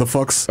 whatever the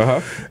fucks.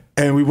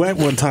 And we went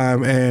one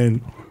time,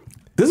 and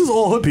this is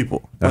all hood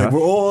people. Like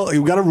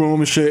we got a room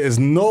and shit. Is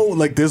no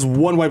like there's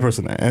one white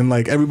person there, and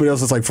like everybody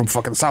else is like from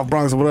fucking South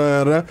Bronx or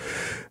whatever.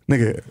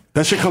 Nigga,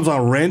 that shit comes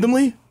on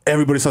randomly.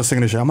 Everybody starts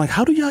singing this shit. I'm like,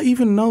 how do y'all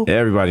even know?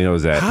 Everybody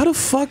knows that. How the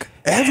fuck?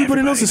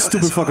 Everybody knows this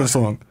stupid fucking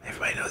song.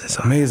 Everybody knows this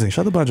song. Amazing.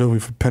 Shout out to Bon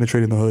Jovi for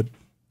penetrating the hood.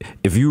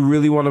 If you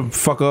really want to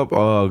fuck up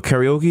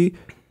karaoke,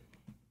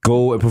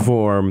 go and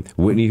perform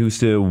Whitney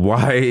Houston,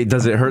 Why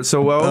Does It Hurt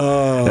So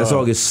Well? That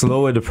song is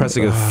slow and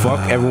depressing as fuck.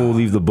 Everyone will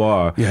leave the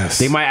bar. Yes.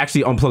 They might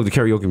actually unplug the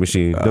karaoke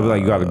machine. They'll be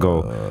like, you gotta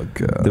go.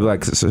 They'll be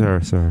like,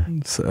 sir.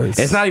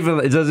 It's not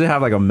even, it doesn't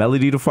have like a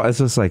melody to follow. It's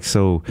just like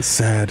so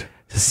sad.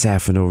 It's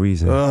sad for no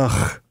reason. I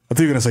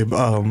thought you were gonna say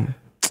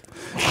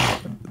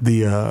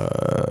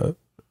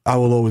I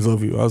Will Always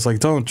Love You. I was like,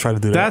 don't try to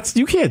do that.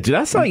 You can't do that.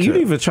 That's like, you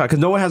don't even try, because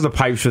no one has the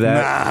pipes for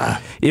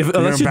that.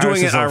 Unless you're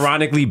doing it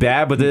ironically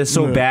bad, but it's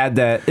so bad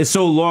that it's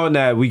so long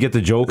that we get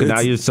the joke, and now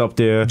you're just up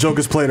there. Joke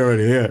is played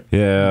already.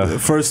 Yeah.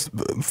 First,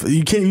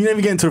 you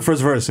never get into the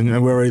first verse, and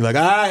we're already like,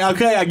 all right,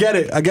 okay, I get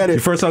it. The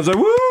first time I was like,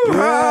 woo!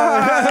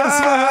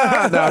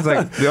 I was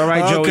like, all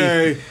right, Joey.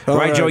 Okay, all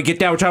right, Joey, get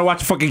down. We're trying to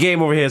watch a fucking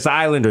game over here. It's the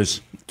Islanders.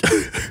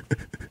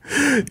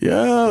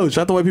 Yo,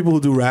 shout out to white people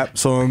who do rap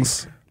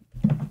songs.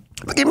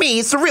 Look at me,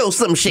 it's the real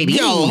Slim Shady.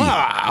 Yo,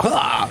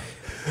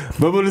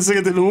 remember when they sing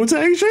it to the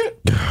Wu-Tang shit?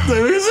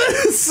 They were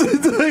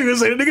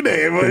saying the nigga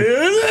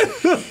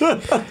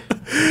name.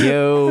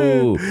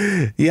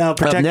 Yo,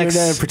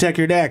 protect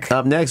your neck.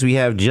 Up next, we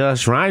have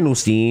Josh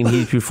Reinelstein.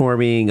 He's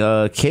performing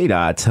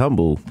K-Dot's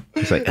Humble.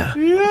 He's like,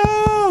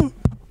 yo,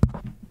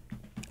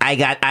 I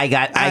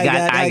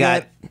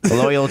got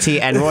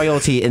loyalty and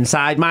royalty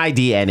inside my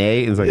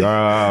DNA. It's like,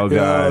 oh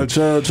god,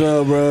 yo,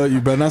 chill, bro.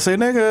 You better not say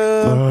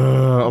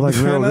nigga. I'm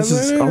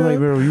like,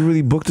 bro, you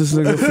really booked this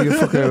nigga for your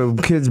fucking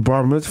kid's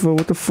bar mitzvah?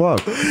 What the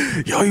fuck?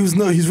 Yo, he's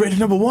rated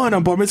 #1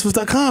 on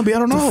barmitzvahs.com. I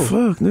don't know.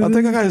 Fuck, nigga? I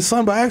think I got his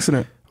son by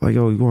accident. Like,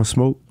 yo, you want to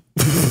smoke?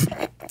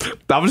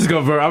 I'm just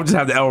have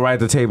the L right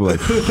at the table. Like.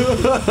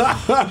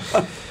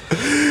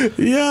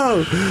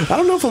 Yo, I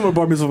don't know if I'm gonna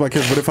bar mitzvah my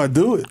kids, but if I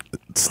do it,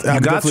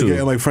 I'm definitely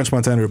getting like French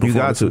Montana. You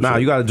got to. Nah,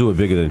 you got to do it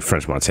bigger than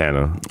French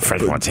Montana.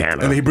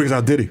 And then he brings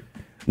out Diddy.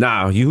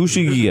 Nah, who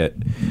should you get?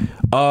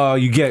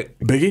 You get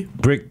Biggie,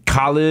 Brick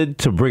Khalid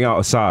to bring out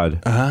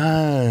Assad.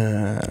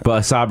 But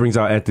Assad brings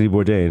out Anthony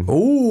Bourdain.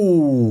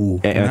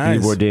 Ooh, and Anthony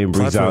Bourdain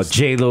brings out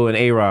J-Lo and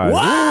A-Rod.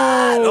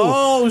 What?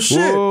 Oh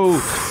shit!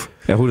 Whoa.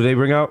 And who do they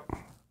bring out?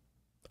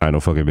 I know,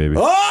 fucking baby.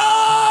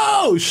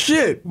 Oh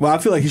shit! Well, I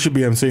feel like he should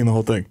be emceeing the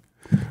whole thing.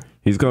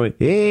 He's going,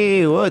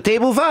 hey, what,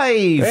 table 5?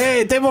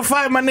 Hey, table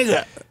 5, my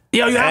nigga.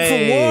 Yo, you have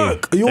to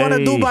work. You want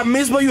to do bar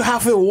mitzvah, you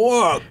have to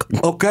work,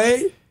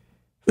 okay?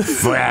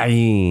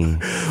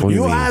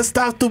 You have to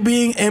stop to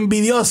being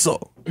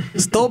envidioso.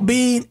 Stop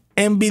being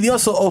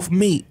envidioso of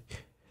me.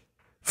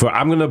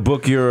 I'm gonna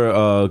book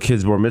your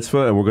kids' bar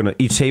mitzvah, and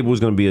each table is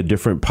gonna be a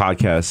different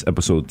podcast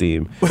episode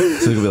theme. So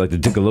it's gonna be like the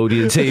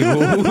Nickelodeon table,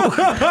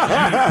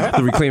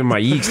 the Reclaiming My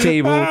Yeeks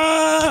table.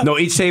 No,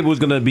 each table is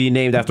gonna be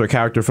named after a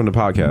character from the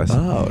podcast.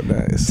 Oh,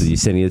 nice. The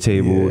Yesenia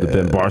table, the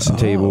Ben Barson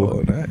table.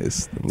 Oh,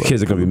 nice. The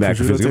kids are gonna be mad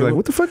confused. They're like,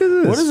 what the fuck is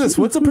this? What is this?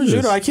 What's a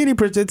prosciutto? I can't eat.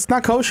 It's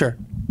not kosher.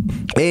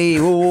 Hey,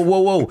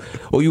 whoa.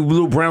 Oh, you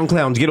little brown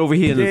clowns, get over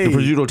here, the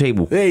prosciutto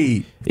table. Hey,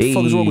 what the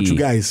fuck is wrong with you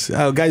guys?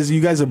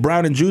 You guys are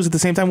brown and Jews at the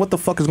same time? What the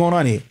fuck is going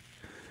on here?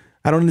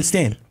 I don't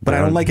understand, but I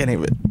don't like any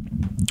of it.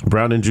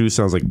 Brown and Jews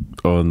sounds like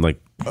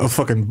a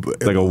fucking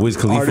like a Wiz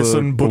Khalifa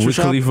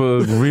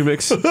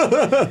remix.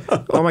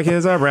 All my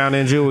kids are brown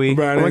and Jewy.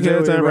 All my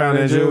kids are brown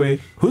and Jewy.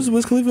 Who's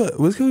Wiz Khalifa?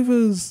 Wiz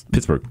Khalifa's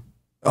Pittsburgh.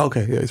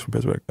 Okay, yeah, he's from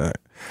Pittsburgh. All right.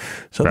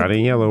 Brown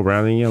and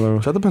yellow.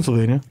 Shout out to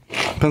Pennsylvania.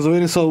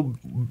 Pennsylvania's so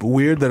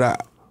weird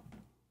that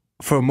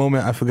for a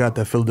moment, I forgot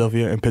that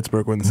Philadelphia and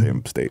Pittsburgh were in the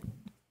same state.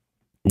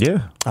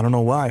 Yeah, I don't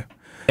know why.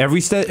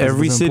 Every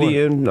city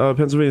in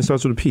Pennsylvania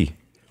starts with a P.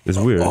 It's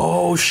weird.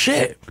 Oh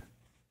shit!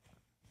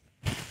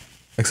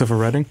 Except for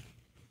Reading.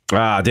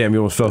 Ah, damn! You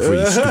almost fell for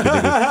you, stupid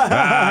nigga.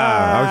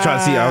 I was trying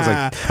to see. I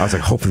was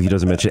like, hopefully he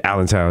doesn't mention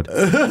Allentown.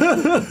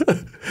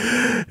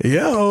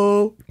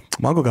 Yo,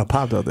 my uncle got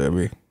popped out there,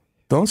 man.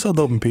 Don't sell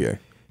dope in PA.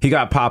 He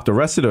got popped,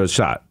 arrested, or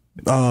shot?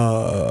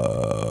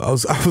 I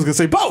was gonna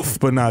say both,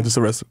 but nah, just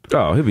arrested.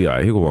 Oh, he'll be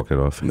alright. He can walk it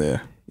off.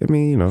 Yeah. I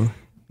mean, you know,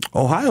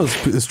 Ohio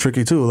is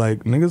tricky too.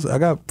 Like niggas, I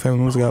got family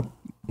members got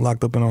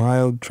locked up in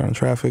Ohio trying to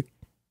traffic.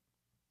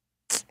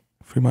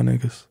 Free my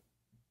niggas.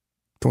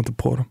 Don't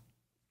deport them.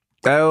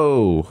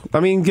 Oh,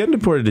 I mean, getting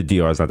deported to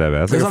DR is not that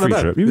bad. It's like a free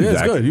trip.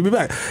 It's good. You'll be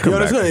back. Yo,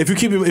 that's good.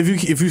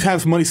 If you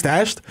have money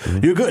stashed,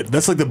 you're good.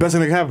 That's like the best thing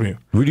that can happen to you.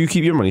 Where do you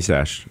keep your money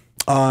stashed?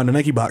 In the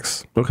Nike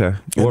box. Okay.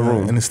 What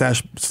room? In the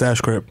stash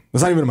crib.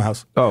 It's not even in my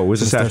house. Oh, where's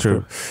the stash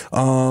crib?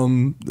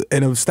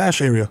 In a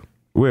stash area.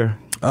 Where?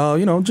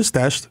 Just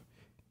stashed.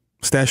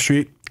 Stash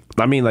Street.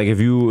 I mean, like if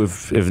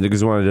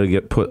niggas wanted to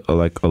get put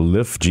like a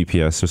Lyft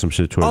GPS or some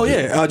shit towards Oh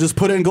yeah, just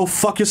put in Go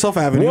Fuck Yourself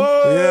Avenue.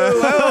 Whoa,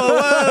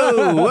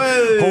 Yeah.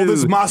 whoa. Hold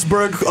this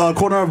Mossberg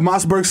corner of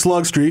Mossberg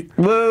Slug Street.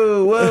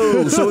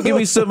 Whoa. So give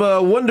me some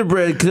Wonder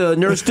Bread.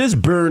 Nurse this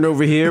burn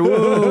over here.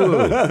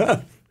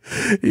 Whoa.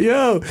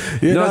 Yo,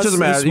 yeah, No, it doesn't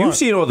matter. You've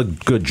seen all the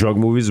good drug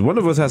movies. One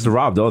of us has to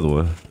rob the other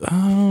one.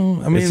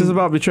 I mean, It's just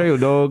about betrayal,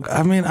 dog.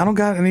 I mean, I don't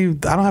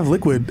have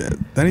liquid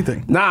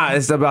anything. Nah,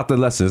 it's about the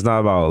lesson. It's not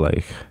about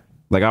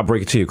like I'll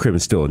break it to your crib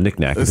and steal a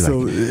knick-knack. And be So,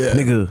 like, yeah.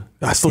 nigga,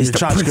 I stole your it's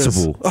the tchotchkes.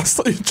 principle. I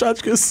stole your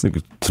tchotchkes.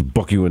 Nigga, to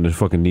buck you in the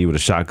fucking knee with a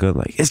shotgun.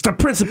 Like, it's the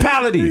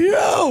principality.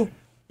 Yo.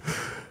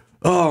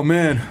 Oh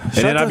man. And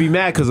then I'd be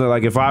mad because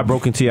like if I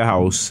broke into your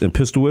house and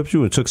pistol whipped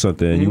you and took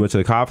something and you went to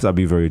the cops, I'd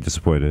be very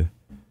disappointed.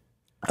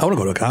 I want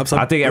to go to the cops.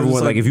 I think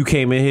everyone, like if you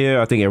came in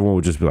here, I think everyone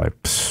would just be like,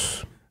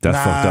 "Psst, that's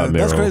fucked up,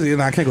 Mero." That's crazy.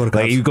 Nah, I can't go to the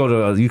cops. Like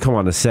you come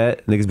on the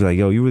set, niggas be like,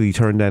 yo, you really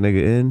turned that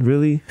nigga in?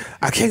 Really?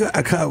 I can't.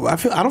 I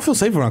don't feel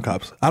safe around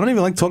cops. I don't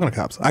even like talking to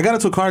cops. I got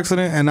into a car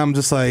accident and I'm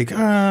just like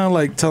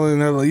telling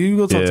them, like, you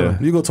go talk to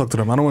them. You go talk to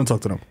them. I don't want to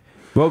talk to them.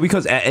 Well,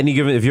 because at any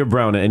given, if you're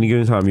brown, at any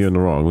given time, you're in the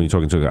wrong when you're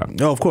talking to a cop.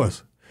 Oh, of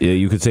course. Yeah,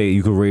 you could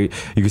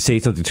say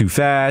something too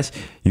fast.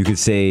 You could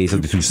say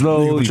something too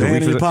slow. You put your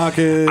hand in your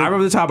pocket. I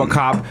remember the time a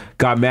cop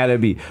got mad at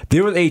me.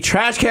 There was a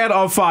trash can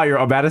on fire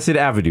on Madison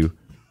Avenue.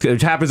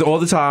 It happens all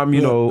the time, you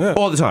know,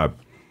 all the time.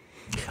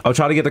 I was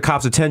trying to get the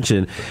cops'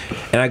 attention,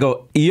 and I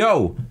go,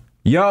 yo,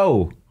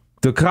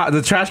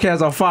 the trash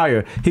can's on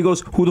fire. He goes,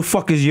 who the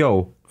fuck is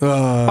yo?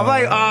 I'm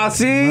like,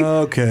 see?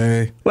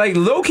 Okay. Like,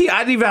 low-key, I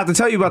didn't even have to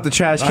tell you about the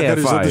trash can I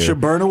just fire. let the shit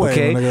burn away.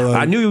 Okay? Like,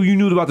 I knew you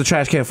knew about the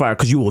trash can fire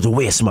because you were the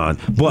waste man.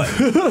 But,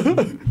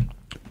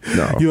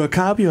 no. You a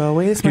cop, you a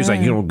waste He was man.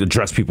 like, you don't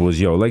address people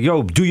as yo. Like,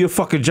 yo, do your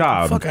fucking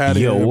job. Fuck out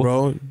of yo. here,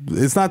 bro.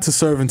 It's not to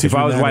serve and teach. If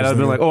I was white, I'd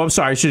been like, oh, I'm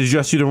sorry, I should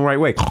address you the right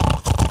way.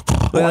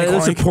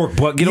 Listen, pork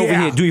butt, get over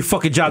here, do your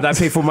fucking job that I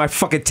pay for my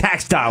fucking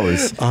tax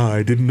dollars.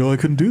 I didn't know I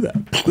couldn't do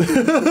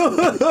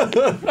that.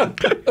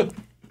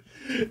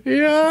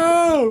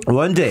 Yo.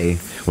 One day,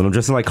 when I'm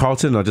dressing like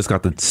Carlton, I just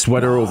got the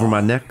sweater over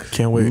my neck.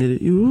 Can't wait.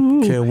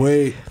 Can't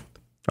wait.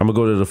 I'm gonna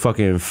go to the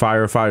fucking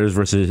firefighters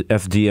versus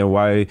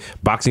FDNY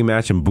boxing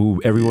match and boo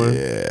everyone.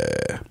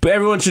 Yeah. But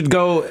everyone should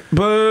go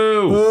boo.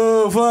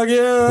 Oh, fuck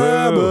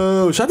yeah. Boo.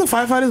 Boo. Shout out to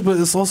firefighters, but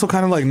it's also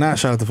kind of like not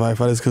shout out to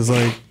firefighters because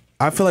like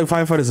I feel like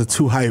firefighters are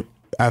too hype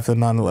after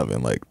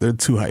 9/11. Like they're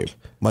too hype.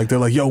 Like they're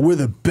like, yo, we're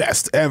the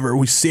best ever.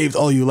 We saved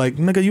all you. Like,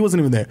 nigga, you wasn't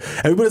even there.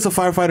 Everybody that's a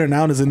firefighter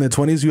now and is in their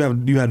 20s,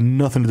 you had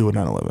nothing to do with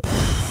 9/11.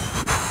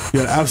 You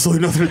had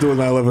absolutely nothing to do with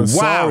 9/11.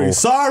 Wow.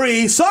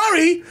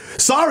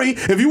 Sorry.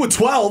 If you were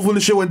 12 when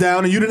the shit went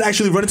down and you didn't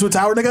actually run into a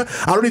tower, nigga,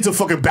 I don't need to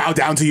fucking bow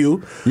down to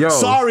you. Yo,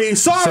 Sorry.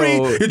 so-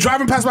 You're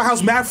driving past my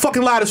house mad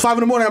fucking loud. It's 5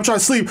 in the morning. I'm trying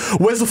to sleep.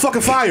 Where's the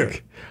fucking fire?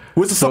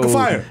 Where's the fucking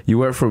fire? You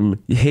went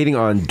from hating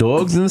on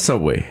dogs in the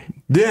subway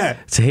Yeah.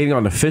 to hating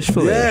on the fish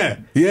fillet.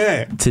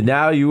 Yeah. To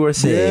now you are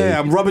saying Yeah,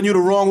 I'm rubbing you the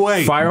wrong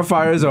way.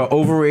 firefighters are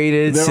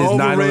overrated They're since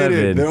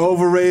overrated. 9/11. They're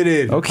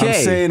overrated. Okay. I'm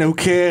saying, who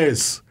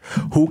cares?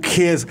 Who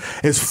cares?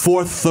 It's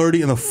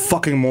 4:30 in the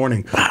fucking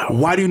morning.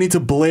 Why do you need to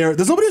blare?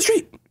 There's nobody in the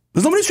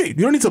street.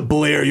 You don't need to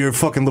blare your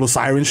fucking little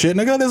siren shit,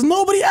 nigga. There's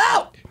nobody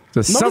out.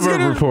 The suburb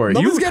report.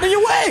 Nobody's getting in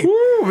your way.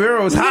 Woo,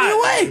 Mero's Nobody's getting in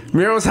your hot. way.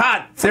 Mero's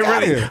hot. They're Fuck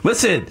outta ready. here.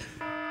 Listen,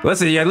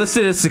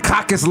 it's the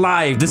Caucus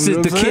Live. This You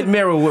know is the what I'm Kid saying?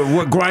 Mero,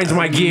 what grinds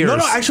my gears. No,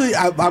 actually,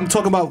 I'm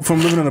talking about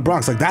from living in the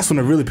Bronx. Like, that's when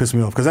it really pissed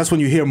me off, because that's when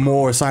you hear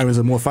more sirens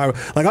and more fire.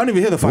 Like, I don't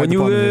even hear the fire When you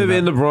department live anymore.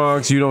 in the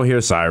Bronx, you don't hear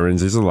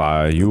sirens. It's a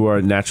lie. You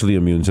are naturally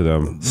immune to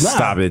them.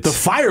 Stop it. The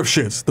fire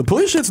shits. The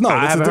police shits, no.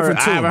 I That's a different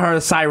tune. haven't heard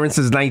a siren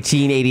since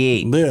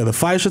 1988. Yeah, the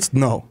fire shits,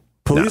 no.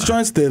 Police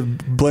joints, they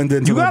blend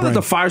into You my gotta let brain.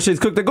 the fire shits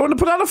cook. They're going to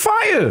put out a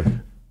fire.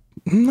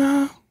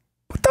 Nah.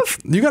 What the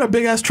You got a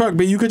big ass truck,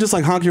 but you could just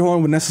like honk your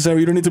horn when necessary.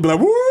 You don't need to be like,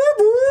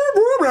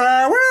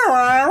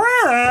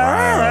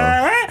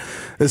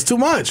 it's too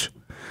much.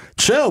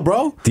 Chill,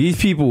 bro. These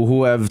people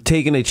who have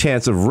taken a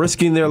chance of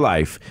risking their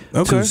life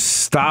Okay. to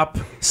stop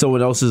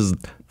someone else's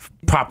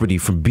property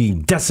from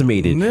being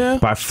decimated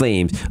by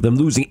flames, them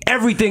losing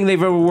everything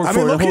they've ever worked I for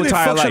mean, their look, whole they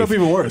entire fuck shit life. up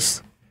even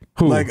worse.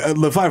 Who? Like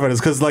the firefighters,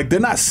 because like they're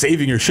not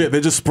saving your shit. They're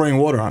just spraying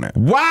water on it.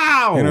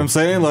 Wow. You know what I'm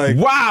saying? Like,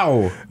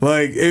 wow.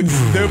 Like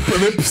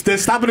they're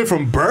stopping it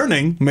from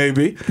burning,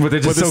 maybe. But they're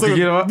just soaking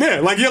it up? Yeah,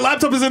 like your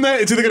laptop is in there.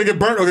 It's either gonna get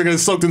burnt or gonna get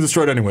soaked and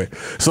destroyed anyway.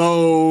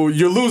 So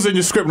you're losing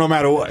your script no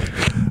matter what.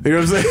 You know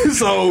what I'm saying?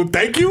 So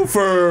thank you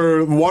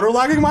for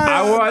waterlogging my.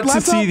 I want laptop.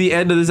 to see the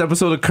end of this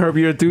episode of Curb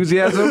Your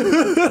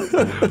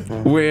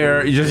Enthusiasm,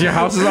 where your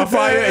house is on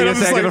fire and you're I'm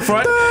just standing in the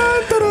front,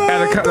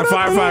 and the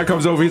firefighter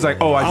comes over. He's like,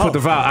 "Oh, I put the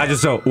valve. I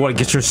just don't want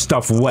to get your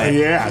stuff wet."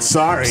 Yeah,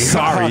 sorry.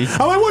 Sorry.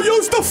 I'm like, well,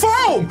 use the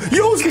foam.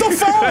 Use the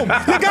foam.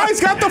 The guy's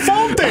got the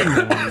foam thing.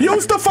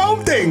 Use the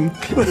foam thing.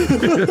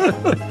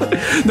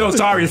 No,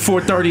 sorry. It's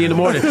 4:30 in the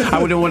morning. I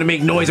wouldn't want to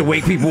make noise and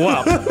wake people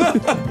up.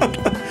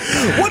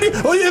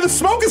 Oh yeah, the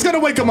smoke is gonna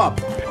wake him up.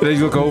 And then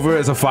you look over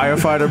as a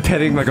firefighter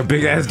petting like a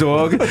big ass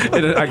dog in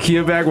an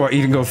IKEA bag while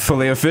eating a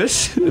fillet of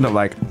fish, and I'm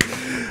like,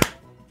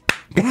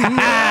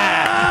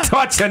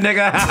 Taught you,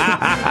 nigga.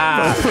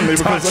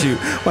 Taught you.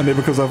 My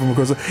neighbor comes out from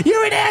across.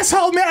 You're an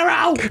asshole,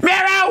 Mero.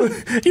 Mero!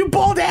 You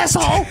bald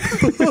asshole.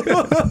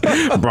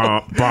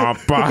 Brum, brum,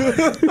 brum.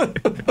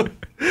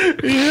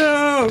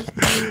 Yeah.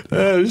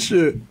 Oh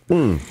shit.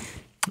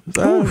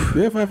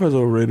 Yeah, firefighters are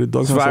overrated.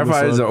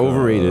 Firefighters are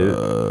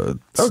overrated.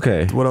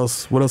 Okay. What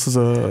else? What else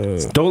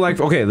is Don't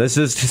like. Okay, let's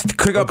just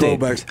quick update.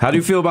 Throwbacks. How do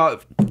you feel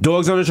about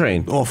dogs on the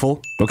train?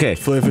 awful? Okay.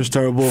 Filet-fish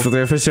terrible.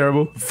 Filet-fish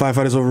terrible.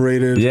 Firefighters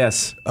overrated.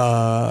 Yes.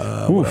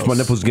 What Oof, my else?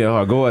 nipples get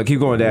hard. Go ahead,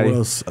 keep going, daddy. What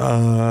else?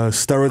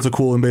 Steroids are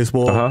cool in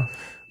baseball.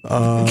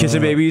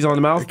 Kissing babies on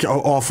the mouth.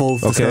 Awful.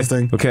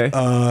 Disgusting. Okay.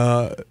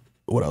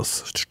 What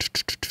else?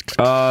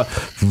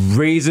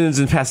 Raisins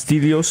and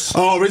pastillos.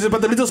 Oh, raisins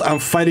pastelitos. I'm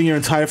fighting your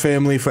entire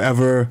family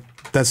forever.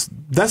 That's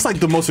like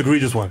the most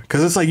egregious one,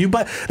 because it's like you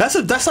buy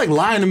that's like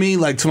lying to me,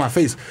 like to my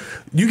face.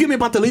 You give me a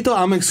pastelito,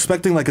 I'm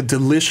expecting like a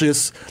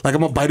delicious, like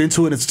I'm gonna bite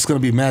into it, it's just gonna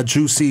be mad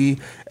juicy,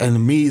 and the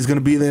meat is gonna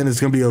be there, and it's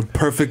gonna be a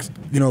perfect,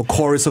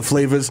 chorus of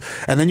flavors.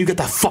 And then you get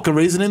that fucking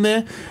raisin in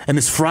there, and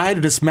it's fried,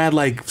 and it's mad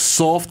like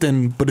soft,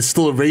 but it's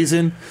still a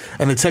raisin,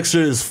 and the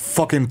texture is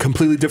fucking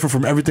completely different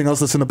from everything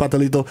else that's in the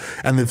pastelito,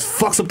 and it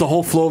fucks up the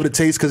whole flow of the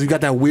taste because you got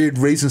that weird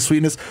raisin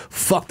sweetness.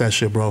 Fuck that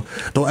shit, bro.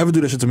 Don't ever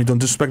do that shit to me. Don't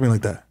disrespect me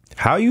like that.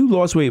 How you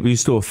lost weight, but you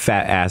still a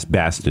fat ass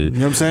bastard? You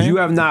know what I'm saying? You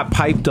have not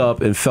piped up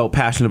and felt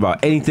passionate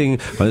about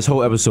anything on this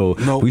whole episode.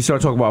 Nope. We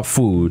start talking about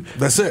food.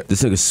 That's it.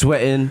 This nigga's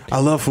sweating. I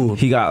love food.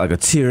 He got like a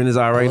tear in his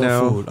eye right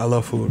now. Food. I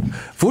love food.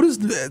 Food is,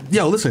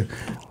 listen,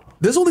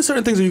 there's only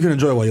certain things that you can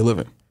enjoy while you're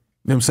living. You know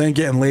what I'm saying?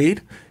 Getting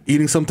laid,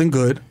 eating something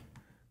good,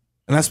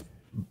 and that's,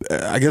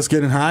 I guess,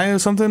 getting high or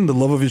something, the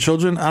love of your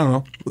children. I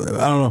don't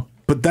know.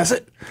 But that's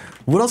it.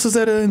 What else is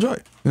there to enjoy? You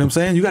know what I'm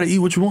saying? You got to eat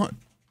what you want.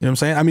 You know what I'm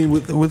saying? I mean,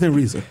 within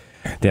reason.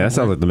 Yeah, that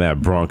sounds like the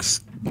mad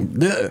Bronx.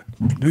 Yeah.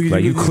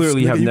 Like you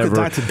clearly have never. Could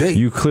die today.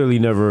 You clearly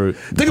never.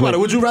 Think about it.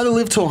 Would you rather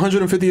live to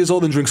 150 years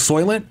old and drink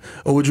Soylent,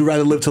 or would you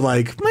rather live to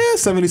like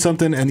 70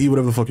 something and eat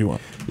whatever the fuck you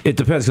want? It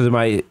depends,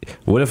 because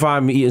what if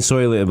I'm eating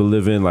Soylent but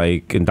living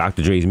like in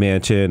Dr. Dre's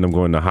mansion? I'm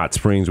going to hot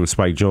springs with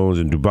Spike Jones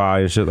in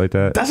Dubai and shit like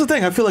that. That's the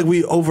thing. I feel like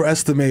we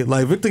overestimate.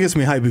 Like Victor gets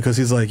me hyped because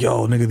he's like,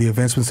 "Yo, nigga, the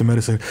advancements in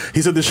medicine."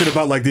 He said this shit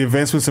about like the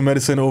advancements in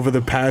medicine over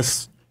the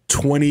past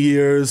 20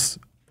 years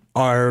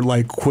are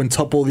like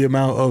quintuple the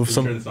amount of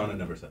some. Turn this on. I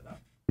never said that.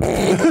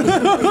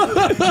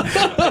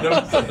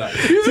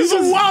 This is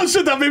some wild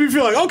shit that made me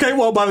feel like, okay,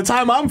 well, by the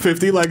time I'm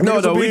 50, like no,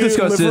 we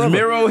discussed this.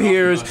 Mero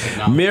hears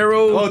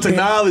Mero.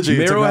 Technology.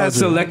 Mero has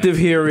selective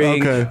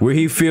hearing, where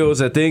he feels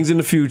that things in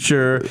the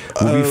future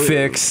will be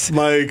fixed.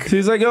 Like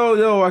he's like, oh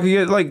no, I can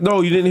get like, no,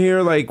 you didn't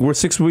hear, like we're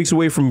 6 weeks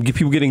away from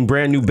people getting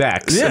brand new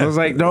backs. Yeah. And I was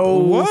like, no,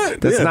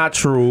 what? That's not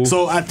true.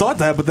 So I thought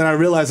that, but then I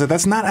realized that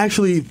that's not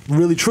actually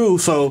really true.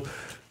 So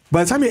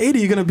by the time you're 80,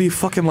 you're gonna be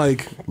fucking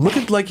like, look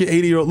at like your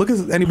 80-year-old. Look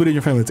at anybody in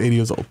your family that's 80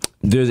 years old.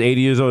 There's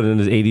 80 years old and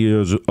there's 80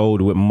 years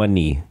old with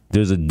money.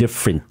 There's a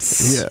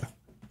difference.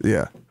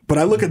 Yeah. But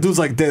I look at dudes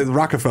like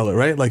Rockefeller,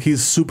 right? Like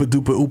he's super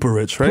duper uber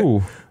rich, right?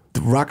 Who?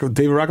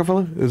 David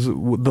Rockefeller is the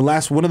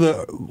last one of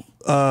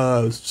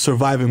the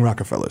surviving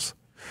Rockefellers.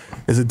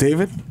 Is it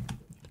David?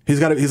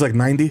 He's like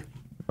 90.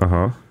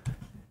 And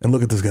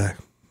look at this guy.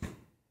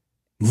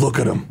 Look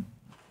at him.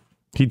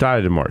 He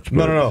died in March.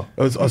 No.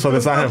 So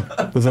that's not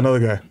him. There's another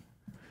guy.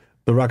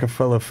 The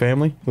Rockefeller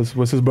family.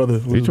 What's his brother?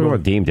 Are you talking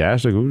about Dame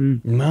Dash? Like,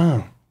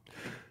 no.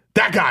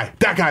 That guy.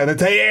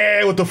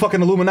 That's with the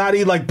fucking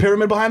Illuminati like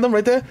pyramid behind them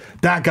right there.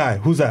 That guy.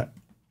 Who's that?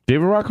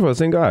 David Rockefeller,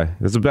 same guy.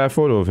 There's a bad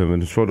photo of him in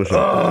his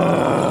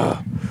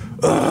Photoshop.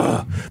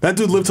 That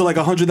dude lived to like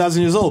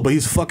 100,000 years old, but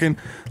he's fucking.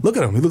 Look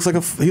at him. He looks like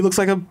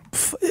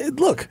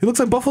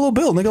Buffalo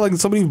Bill. Nigga, like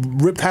somebody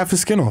ripped half his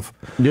skin off.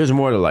 There's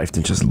more to life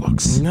than just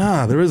looks.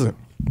 Nah, there isn't.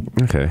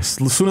 Okay.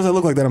 As soon as I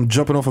look like that, I'm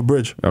jumping off a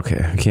bridge.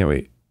 Okay, I can't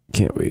wait.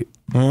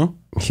 Huh?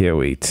 Can't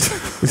wait.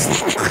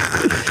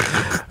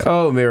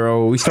 Oh,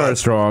 Mero, we started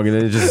strong and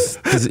then it just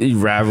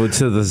unraveled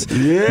to this.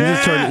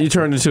 Yeah. You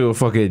turned into a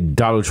fucking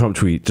Donald Trump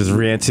tweet, just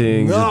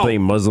ranting, just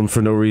blaming Muslims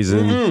for no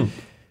reason.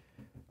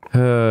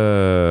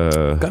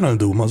 Got nothing to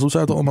do with Muslims.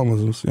 Shout out to all my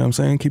Muslims. You know what I'm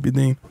saying? Keep your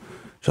deen.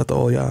 Shout out to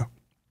all y'all.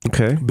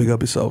 Okay. Big up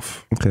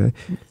yourself. Okay.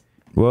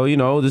 Well,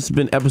 this has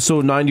been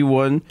episode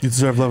 91. You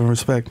deserve love and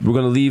respect. We're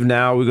going to leave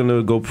now. We're going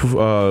to go,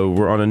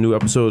 we're on a new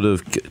episode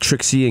of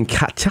Trixie and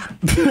Katja.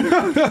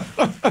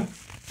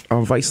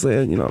 On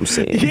Viceland, you know what I'm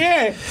saying?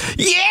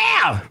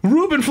 Yeah!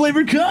 Reuben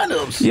flavored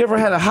condoms. You ever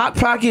had a Hot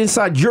Pocket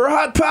inside your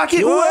Hot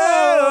Pocket?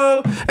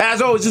 Whoa!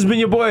 As always, this has been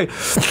your boy.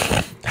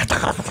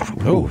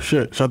 Oh,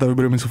 shit. Shout out to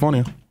everybody with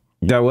misophonia.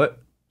 That what?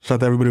 Shout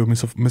out to everybody with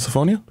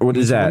misophonia. What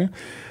is that?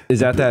 Is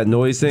that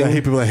noise thing? I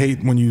hate people that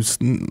hate when you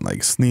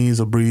like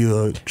sneeze or breathe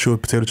or chew a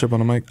potato chip on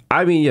the mic.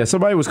 I mean, yeah,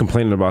 somebody was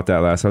complaining about that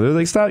last time. They were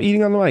like, stop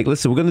eating on the mic.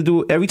 Listen, we're going to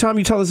do, every time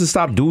you tell us to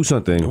stop, do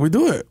something. We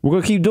do it. We're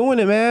going to keep doing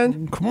it,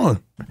 man. Come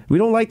on. We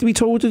don't like to be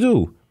told what to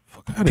do.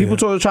 People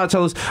try to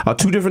tell us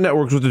 2 different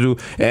networks what to do,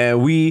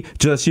 and we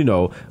just,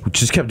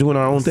 just kept doing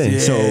our own thing.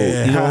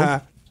 Yeah.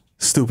 So,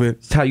 stupid.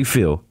 It's how you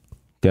feel.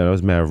 Yeah, that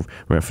was mad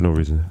rant for no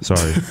reason.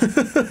 Sorry.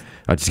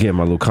 I just get in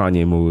my little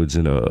Kanye moods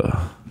and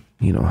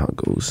You know how it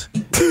goes.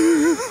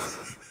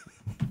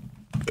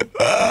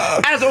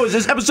 As always,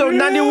 this is episode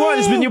 91.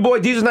 It's been your boy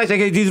Desus Nice,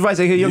 aka Desus Vice,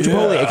 aka Young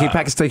Chipotle, aka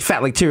Pakistan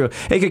Fat Like Tyrion,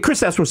 aka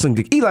Chris Astro Sling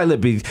Dick, Eli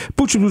Lippy,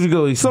 Butcher Butcher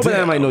Gully, Slow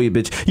Banana Might Know You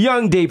Bitch,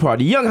 Young Day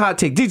Party, Young Hot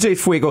Take, DJ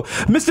Fuego,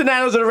 Mr.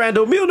 Nanos of the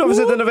Rando,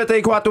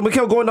 1994,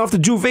 Mikhail going off the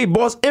Juve,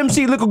 Boss,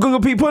 MC, Little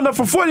Google P putting up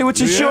for 40, which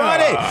is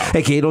Shorty,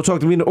 aka Don't Talk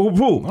to Me in the Old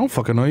Pool. I don't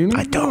fucking know you.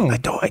 I don't.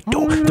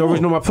 The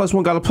original my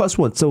 +1 got a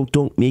 +1, so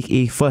don't make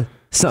a fuss.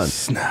 Son,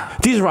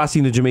 these are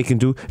Rossi, the Jamaican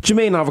dude,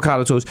 Jermaine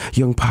Avocado Toast,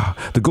 Young Pa,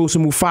 the Ghost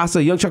of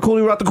Mufasa, Young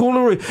Chakuli Rat the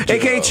Coonery,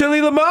 aka Chili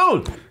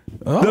Lamone.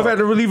 They've had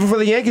a reliever for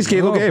the Yankees,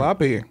 Caleb Gabe.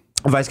 Papi.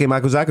 Vice Game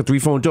Michael Zaka, 3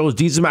 Phone Jones,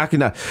 Jesus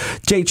Machina,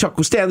 J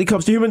Chuckle, Stanley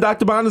Cups, the Human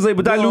Dr. Bonner's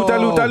label, Dilute,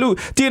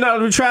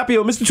 Leonardo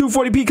Trapio, Mr.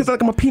 240p, because I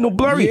like my Pinot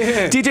Blurry,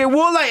 DJ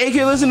Woollight,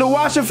 aka Listen to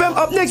Wash FM.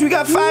 Up next, we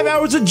got 5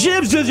 hours of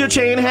Jibs, Does Your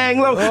Chain Hang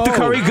Low, The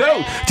Curry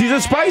Goat,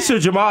 Jesus Spicer,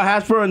 Jamal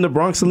Hasper, and the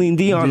Bronx Celine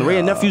Dion, Ray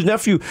and Nephew's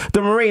Nephew,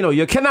 The Moreno,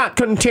 You Cannot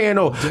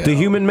Contano, The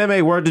Human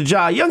Meme, Word to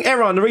Ja, Young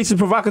Aaron, The Racist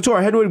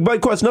Provocateur, Hedwig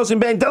Bloodcourse,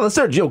 Nelson Bandela,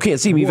 Sergio Can't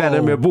See Me,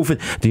 Vladimir Buffin,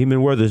 The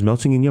Human Werther's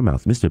Melting in Your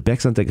Mouth, Mr.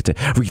 Bex Untickety,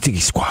 Rikiki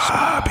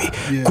Squabby,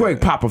 Greg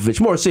Popovich,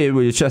 more say it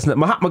with your chestnut,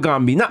 Mahatma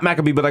Gandhi, not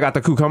Maccabee, but I got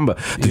the cucumber.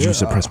 Did you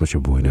suppress what your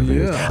boy never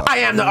is? I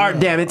am the art,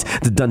 damn it.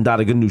 The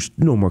Dundada Ganoush,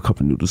 no more cup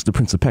of noodles. The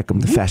Prince of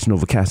Peckham, the Fashion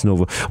Over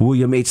Casanova,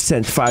 William H.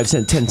 Cent, 5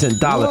 cent, 10 cent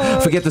dollar.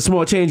 Forget the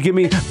small change, give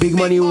me big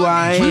money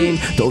wine.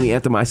 The only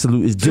anthem I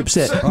salute is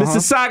Dipset.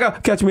 Mr.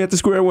 Saga, catch me at the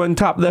square one,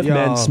 top left,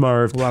 man,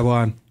 Smurf.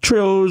 Wagwan.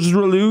 Trills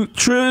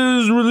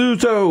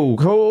Reluto,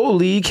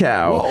 holy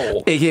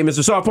cow. AKA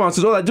Mr. Soft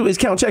Ponces, all I do is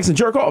count checks and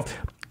jerk off.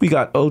 We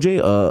got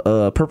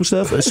OJ, Purple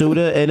Stuff,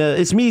 Soda, and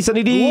it's me,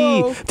 Sunny D.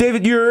 Whoa.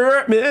 David,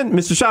 you're man.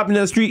 Mr. Shopping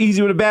down the street,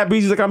 easy with a bad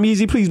breeze, like I'm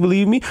easy, please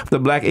believe me. The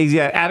Black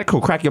Asiatic Addict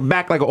will crack your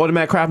back like an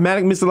automatic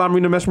craftmatic. Mr. La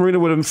Marina Mesmerina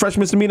with a fresh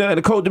misdemeanor and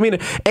a cold demeanor,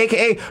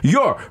 aka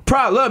your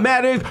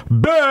problematic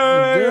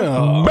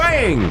bang.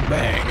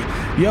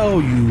 Bang. Yo,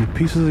 you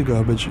pieces of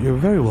garbage, you're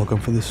very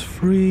welcome for this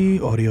free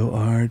audio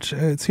art.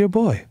 It's your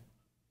boy,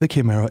 the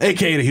Kid Mero,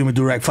 aka the Human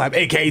Direct 5,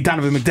 aka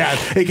Donovan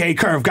McDowell, aka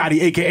Curve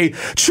Gotti, aka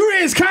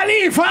Triz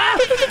Khalifa.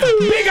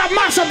 Big up,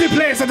 mash up the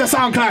place at the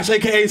Sound Clash,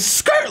 aka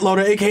Skirt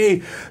Loader, aka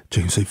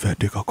James say fat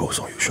dick, I'll go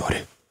on you,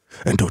 shorty.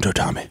 And don't tell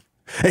Tommy.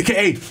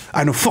 AKA,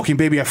 I know fucking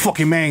baby, I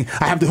fucking man.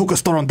 I have the hookah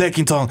store on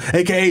Deckington.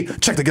 AKA,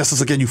 check the guest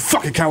list again, you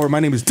fucking coward.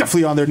 My name is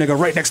definitely on there, nigga,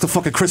 right next to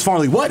fucking Chris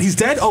Farley. What? He's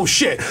dead? Oh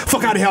shit.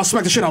 Fuck out of here. I'll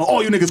smack the shit out of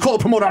all you niggas. Call a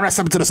promoter and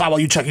step to the side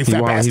while you check, you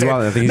fat bastard.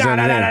 Nah.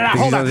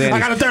 Hold on. I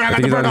got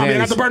the burn on me. I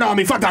got the burn on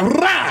me. Fuck that.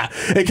 Rah!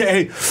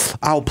 AKA,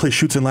 I'll play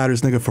Shoots and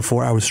Ladders, nigga, for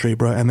 4 hours straight,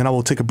 bro. And then I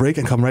will take a break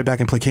and come right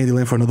back and play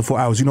Candyland for another 4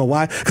 hours. You know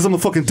why? Because I'm the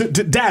fucking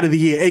dad of the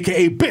year.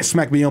 AKA, bitch,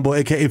 smack me, young boy.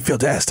 AKA, Phil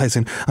the Ass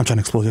Tyson. I'm trying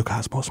to explode your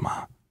cosmos,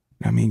 ma.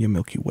 I mean, your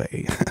Milky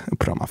Way.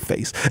 Put on my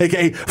face.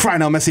 AKA, Friday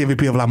now, Messi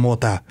MVP of La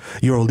Mota.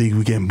 EuroLeague,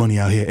 we getting money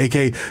out here.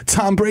 AKA,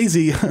 Tom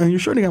Brazy. You're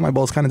sure they got my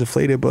balls kind of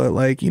deflated, but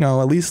like, you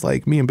know, at least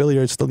like me and Billy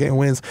are still getting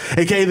wins.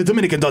 AKA, the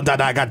Dominican Don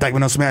Dada got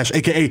Dagman on Smash.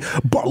 AKA,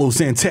 Barlow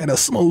Santana,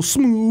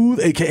 Smooth.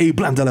 AKA,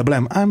 Blam de la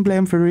Blam. I'm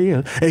Blam for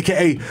real.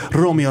 AKA,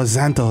 Romeo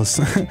Santos.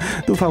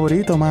 Tu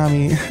favorito,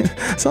 mami.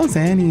 So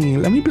zany.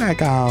 Let me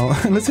black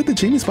out. Let's hit the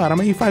chimney spot. I'm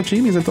gonna eat 5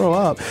 chimneys and throw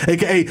up.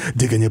 AKA,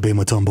 dig in your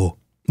Bema Tumbo.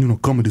 You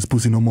don't come in this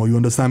pussy no more, you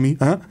understand me?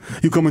 Huh?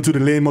 You come into the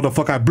lane,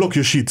 motherfucker, I block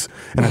your sheets.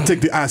 And I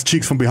take the ass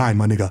cheeks from behind,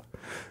 my nigga.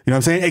 You know what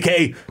I'm saying?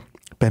 AKA,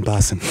 Ben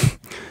Barson.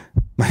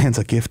 My hands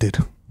are gifted.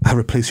 I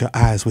replace your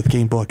eyes with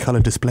Game Boy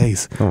Color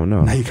displays. Oh,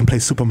 no. Now you can play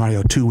Super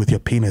Mario 2 with your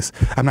penis.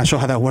 I'm not sure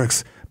how that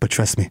works, but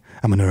trust me,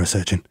 I'm a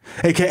neurosurgeon.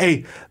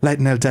 AKA,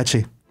 Lighten El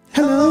Dachi.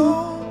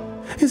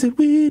 Hello, is it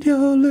weed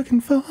you're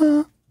looking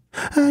for?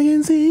 I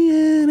can see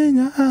it in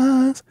your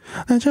eyes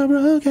that you're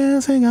broke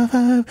and sing a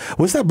 5.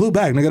 What's that blue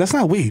bag, nigga? That's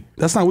not weed.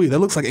 That's not weed. That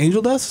looks like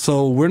angel dust,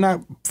 so we're not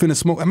finna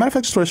smoke. As a matter of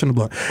fact, just throw it in the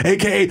blood.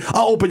 AKA,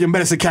 I'll open your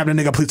medicine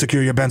cabinet, nigga. Please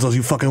secure your benzos,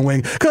 you fucking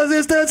wing. Cause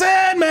it's the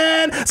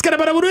Sandman.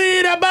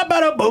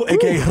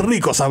 AKA,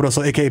 Rico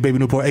Sabroso. AKA, Baby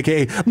Newport.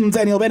 AKA,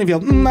 Daniel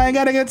Benfield. I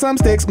gotta get some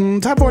sticks.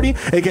 Top 40.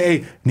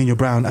 AKA, Nino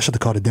Brown. I should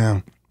have called it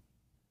down.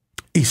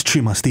 East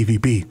Trima Stevie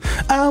B.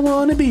 I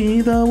wanna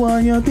be the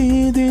one your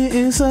DD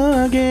is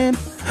again.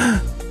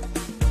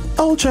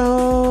 Oh,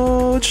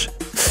 George,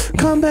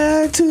 come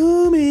back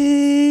to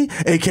me.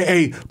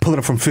 AKA, pulling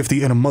up from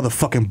 50 in a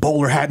motherfucking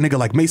bowler hat, nigga,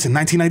 like Mason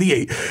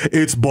 1998.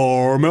 It's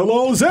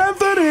Barmelo's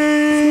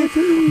Anthony.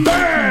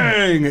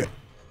 Bang!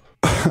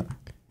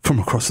 From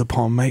across the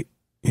pond, mate.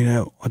 You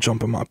know, I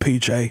jump in my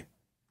PJ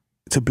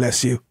to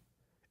bless you.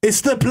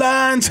 It's the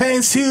plantain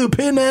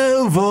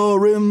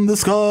supernova in the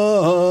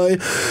sky.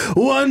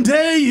 One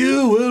day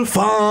you will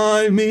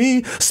find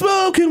me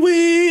smoking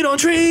weed on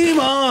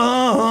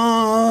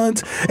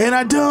Tremont. And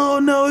I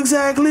don't know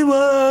exactly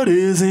what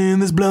is in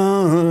this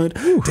blood.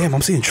 Damn,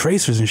 I'm seeing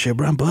tracers and shit,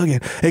 bro. I'm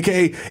bugging.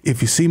 AKA,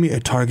 if you see me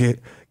at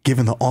Target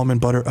giving the almond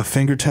butter a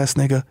finger test,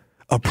 nigga,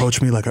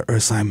 approach me like an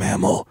ursine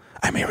mammal.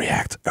 I may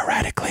react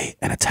erratically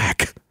and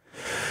attack.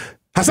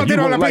 Hasan You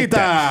tiro la won't like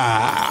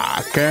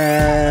pista.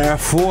 ¿Qué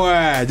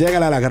fue?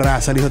 Llegale a la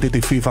grasa, el hijo de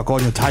Titi FIFA,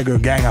 coño, Tiger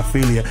Gang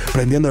Affiliate,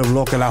 prendiendo el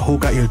bloque, la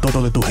juca y el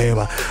toto de tu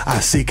jeva.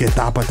 Así que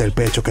tápate el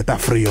pecho que está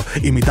frío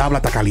y mi tabla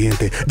está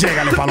caliente.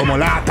 Llegale,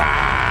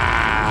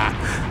 palomolata.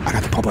 I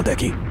got the pump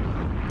decky.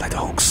 Like the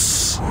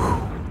Hawks.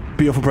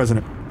 Pio for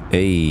president.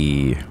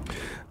 Hey.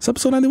 It's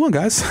episode 91,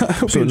 guys.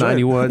 Episode 91.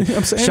 You know what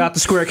I'm saying? Shout out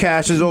to Square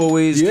Cash as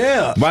always.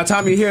 Yeah. By the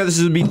time you hear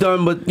this will be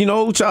done, but you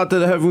know, shout out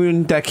to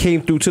everyone that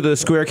came through to the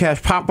Square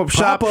Cash pop-up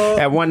shop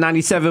at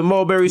 197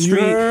 Mulberry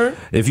Street. Yeah.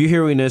 If you're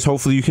hearing this,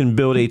 hopefully you can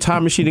build a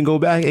time machine and go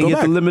back and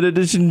get the limited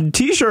edition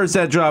t-shirts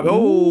that drop.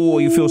 Oh,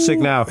 you feel sick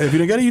now. If you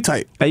didn't get it, you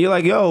tight. And you're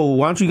like, yo,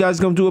 why don't you guys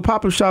come do a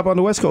pop-up shop on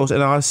the West Coast?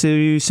 And I'll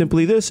say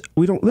simply this: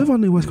 we don't live on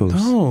the West Coast.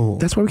 No.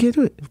 That's why we can't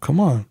do it. Come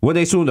on. One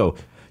day soon, though.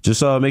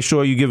 Just make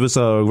sure you give us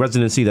a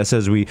residency that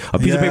says a piece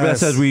of paper that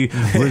says we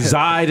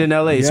reside in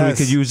LA, so we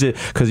could use it.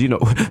 Because you know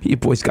your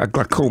boy's got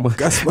glaucoma.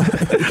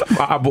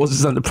 My eyeballs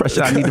is under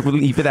pressure. I need to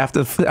relieve it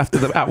after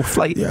our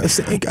flight. Yes,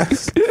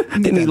 guys. I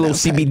need a little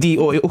CBD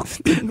oil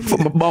for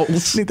my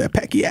balls. Need that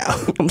packy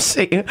out. I'm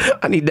saying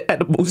I need the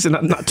edibles, and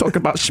I'm not talking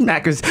about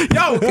schmackers.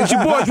 Yo, it's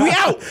your boys. We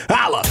out.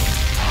 Holla.